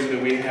issues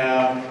that we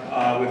have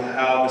with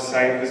how the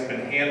site has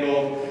been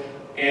handled.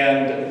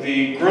 And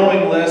the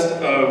growing list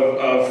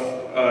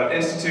of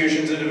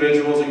institutions,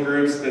 individuals, and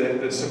groups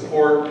that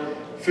support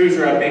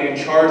FUSRAP being in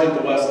charge at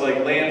the West Lake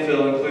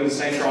Landfill include the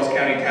St. Charles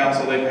County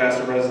Council. They passed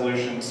a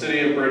resolution. City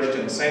of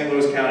Bridgeton, St.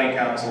 Louis County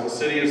Council, the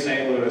City of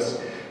St.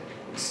 Louis,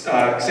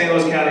 St.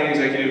 Louis County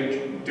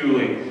Executive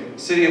Dooley,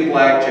 City of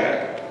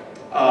Blackjack.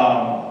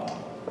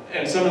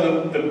 And some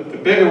of the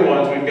bigger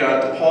ones, we've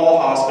got DePaul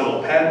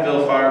Hospital,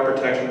 Pattonville Fire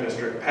Protection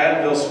District,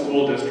 Pattonville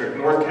School District,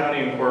 North County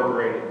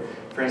Incorporated,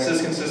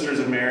 Franciscan Sisters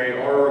of Mary,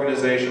 our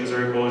organization,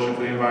 Missouri Coalition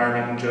for the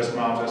Environment, and Just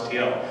Moms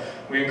STL.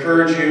 We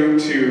encourage you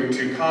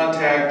to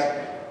contact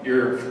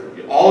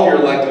all of your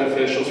elected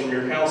officials, from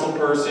your council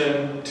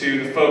person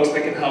to the folks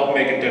that can help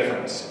make a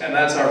difference. And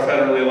that's our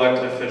federally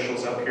elected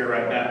officials up here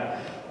right now.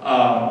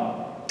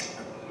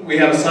 We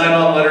have a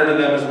sign-on letter to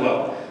them as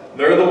well.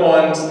 They're the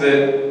ones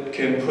that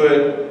can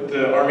put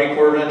the Army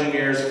Corps of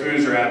Engineers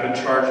FUSRAP in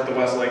charge of the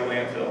West Lake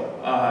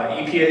Landfill.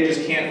 EPA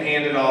just can't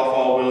hand it off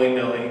all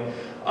willy-nilly.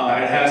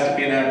 It has to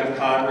be an act of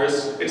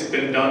Congress. It's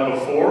been done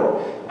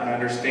before. I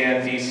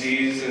understand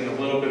DC's in a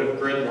little bit of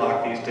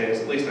gridlock these days,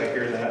 at least I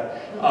hear that.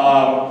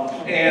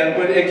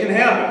 But it can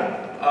happen.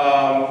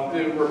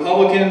 The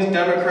Republicans,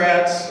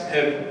 Democrats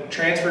have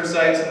transferred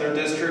sites in their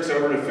districts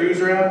over to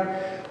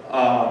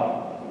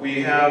FUSRAP.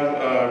 We have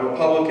a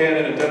Republican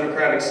and a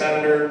Democratic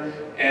senator,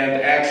 and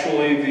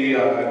actually the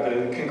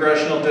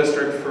congressional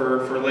district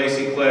for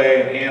Lacey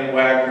Clay and Ann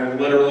Wagner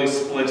literally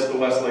splits the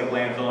West Lake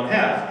Landfill in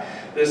half.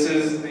 This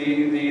is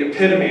the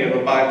epitome of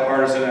a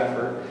bipartisan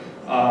effort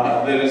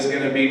that is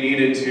going to be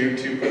needed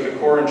to put the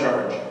Corps in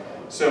charge.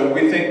 So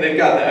we think they've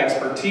got the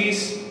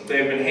expertise.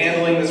 They've been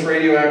handling this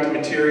radioactive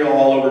material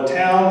all over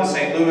town. The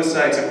St. Louis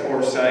site's a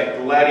Corps site.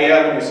 The Laddie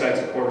Avenue site's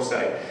a Corps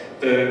site.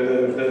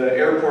 The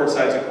airport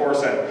site's a Corps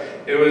site.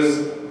 It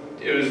was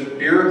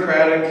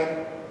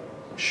bureaucratic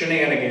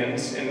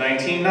shenanigans in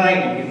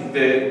 1990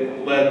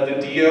 that led the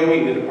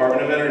DOE, the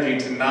Department of Energy,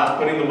 to not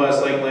putting the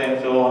West Lake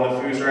Landfill on the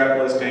FUSRAP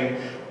listing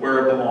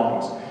where it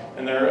belongs.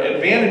 And there are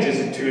advantages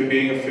to it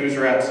being a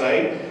FUSRAP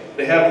site.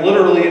 They have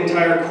literally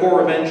entire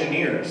Corps of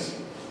engineers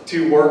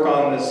to work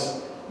on this.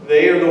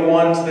 They are the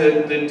ones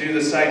that do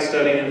the site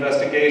study and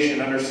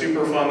investigation. Under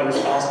Superfund, the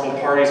responsible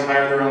parties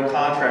hire their own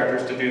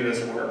contractors to do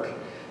this work.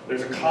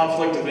 There's a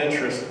conflict of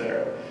interest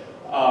there.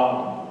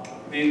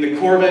 The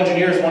Corps of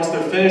Engineers, once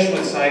they're finished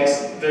with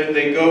sites,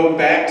 they go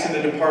back to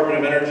the Department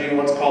of Energy in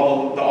what's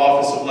called the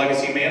Office of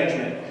Legacy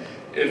Management.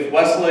 If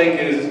West Lake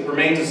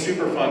remains a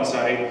Superfund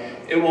site,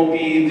 it will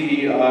be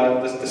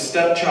the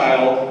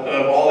stepchild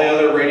of all the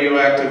other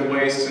radioactive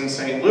wastes in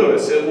St.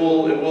 Louis. It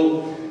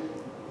will.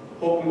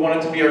 Well, we want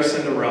it to be our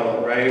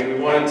Cinderella, right? We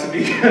want it to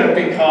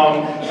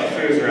become a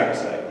FUSRAP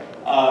site.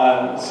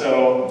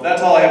 So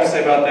that's all I have to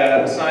say about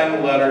that. Sign the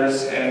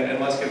letters, and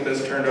let's get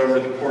this turned over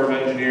to the Corps of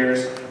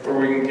Engineers, where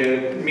we can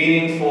get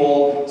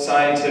meaningful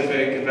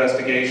scientific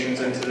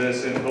investigations into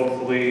this, and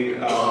hopefully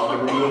the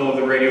removal of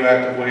the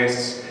radioactive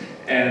wastes,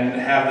 and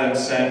have them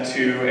sent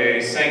to a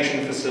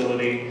sanctioned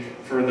facility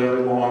for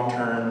their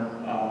long-term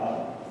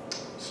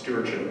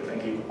stewardship.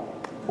 Thank you.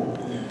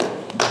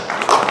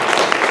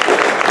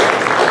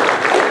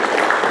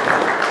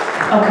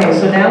 Okay,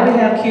 so now we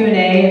have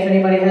Q&A. If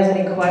anybody has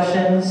any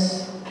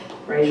questions,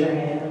 raise your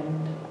hand.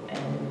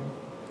 And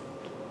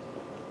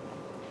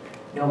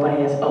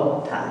nobody has,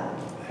 oh, Todd.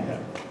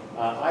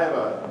 I have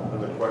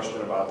another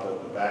question about the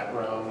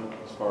background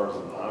as far as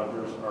the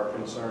monitors are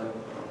concerned.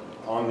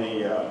 On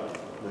the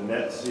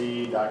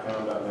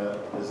netc.com.net,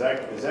 is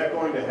that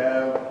going to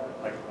have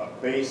like a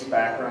base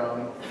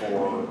background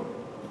for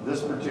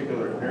this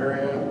particular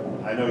area?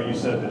 I know you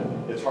said that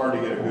it's hard to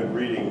get a good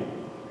reading,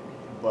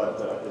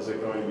 but is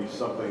it going to be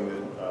something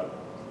that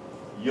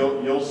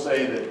you'll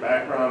say that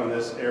background in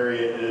this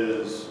area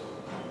is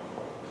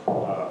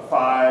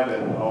 5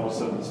 and all of a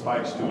sudden it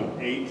spikes to an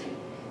 8?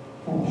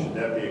 Should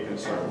that be a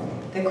concern?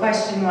 The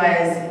question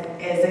was,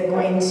 is it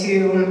going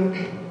to,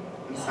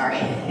 I'm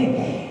sorry,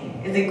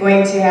 is it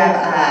going to have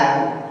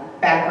a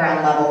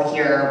background level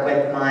here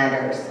with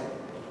monitors?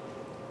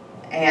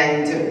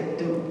 And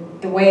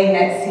the way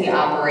NetC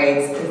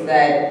operates is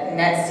that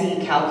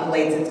NetC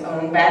calculates its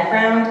own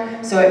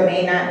background, so it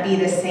may not be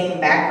the same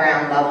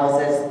background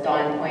levels as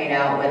Dawn pointed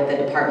out with the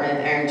Department of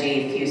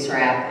Energy,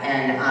 FUSRAP,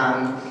 and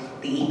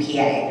the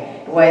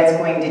EPA. What it's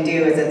going to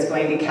do is it's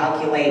going to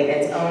calculate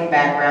its own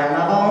background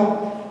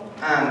level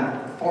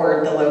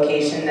for the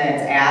location that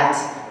it's at,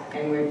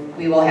 and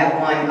we will have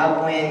one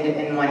upwind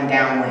and one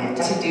downwind.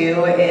 What to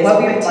do is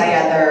put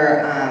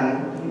together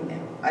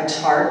a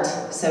chart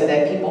so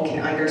that people can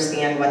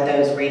understand what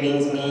those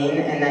readings mean,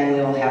 and then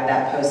we will have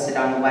that posted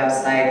on the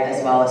website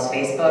as well as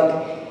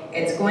Facebook.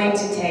 It's going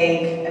to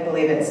take, I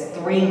believe it's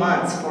 3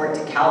 months for it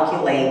to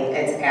calculate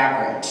its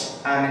average,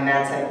 and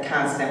that's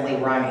constantly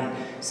running.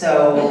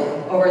 So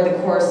over the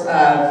course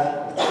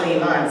of 3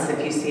 months,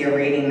 if you see a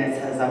reading that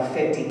says a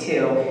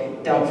 52,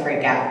 don't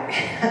freak out,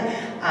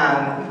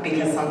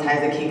 because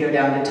sometimes it can go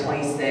down to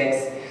 26.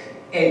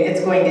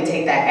 It's going to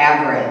take that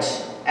average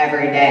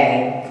every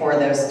day for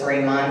those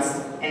 3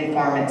 months and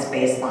form its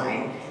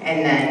baseline.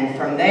 And then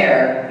from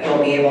there, you'll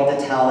be able to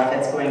tell if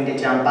it's going to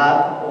jump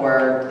up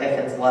or if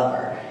it's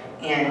lower.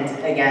 And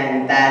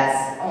again,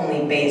 that's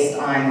only based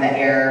on the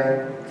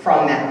air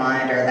from that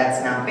monitor.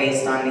 That's not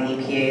based on the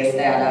EPA's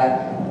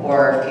data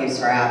or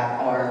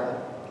FUSRAP or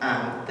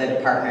the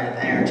Department of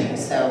Energy.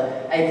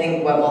 So I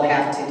think what we'll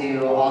have to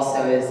do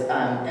also is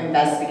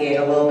investigate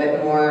a little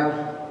bit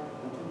more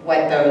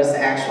what those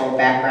actual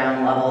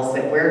background levels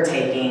that we're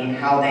taking,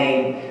 how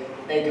they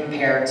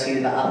compare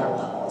to the other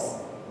levels.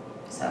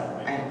 So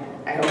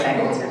I hope that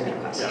answers your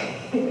question.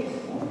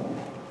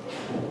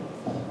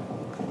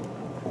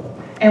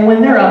 And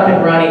when they're up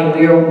and running,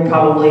 we are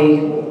probably,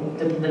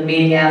 the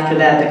meeting after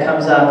that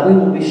comes up, we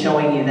will be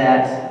showing you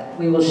that.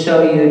 We will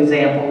show you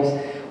examples,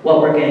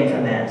 what we're getting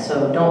from that.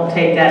 So don't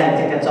take that and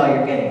think that's all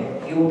you're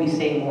getting. You will be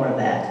seeing more of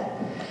that.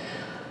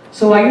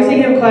 So while you're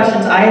thinking of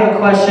questions, I have a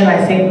question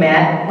I think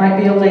Matt might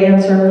be able to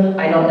answer.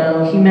 I don't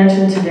know. He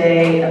mentioned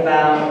today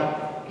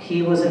about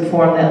he was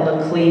informed that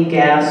Laclede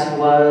Gas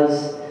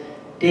was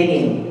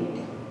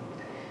digging.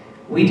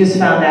 We just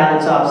found out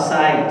it's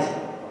off-site.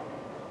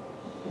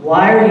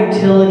 Why are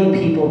utility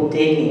people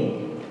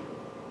digging?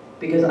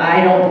 Because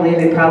I don't believe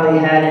they probably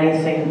had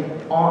anything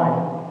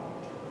on.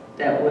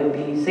 that would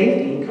be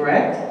safety,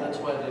 correct? That's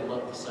why they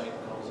let the site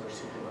calls their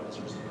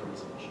supervisors and there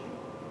was an issue.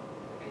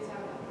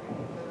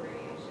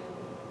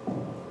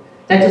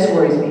 That just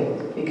worries me,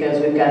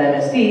 because we've got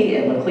MSD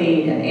and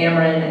McLeod and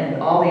Ameren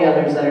and all the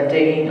others that are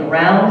digging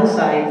around the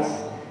sites.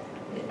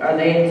 Are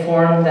they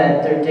informed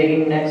that they're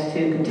digging next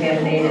to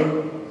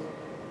contaminated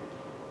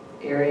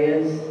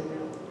areas?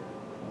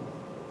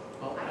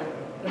 Well,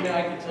 I mean,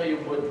 I can tell you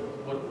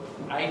what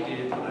I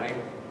did when I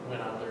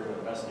went out there and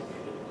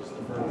investigated was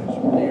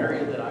the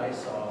area that I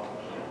saw.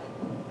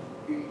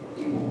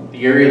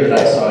 The area that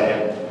I saw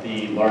had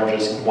the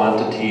largest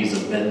quantities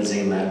of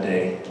benzene that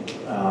day.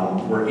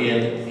 Were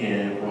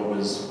in what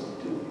was,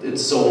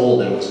 it's so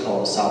old that it was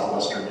called a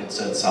Southwestern, it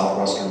said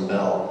Southwestern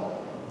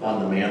Bell on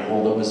the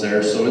manhole that was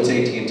there. So it's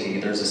AT&T.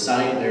 There's a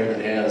sign there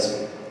that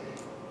has,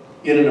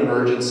 in an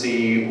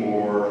emergency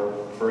or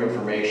for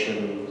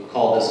information,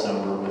 call this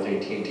number with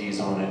AT&T's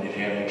on it. It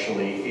had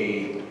actually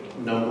a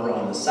number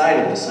on the side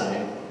of the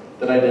sign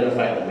that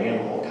identified the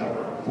manhole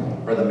cover,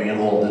 or the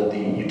manhole that the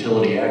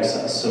utility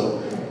accessed. So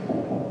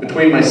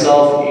between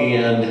myself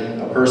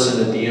and a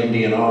person at the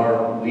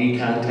MO-DNR, we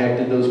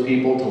contacted those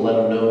people to let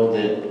them know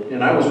that,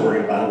 and I was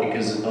worried about it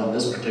because on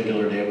this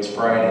particular day, it was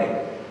Friday,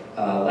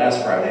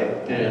 last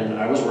Friday, and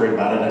I was worried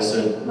about it. I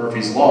said,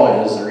 Murphy's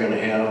Law is they're going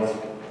to have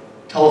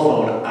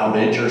telephone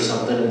outage or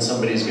something, and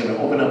somebody's going to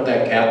open up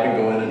that cap and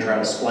go in and try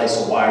to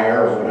splice a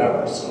wire or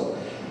whatever. So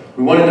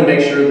we wanted to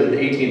make sure that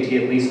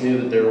AT&T at least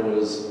knew that there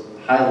was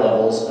high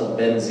levels of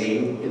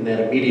benzene in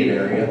that immediate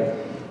area.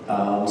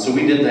 So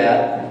we did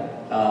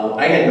that.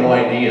 I had no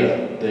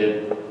idea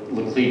that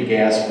Laclede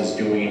Gas was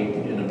doing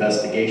an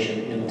investigation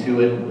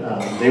into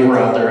it. They were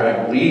out there,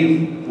 I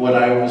believe what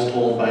I was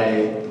told by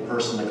the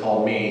person that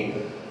called me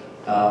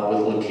with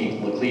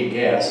Laclede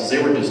Gas is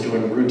they were just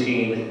doing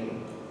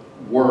routine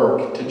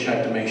work to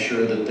check to make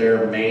sure that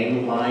their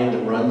main line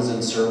that runs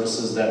and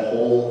services that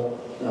whole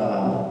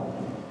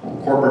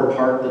corporate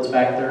park that's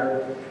back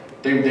there,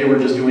 they were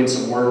just doing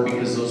some work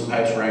because those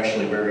pipes were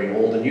actually very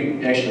old. And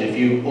you actually, if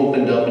you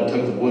opened up and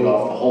took the wood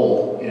off the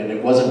hole and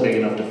it wasn't big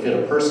enough to fit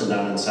a person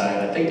down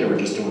inside, I think they were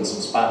just doing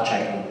some spot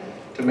checking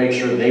to make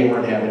sure they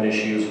weren't having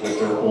issues with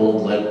their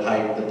old lead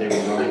pipe that they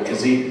were running.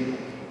 Because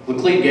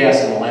Laclede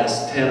Gas in the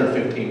last 10 or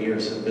 15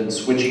 years have been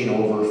switching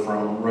over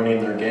from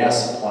running their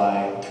gas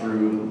supply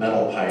through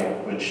metal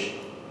pipe, which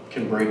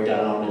can break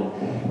down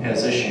and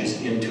has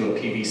issues, into a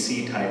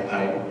PVC type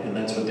pipe, and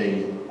that's what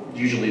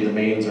usually the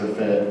mains are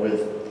fed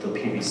with the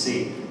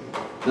PVC.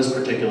 This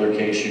particular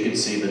case, you could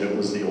see that it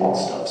was the old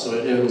stuff. So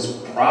it was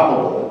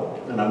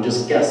probable, and I'm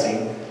just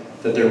guessing,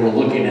 that they were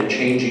looking at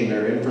changing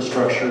their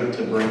infrastructure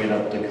to bring it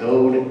up to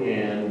code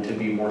and to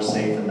be more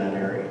safe in that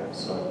area.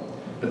 So,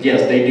 but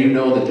yes, they do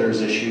know that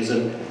there's issues.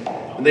 And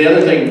the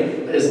other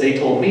thing, as they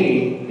told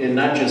me, in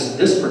not just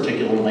this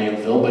particular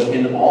landfill, but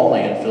in all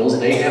landfills,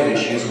 they have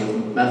issues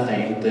with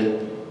methane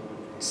that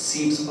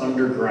seeps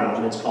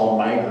underground. It's called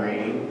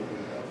migrating.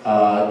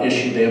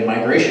 They have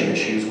migration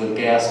issues with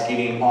gas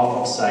getting off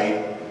of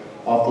site,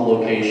 off the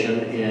location,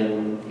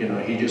 and you know,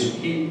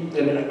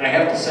 and I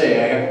have to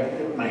say,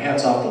 my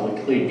hat's off to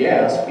Laclede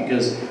Gas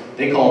because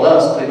they called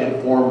us to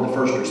inform the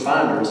first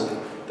responders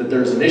that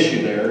there's an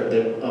issue there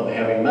of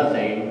having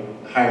methane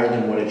higher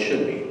than what it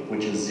should be,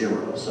 which is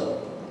 0.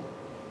 So.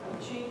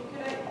 Chief,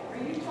 are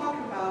you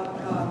talking about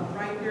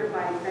right there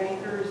by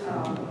Bankers,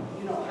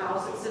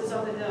 house that sits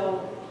on the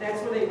hill?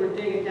 That's where they were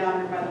digging down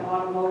there by the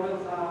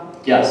automotive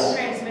Yes.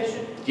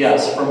 transmission?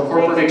 Yes, from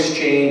Corporate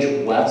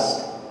Exchange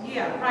west.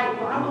 Yeah, right.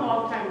 Well, I'm a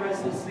longtime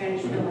resident of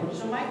Spanish Village,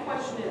 so my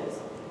question is,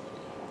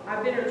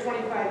 I've been here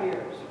 25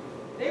 years.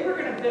 They were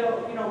going to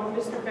build, when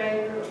Mr.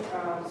 Banker's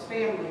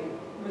family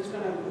was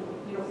going to,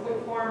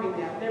 quit farming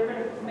that, they were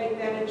going to make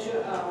that into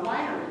a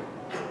winery.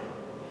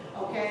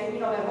 Okay,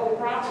 that whole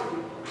property.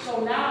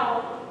 So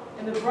now,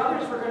 and the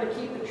brothers were going to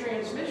keep the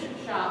transmission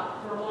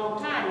shop for a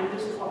long time, and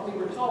this is what we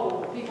were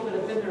told. People that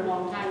have been there a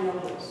long time know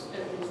this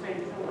at the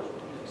Spanish Village.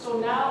 So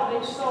now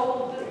they've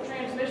sold the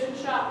transmission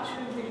shop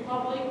to the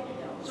Republic.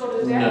 So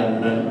does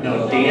that?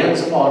 No.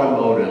 Dan's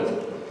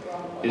Automotive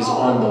is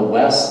on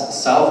the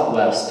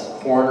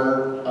southwest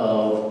corner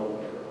of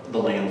the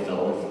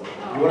landfill.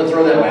 You want to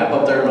throw that map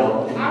up there?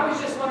 No. I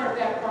was just wondering if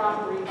that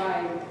property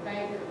by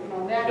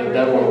Banker,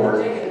 that won't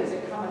work. Is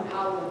it coming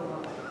out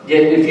of Yeah,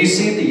 if you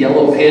see the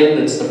yellow pin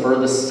that's the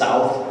furthest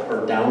south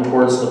or down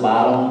towards the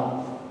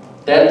bottom,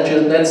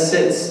 that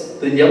sits,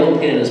 the yellow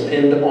pin is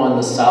pinned on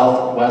the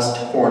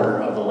southwest corner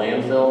of the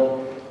landfill.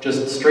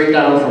 Just straight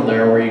down from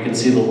there where you can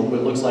see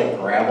what looks like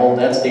gravel,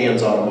 that's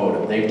Dan's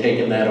Automotive. They've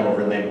taken that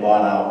over and they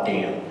bought out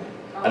Dan.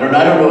 I don't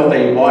know if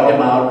they bought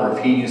him out or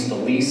if he used to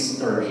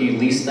lease or he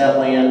leased that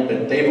land,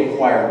 but they've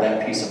acquired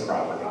that piece of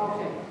property.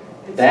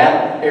 Okay.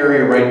 That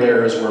area right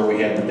there is where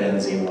we had the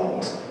benzene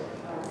levels.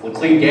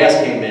 Laclede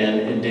Gas came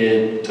in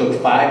and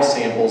took 5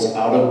 samples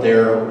out of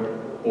their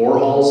bore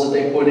holes that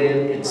they put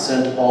in and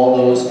sent all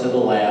those to the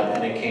lab,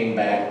 and it came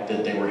back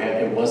that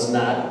it was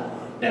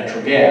not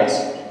natural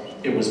gas,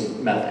 it was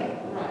methane.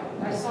 Right.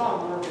 I saw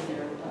them working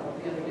there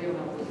the other day when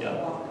I was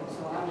walking,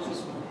 so I was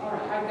just, all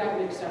right, I've got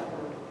mixed up.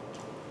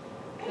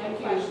 Thank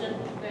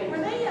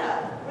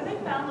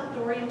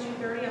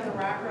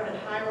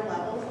higher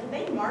levels, did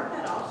they mark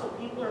that off so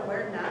people are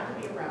aware not to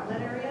be around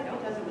that area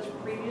because it was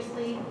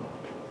previously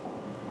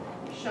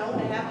shown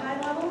to have high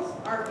levels?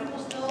 Are people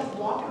still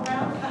walking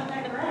around cutting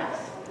that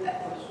grass?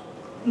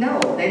 No,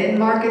 they didn't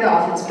mark it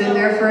off. It's been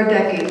there for a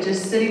decade,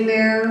 just sitting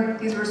there.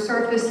 These were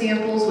surface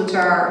samples, which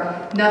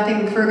are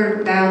nothing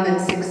further down than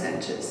 6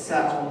 inches,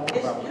 so. Who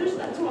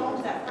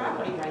owns that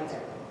property right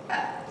there?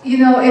 You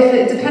know,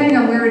 depending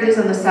on where it is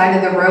on the side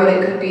of the road,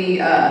 it could be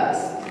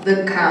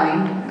the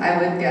county, I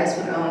would guess,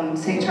 would own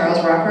St.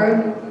 Charles Rock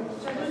Road.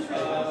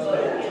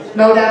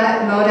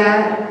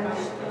 MO-DNR,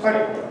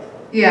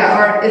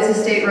 or it's a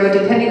state road,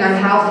 depending on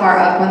how far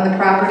up on the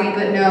property,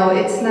 but no,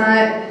 it's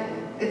not.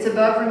 It's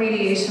above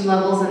remediation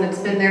levels, and it's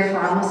been there for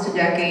almost a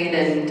decade,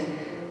 and,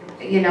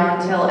 you know,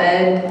 until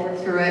Ed poured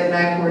through it and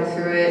I poured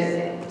through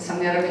it, some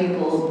of the other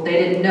people, they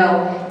didn't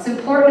know. It's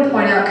important to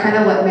point out kind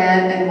of what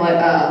Matt and what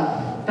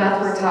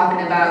Beth were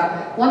talking about.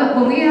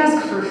 When we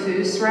ask for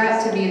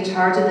FUSRAT to be in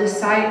charge of this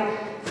site,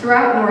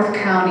 throughout North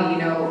County, you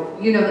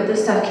know that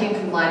this stuff came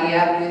from Lottie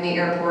Avenue and the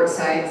airport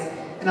sites,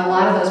 and a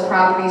lot of those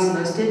properties and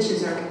those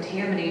ditches are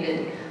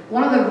contaminated.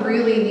 One of the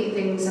really neat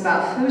things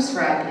about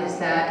FUSRAT is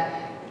that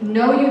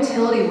no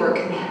utility work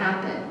can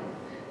happen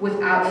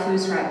without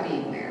FUSRAT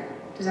being there.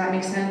 Does that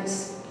make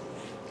sense?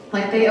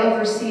 Like, they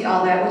oversee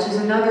all that, which is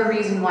another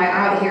reason why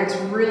out here it's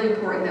really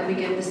important that we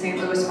get the St.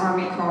 Louis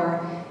Army Corps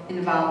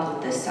involved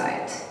with this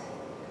site.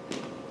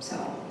 So.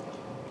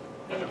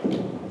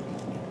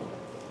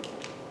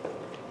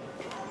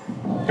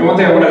 And one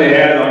thing I wanted to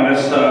add on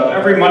this,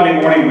 every Monday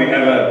morning we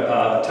have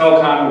a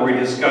telecon where we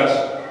discuss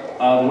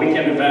the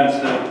weekend events,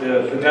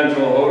 the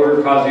potential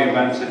odor-causing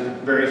events, and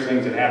various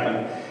things that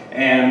happen.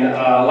 And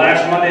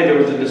last Monday there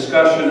was a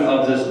discussion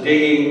of this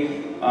digging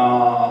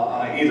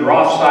either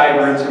off-site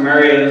or in some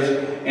areas,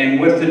 and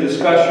with the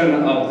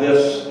discussion of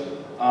this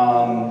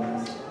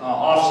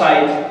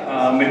off-site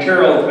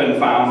material that's been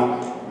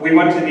found, we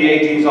went to the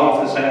AG's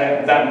office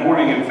that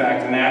morning, in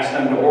fact, and asked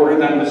them to order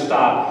them to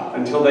stop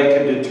until they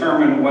could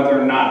determine whether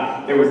or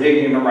not they were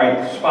digging in the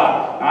right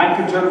spot. Now, I'm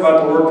concerned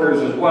about the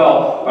workers as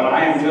well, but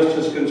I am just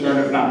as concerned,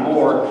 if not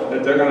more,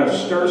 that they're going to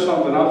stir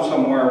something up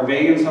somewhere,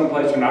 being in some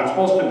place they're not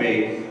supposed to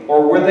be,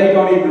 or where they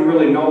don't even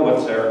really know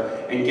what's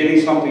there, and getting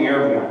something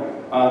airborne.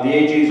 The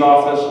AG's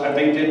office, I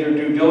think, did their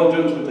due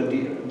diligence with the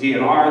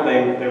DNR.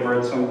 They were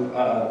at some,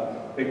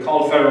 they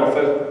called federal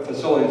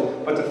facilities,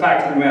 but the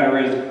fact of the matter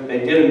is they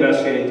did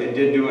investigate, they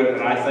did do it,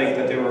 and I think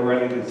that they were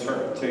ready to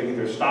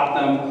either stop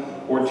them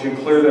or to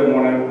clear them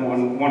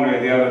one way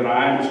or the other. And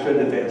I understood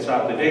that they had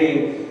stopped the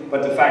digging,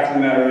 but the fact of the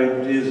matter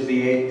is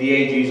the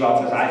AG's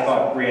office, I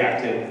thought,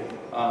 reacted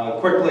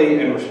quickly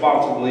and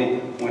responsibly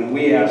when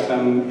we asked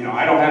them. You know,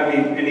 I don't have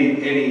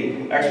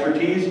any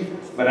expertise,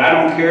 but I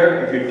don't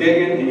care if you're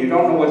digging and you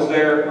don't know what's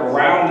there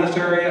around this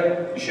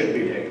area, you shouldn't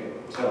be digging.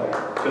 So,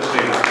 just so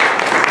you know.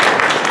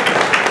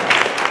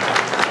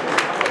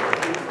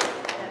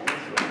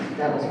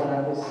 That was what I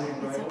was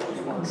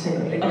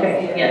saying.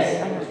 Okay,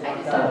 yes. I just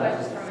have a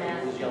question for Matt.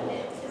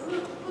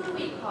 Who do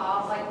we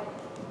call, like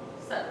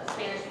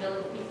Spanish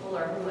Village people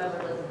or whoever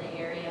lives in the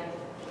area?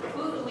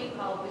 Who do we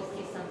call if we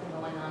see something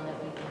going on that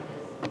we think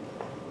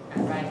is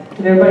not right?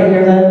 Did everybody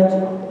hear that?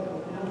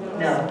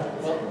 No.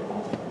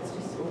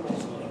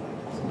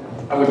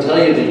 I would tell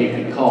you that you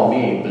could call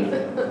me,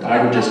 but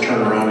I would just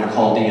turn around and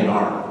call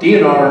DNR.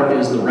 DNR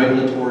is the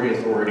regulatory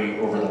authority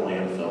over the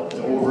landfill,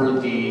 over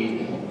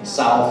the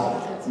south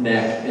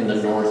neck in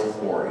the north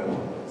quarry.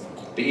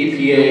 The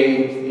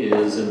EPA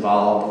is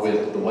involved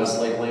with the West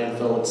Lake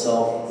Landfill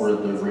itself, where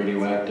the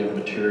radioactive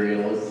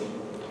material,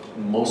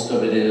 most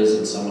of it is,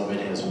 and some of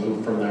it has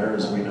moved from there,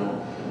 as we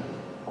know.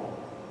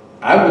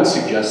 I would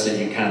suggest that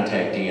you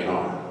contact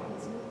DNR,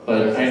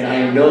 but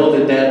I know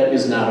that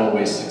is not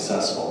always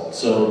successful.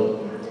 So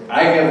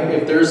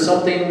if there's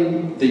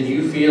something that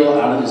you feel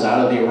is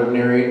out of the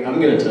ordinary, I'm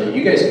going to tell you,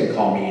 you guys can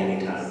call me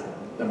anytime.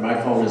 And my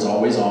phone is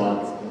always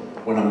on.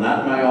 When I'm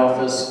not in my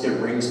office,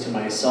 it rings to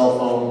my cell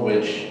phone,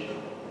 which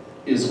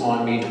is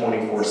on me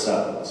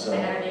 24/7. So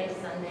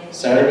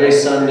Saturday,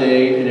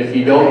 Sunday, and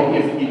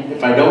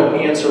if I don't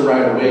answer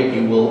right away,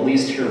 you will at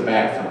least hear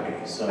back from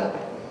me. So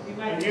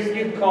You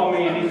can call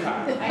me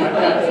anytime.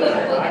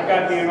 I've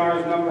got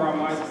DNR's number on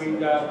my speed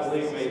dial.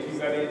 Believe me, if you've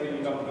got anything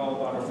you don't know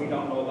about or we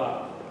don't know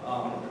about,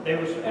 they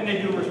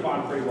do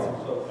respond pretty well.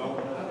 So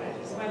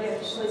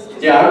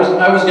yeah,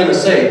 I was going to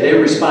say they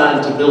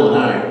respond to Bill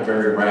and I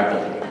very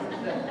rapidly.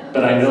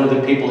 But I know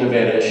that people have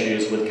had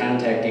issues with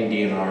contacting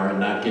DNR and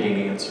not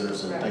getting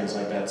answers and things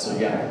like that. So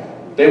yeah,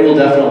 they will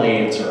definitely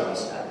answer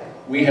us.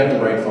 We have the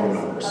right phone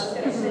numbers. I was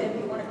going to say,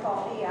 if you want to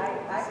call me,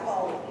 I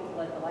call the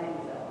people at the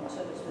landfill, and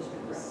so does Mr.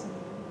 Griffin.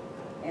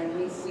 And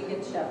we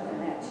get stuff from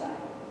that side,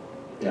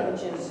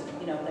 which is,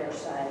 their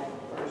side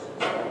versus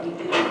what we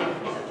do.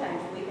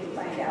 Sometimes we can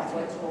find out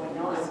what's going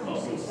on if we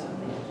see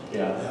something.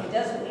 Yeah. It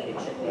doesn't mean it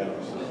should be.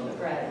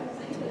 Right.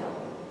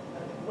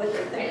 I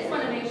just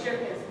want to make sure,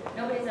 because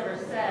nobody's ever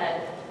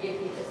said,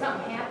 if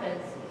something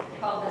happens,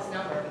 call this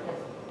number, because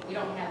we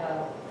don't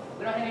have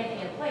anything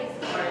in place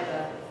as far as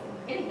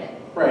anything.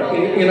 Right,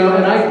 and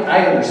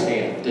I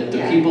understand that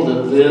the people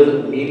that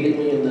live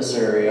immediately in this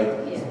area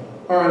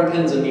are on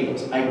pins and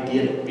needles. I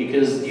get it,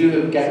 because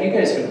you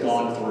guys have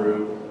gone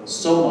through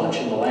so much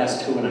in the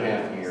last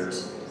 2.5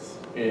 years.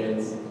 And,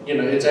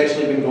 it's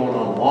actually been going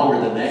on longer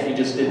than that. You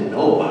just didn't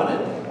know about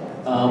it.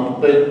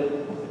 But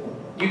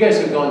you guys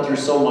have gone through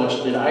so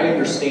much that I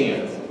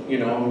understand,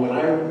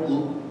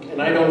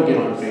 and I don't get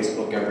on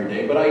Facebook every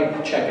day, but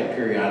I check it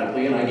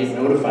periodically and I get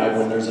notified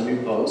when there's a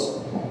new post.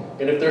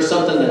 And if there's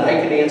something that I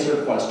can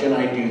answer a question,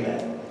 I do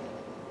that.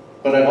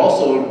 But I've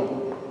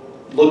also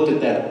looked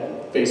at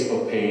that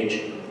Facebook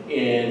page,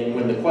 and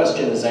when the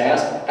question is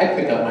asked, I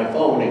pick up my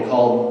phone and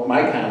call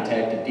my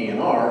contact at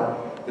DNR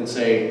and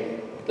say,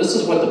 this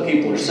is what the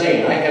people are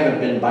saying. I haven't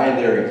been by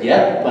there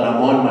yet, but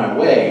I'm on my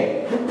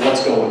way.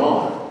 What's going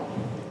on?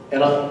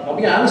 And I'll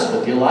be honest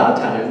with you, a lot of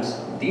times,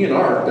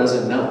 DNR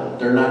doesn't know.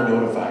 They're not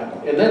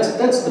notified. And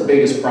that's the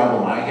biggest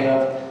problem I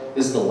have,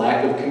 is the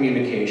lack of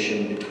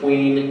communication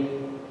between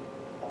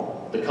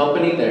the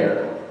company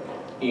there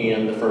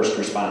and the first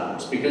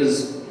responders.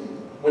 Because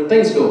when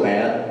things go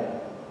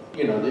bad,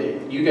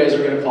 you guys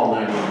are going to call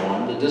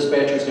 911, the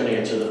dispatcher's going to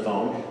answer the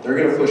phone, they're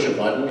going to push a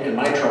button, and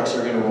my trucks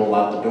are going to roll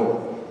out the door.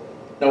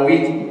 Now,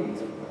 we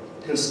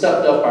have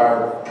stepped up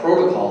our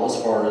protocol as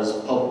far as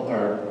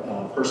our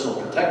personal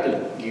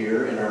protective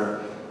gear and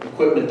our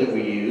equipment that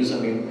we use. I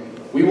mean,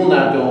 we will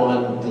not go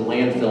on the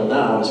landfill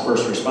now as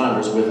first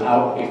responders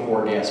without a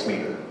 4-gas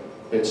meter.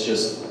 It's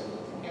just,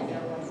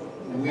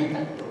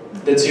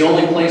 that's the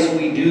only place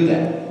we do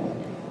that.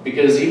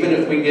 Because even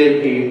if we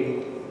get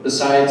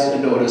besides a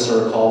notice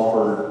or a call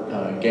for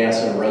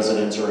gas in a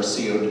residence or a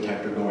CO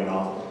detector going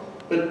off,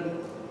 but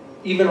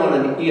even on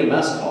an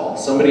EMS call,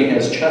 somebody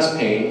has chest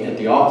pain at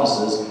the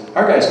offices,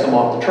 our guys come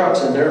off the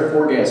trucks and their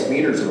 4-gas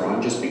meters are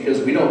on, just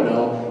because we don't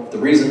know the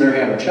reason they're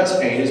having chest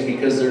pain is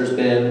because there's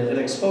been an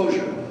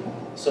exposure.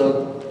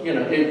 So,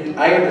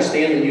 I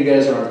understand that you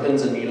guys are on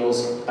pins and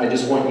needles. I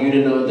just want you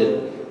to know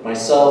that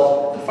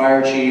myself, the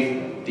fire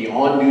chief, the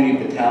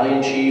on-duty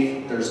battalion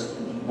chief,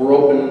 we're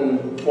open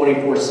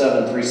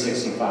 24/7,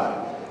 365.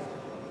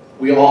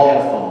 We all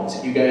have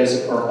phones. You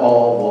guys are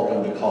all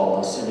welcome to call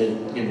us,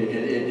 and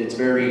it's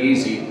very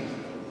easy.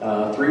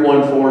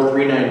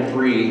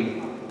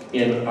 314-393,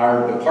 and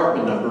our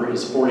department number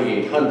is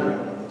 4800.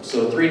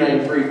 So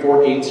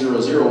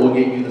 393-4800 will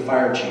get you the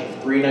fire chief.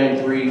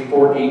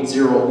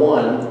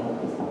 393-4801,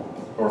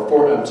 or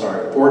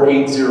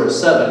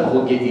 4807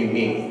 will get you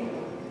me.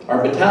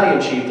 Our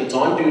battalion chief that's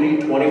on duty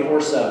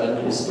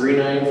 24/7 is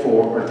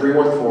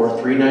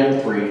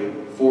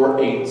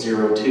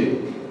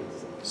 394-393-4802.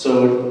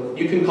 So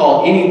you can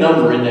call any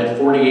number in that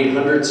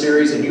 4800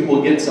 series and you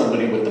will get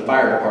somebody with the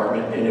fire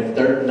department, and if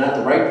they're not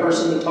the right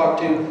person to talk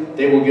to,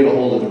 they will get a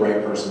hold of the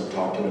right person to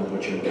talk to and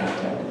put you in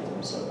contact with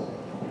them. So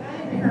I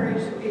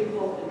encourage the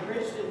people in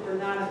Bridgeton for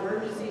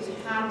non-emergencies to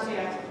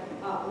contact,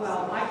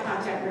 my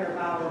contact Mayor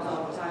Bowers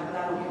all the time, but I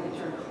don't get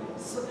return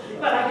calls.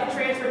 But I can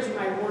transfer to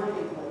my ward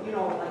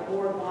people, like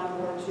Ward 1,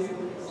 Ward 2.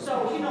 So,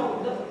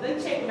 they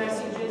take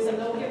messages and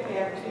they'll get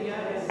back to you.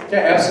 yeah,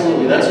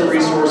 absolutely. That's a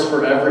resource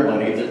for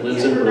everybody that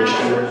lives in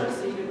Bridgeton.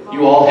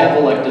 You all have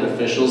elected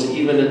officials,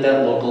 even at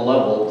that local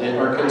level, that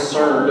are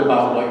concerned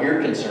about what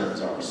your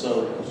concerns are.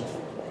 So,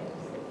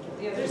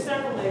 yeah, there's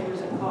several neighbors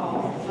that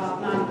call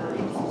about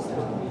non-emergency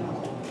stuff,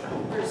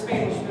 There's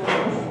Spanish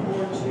Village,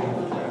 Ward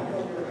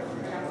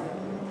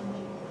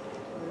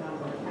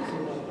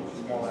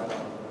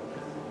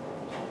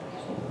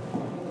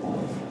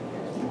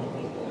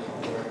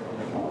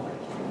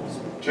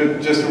 2,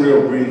 Just a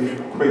real brief,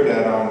 quick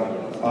add-on.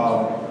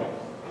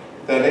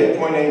 That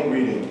 8.8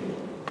 reading,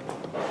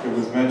 it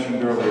was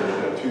mentioned earlier,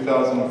 that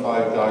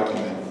 2005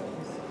 document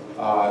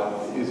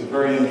is a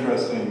very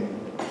interesting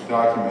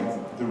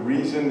document. The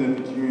reason that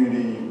the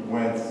community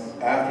went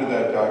after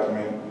that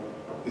document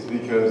is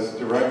because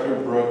Director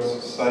Brooks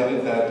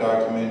cited that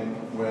document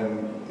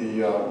when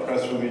the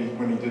press release,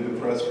 when he did the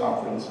press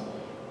conference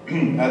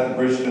at the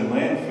Bridgeton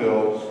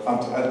Landfill,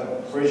 at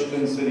the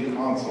Bridgeton City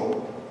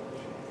Council,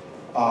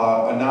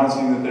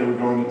 announcing that they were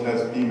going to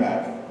test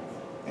BMAC.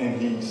 And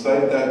he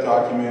cited that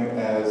document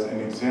as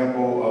an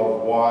example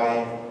of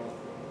why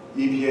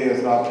EPA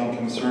has not been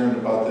concerned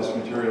about this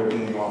material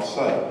being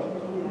off-site.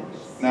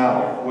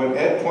 Now, what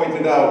Ed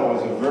pointed out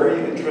was a very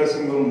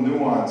interesting little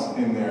nuance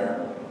in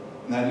there.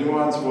 And that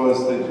nuance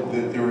was that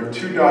there were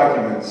two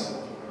documents.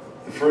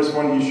 The first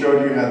one he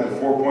showed you had the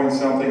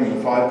 4-point-something and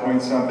the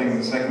 5-point-something, and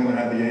the second one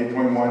had the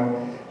 8.1.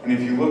 And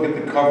if you look at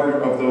the cover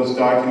of those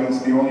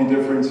documents, the only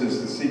difference is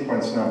the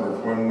sequence number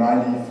from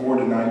 94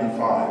 to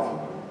 95.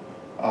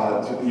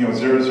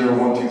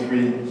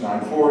 00-123-94,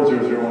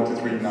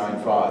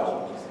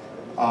 00-123-95.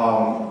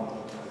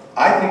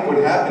 I think what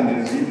happened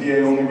is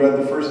EPA only read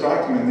the first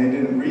document, they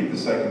didn't read the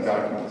second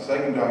document. The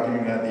second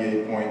document had the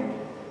 8.8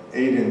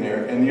 in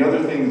there. And the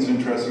other thing that's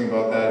interesting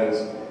about that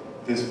is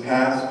this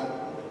past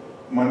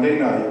Monday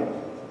night,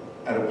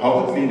 at a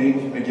public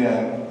meeting,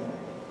 again,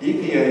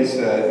 EPA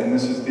said, and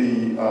this is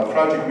the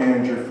project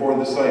manager for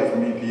the site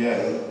from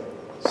EPA,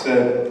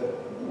 said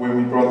when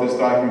we brought this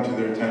document to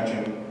their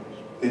attention,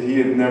 that he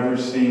had never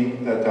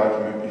seen that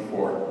document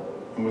before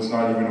and was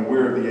not even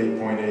aware of the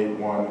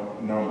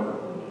 8.81 number.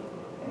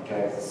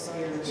 Okay?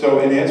 So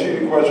in answer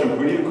to your question,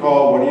 who do you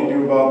call, what do you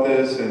do about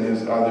this, and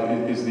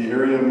is the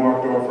area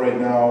marked off right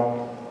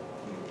now?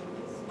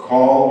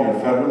 Call your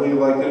federally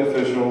elected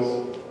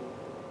officials,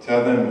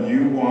 tell them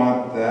you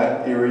want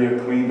that area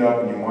cleaned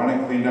up and you want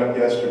it cleaned up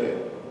yesterday.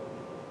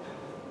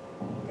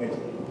 Thank you.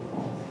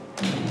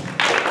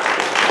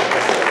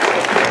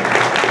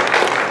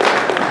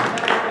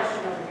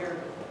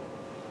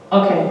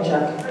 Okay,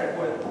 Chuck.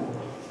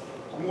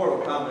 More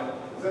of a comment.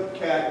 Was at the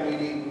CAG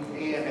meeting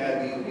and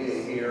had the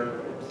EPA here.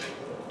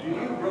 Do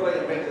you really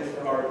admit this,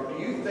 or do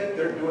you think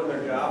they're doing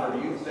their job, or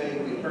do you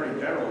think the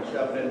Attorney General is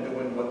stepping in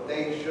doing what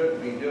they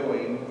should be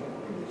doing?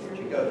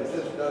 Because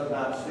it just does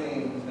not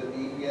seem that the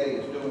EPA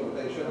is doing what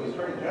they should. The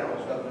Attorney General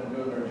is stepping in and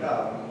doing their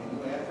job. Can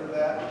you answer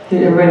that?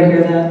 Did everybody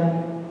hear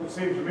that? It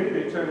seems to me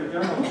the Attorney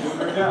General is doing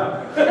their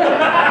job.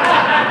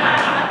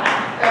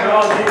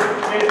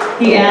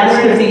 He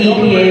asked if the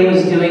EPA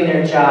was doing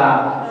their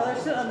job. No, they're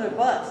sitting on their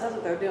butts, that's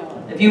what they're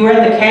doing. If you were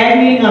at the CAG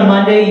meeting on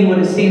Monday, you would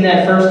have seen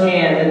that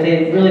firsthand, that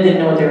they really didn't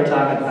know what they were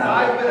talking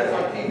about. 5 minutes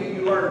on TV,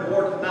 you learned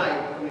more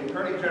tonight from the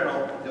Attorney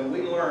General than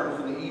we learned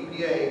from the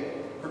EPA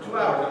for 2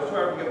 hours. That was 2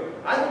 hours ago.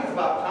 I think it's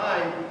about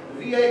time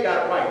the VA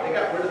got it right. They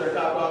got rid of their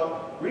top dog.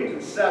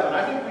 Region 7,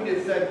 I think we need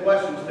to send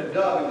questions to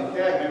Doug and the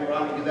CAG member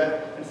on to do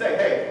that and say,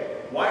 hey,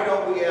 why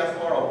don't we ask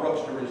Carl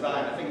Brooks to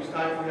resign? I think it's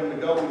time for him to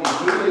go. We need new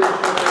leadership here.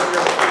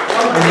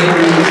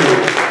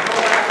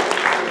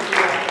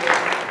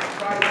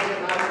 Try to get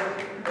him out of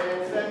here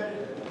and send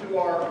to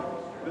our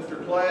Mr.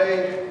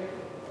 Clay,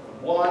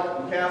 Blunt,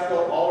 and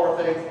Casco, all our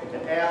things,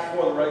 and ask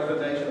for the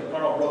resignation of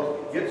Carl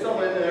Brooks. Get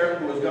someone in there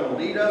who is going to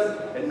lead us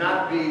and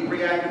not be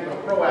reactive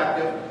but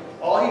proactive.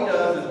 All he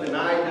does is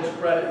deny,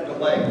 discredit, and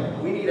delay.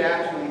 We need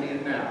action. We need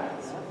it now.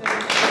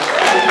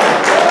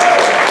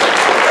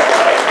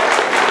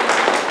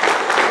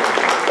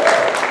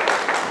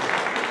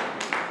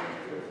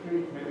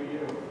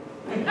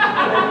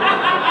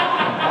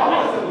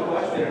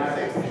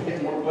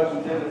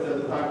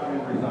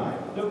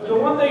 The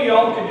one thing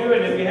y'all can do,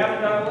 and if you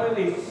haven't done it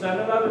lately,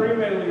 send another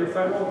email to your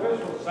federal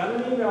officials.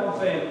 Send an email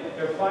saying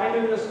they're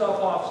finding this stuff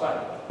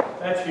off-site.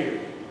 That's huge.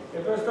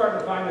 If they're starting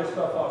to find this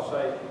stuff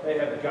off-site, they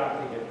have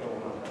got to get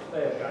going on this.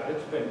 They have got.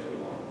 It's been too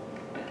long.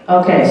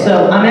 Okay,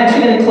 so I'm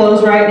actually going to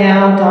close right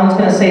now. Dawn's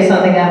going to say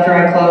something after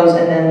I close,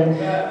 and then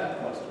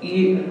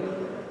you.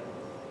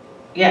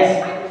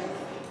 Yes.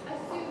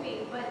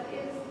 Assuming, but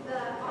is the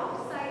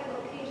off-site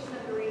location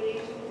of the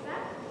radiation, is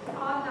that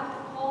on the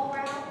haul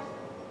route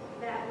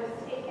that was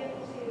taken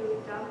to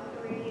dump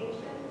the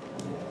radiation?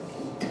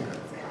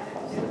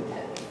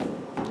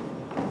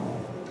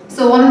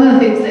 So one of the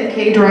things that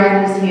Kay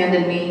Dryden has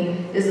handed me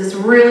is this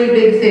really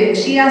big thing.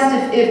 She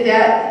asked if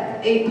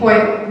that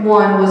 8.1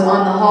 was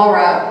on the haul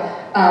route.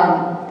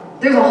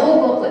 There's a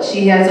whole booklet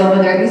she has over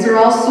there. These are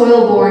all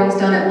soil borings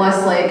done at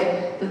West Lake.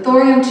 The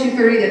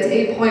thorium-230, that's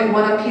 8.1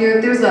 up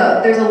here. There's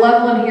a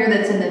level in here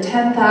that's in the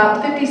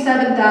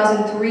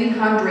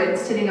 57,300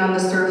 sitting on the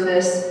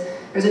surface.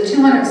 There's a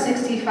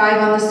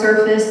 265 on the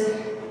surface.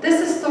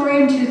 This is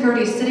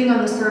thorium-230 sitting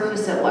on the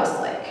surface at West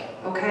Lake.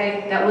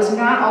 Okay, that was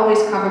not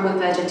always covered with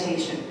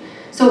vegetation.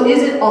 So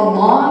is it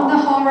along the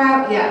haul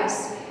route?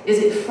 Yes. Is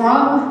it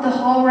from the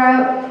haul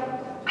route?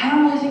 I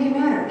don't really think it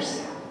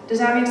matters. Does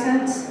that make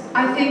sense?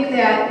 I think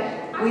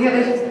that we have a...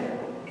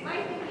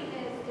 My thinking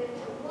is if it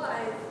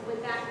was,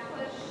 would that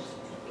push,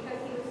 because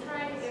he was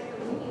trying to get the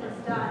routines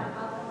done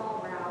on the haul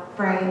route.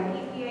 Right.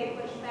 EPA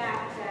pushed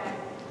back that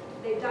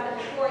they've done it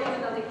before,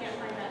 even though they can't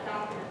find that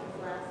document was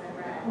last I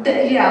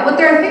read. Yeah, what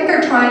I think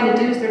they're trying to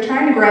do is they're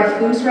trying to grab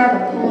food wrap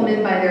and pull them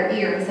in by their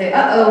ear and say,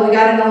 uh-oh, we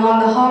got it along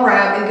the haul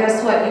route, and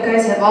guess what? You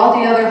guys have all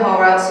the other haul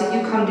routes, so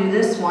you come do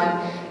this one.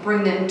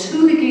 Bring them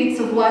to the gates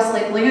of West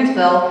Lake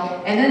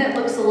Landfill, and then it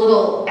looks a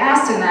little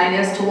asinine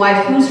as to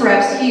why food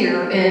wrap's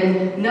here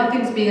and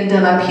nothing's being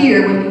done up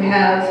here when you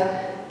have,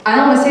 I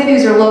don't want to say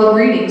these are low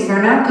readings,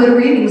 they're not good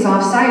readings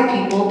off-site,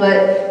 people,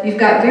 but you've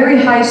got very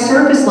high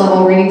surface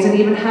level readings and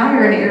even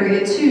higher in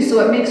area too, so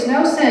it makes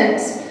no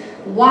sense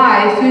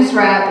why food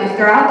wrap, if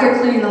they're out there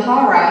cleaning the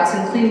haul routes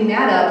and cleaning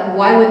that up,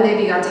 why wouldn't they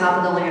be on top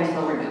of the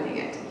landfill removing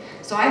it?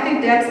 So I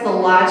think that's the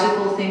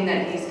logical thing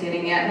that he's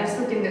getting at, and that's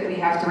the thing that we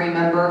have to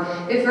remember.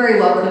 It very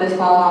well could have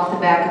fallen off the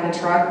back of a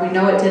truck. We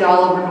know it did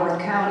all over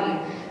North County.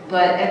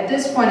 But at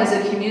this point as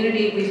a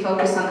community, we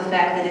focus on the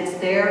fact that it's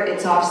there,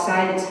 it's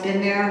off-site, it's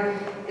been there.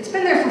 It's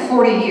been there for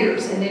 40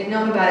 years, and they've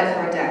known about it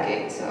for a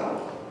decade, so.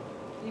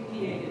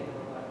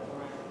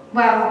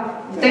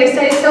 Well, they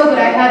say so, but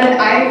I had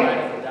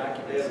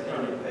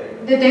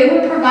that they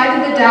were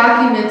provided the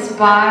documents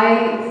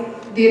by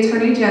the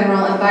Attorney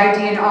General and by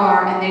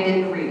DNR, and they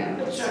didn't read them.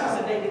 Chuck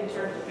said they didn't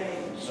turn the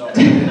page. I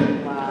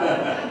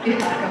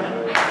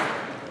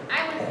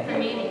was at the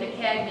meeting, the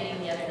CAG meeting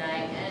the other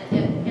night,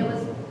 and it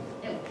was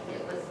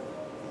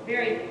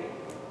very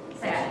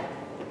sad.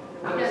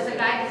 Because the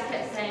guy just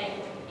kept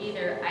saying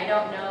either I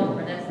don't know,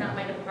 or that's not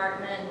my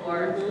department,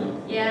 or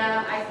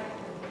yeah,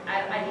 I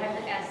have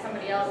to ask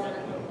somebody else. And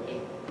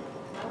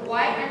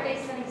Why aren't they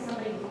sending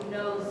somebody who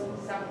knows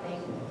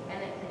something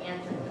and that can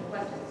answer the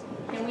questions?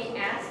 Can we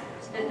ask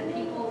that the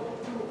people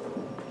who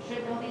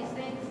should know these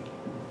things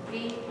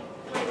be?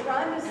 Wait,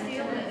 Ron is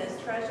Steelman is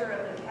treasurer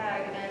of the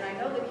CAG, and I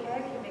know the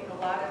CAG can make a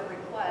lot of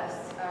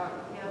requests.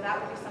 You know,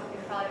 that would be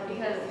something probably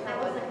Because that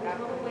was like a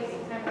total waste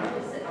of time.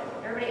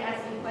 Everybody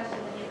asking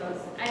questions and he goes,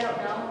 I don't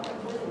know.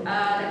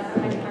 That's not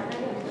my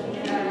department.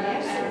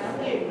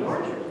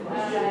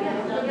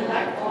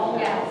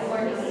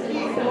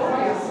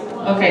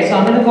 Okay, so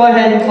I'm going to go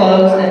ahead and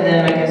close, and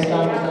then I guess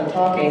Don's done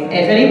talking.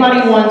 If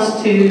anybody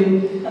wants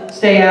to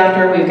stay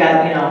after, we've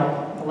got, you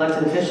know,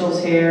 elected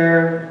officials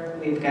here.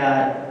 We've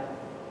got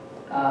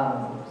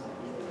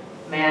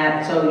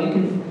Matt, so you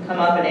can come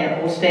up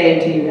and we'll stay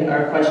until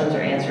our questions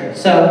are answered.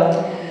 So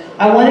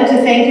I wanted to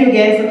thank you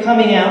again for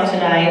coming out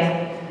tonight.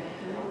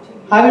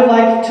 I would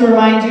like to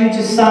remind you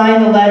to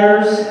sign the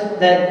letters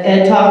that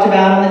Ed talked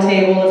about on the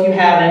table if you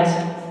haven't,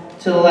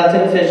 to the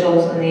elected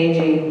officials and the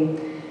AG.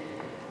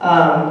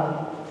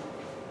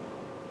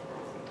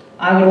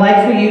 I would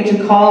like for you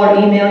to call or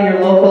email your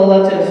local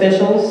elected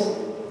officials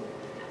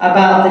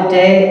about the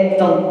day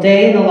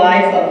in the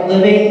life of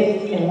living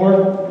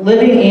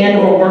and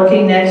or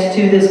working next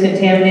to this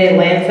contaminated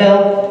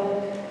landfill.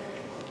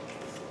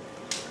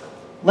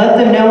 Let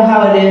them know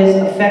how it is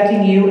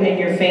affecting you and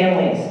your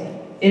families.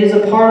 It is a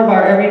part of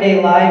our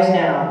everyday lives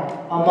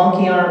now, a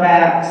monkey on our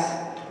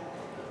backs.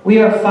 We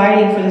are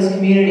fighting for this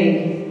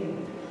community.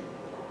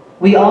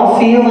 We all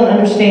feel and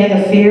understand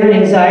the fear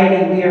and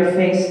anxiety we are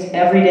faced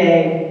every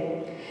day.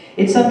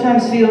 It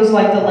sometimes feels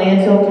like the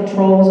landfill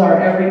controls our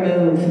every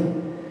move.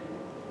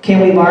 Can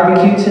we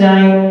barbecue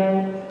tonight?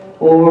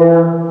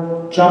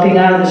 Or jumping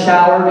out of the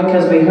shower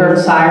because we heard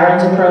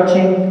sirens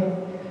approaching?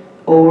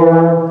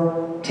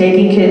 Or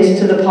taking kids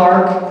to the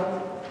park?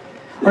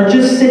 Or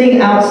just sitting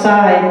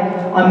outside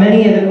on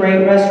many of the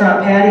great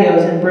restaurant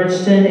patios in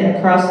Bridgeton and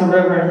across the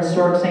river in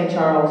historic St.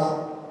 Charles?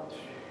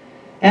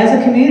 As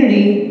a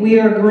community, we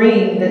are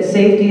agreeing that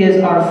safety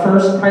is our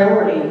first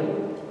priority.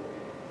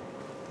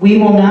 We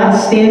will not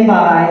stand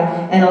by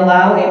and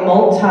allow a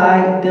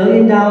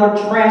multi-billion-dollar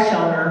trash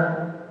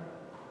owner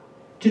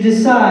to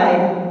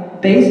decide,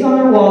 based on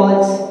their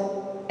wallets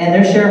and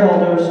their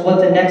shareholders,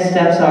 what the next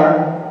steps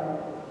are.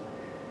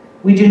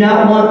 We do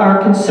not want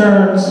our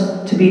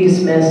concerns to be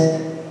dismissed.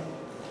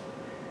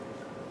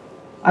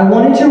 I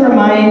wanted to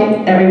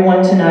remind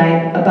everyone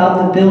tonight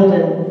about the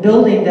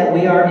building that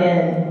we are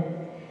in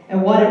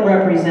and what it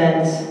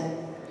represents.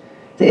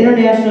 The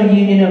International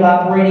Union of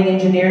Operating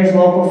Engineers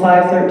Local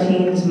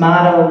 513's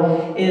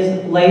motto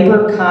is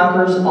labor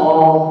conquers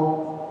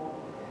all.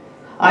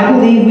 I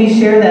believe we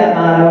share that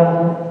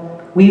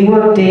motto. We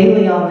work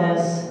daily on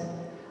this,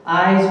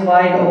 eyes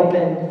wide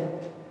open.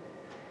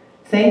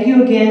 Thank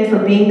you again for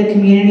being the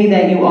community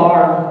that you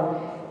are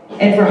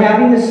and for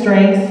having the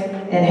strength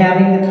and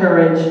having the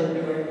courage.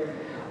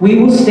 We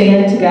will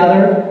stand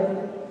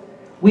together.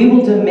 We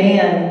will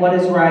demand what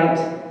is right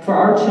for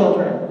our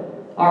children,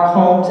 our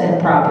homes and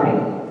property.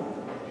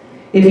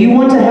 If you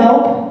want to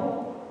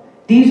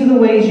help, these are the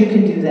ways you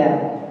can do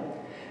that.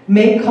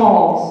 Make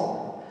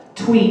calls,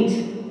 tweet.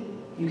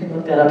 You can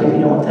look that up if you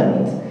know what that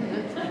means.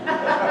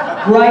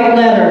 Write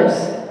letters,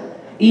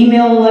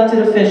 email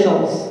elected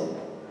officials,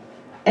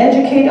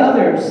 educate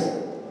others,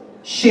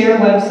 share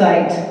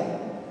website.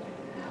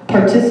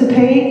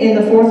 Participate in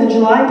the 4th of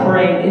July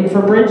parade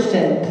for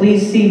Bridgeton.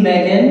 Please see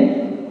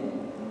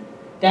Megan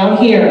down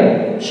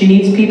here. She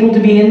needs people to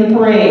be in the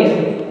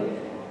parade.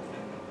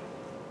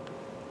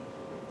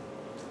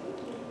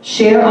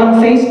 Share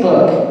on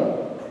Facebook.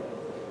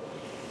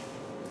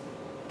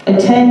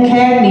 Attend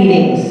CAG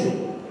meetings.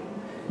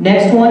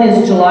 Next one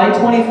is July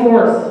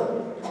 24th.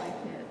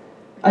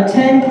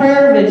 Attend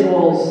prayer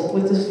vigils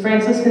with the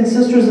Franciscan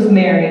Sisters of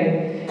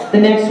Mary. The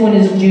next one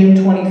is June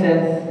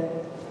 25th.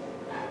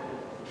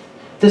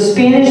 The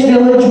Spanish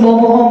Village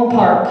Mobile Home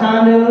Park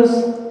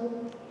condos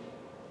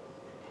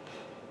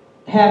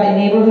have a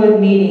neighborhood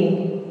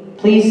meeting.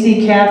 Please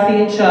see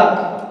Kathy and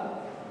Chuck.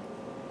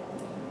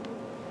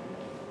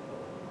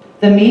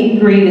 The meet and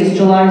greet is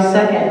July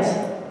 2nd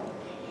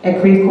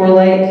at Creve Coeur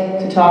Lake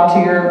to talk to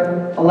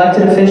your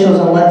elected officials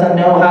and let them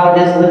know how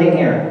it is living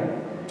here.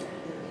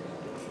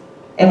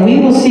 And we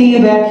will see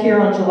you back here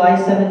on July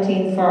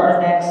 17th for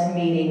our next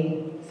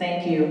meeting.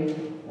 Thank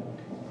you.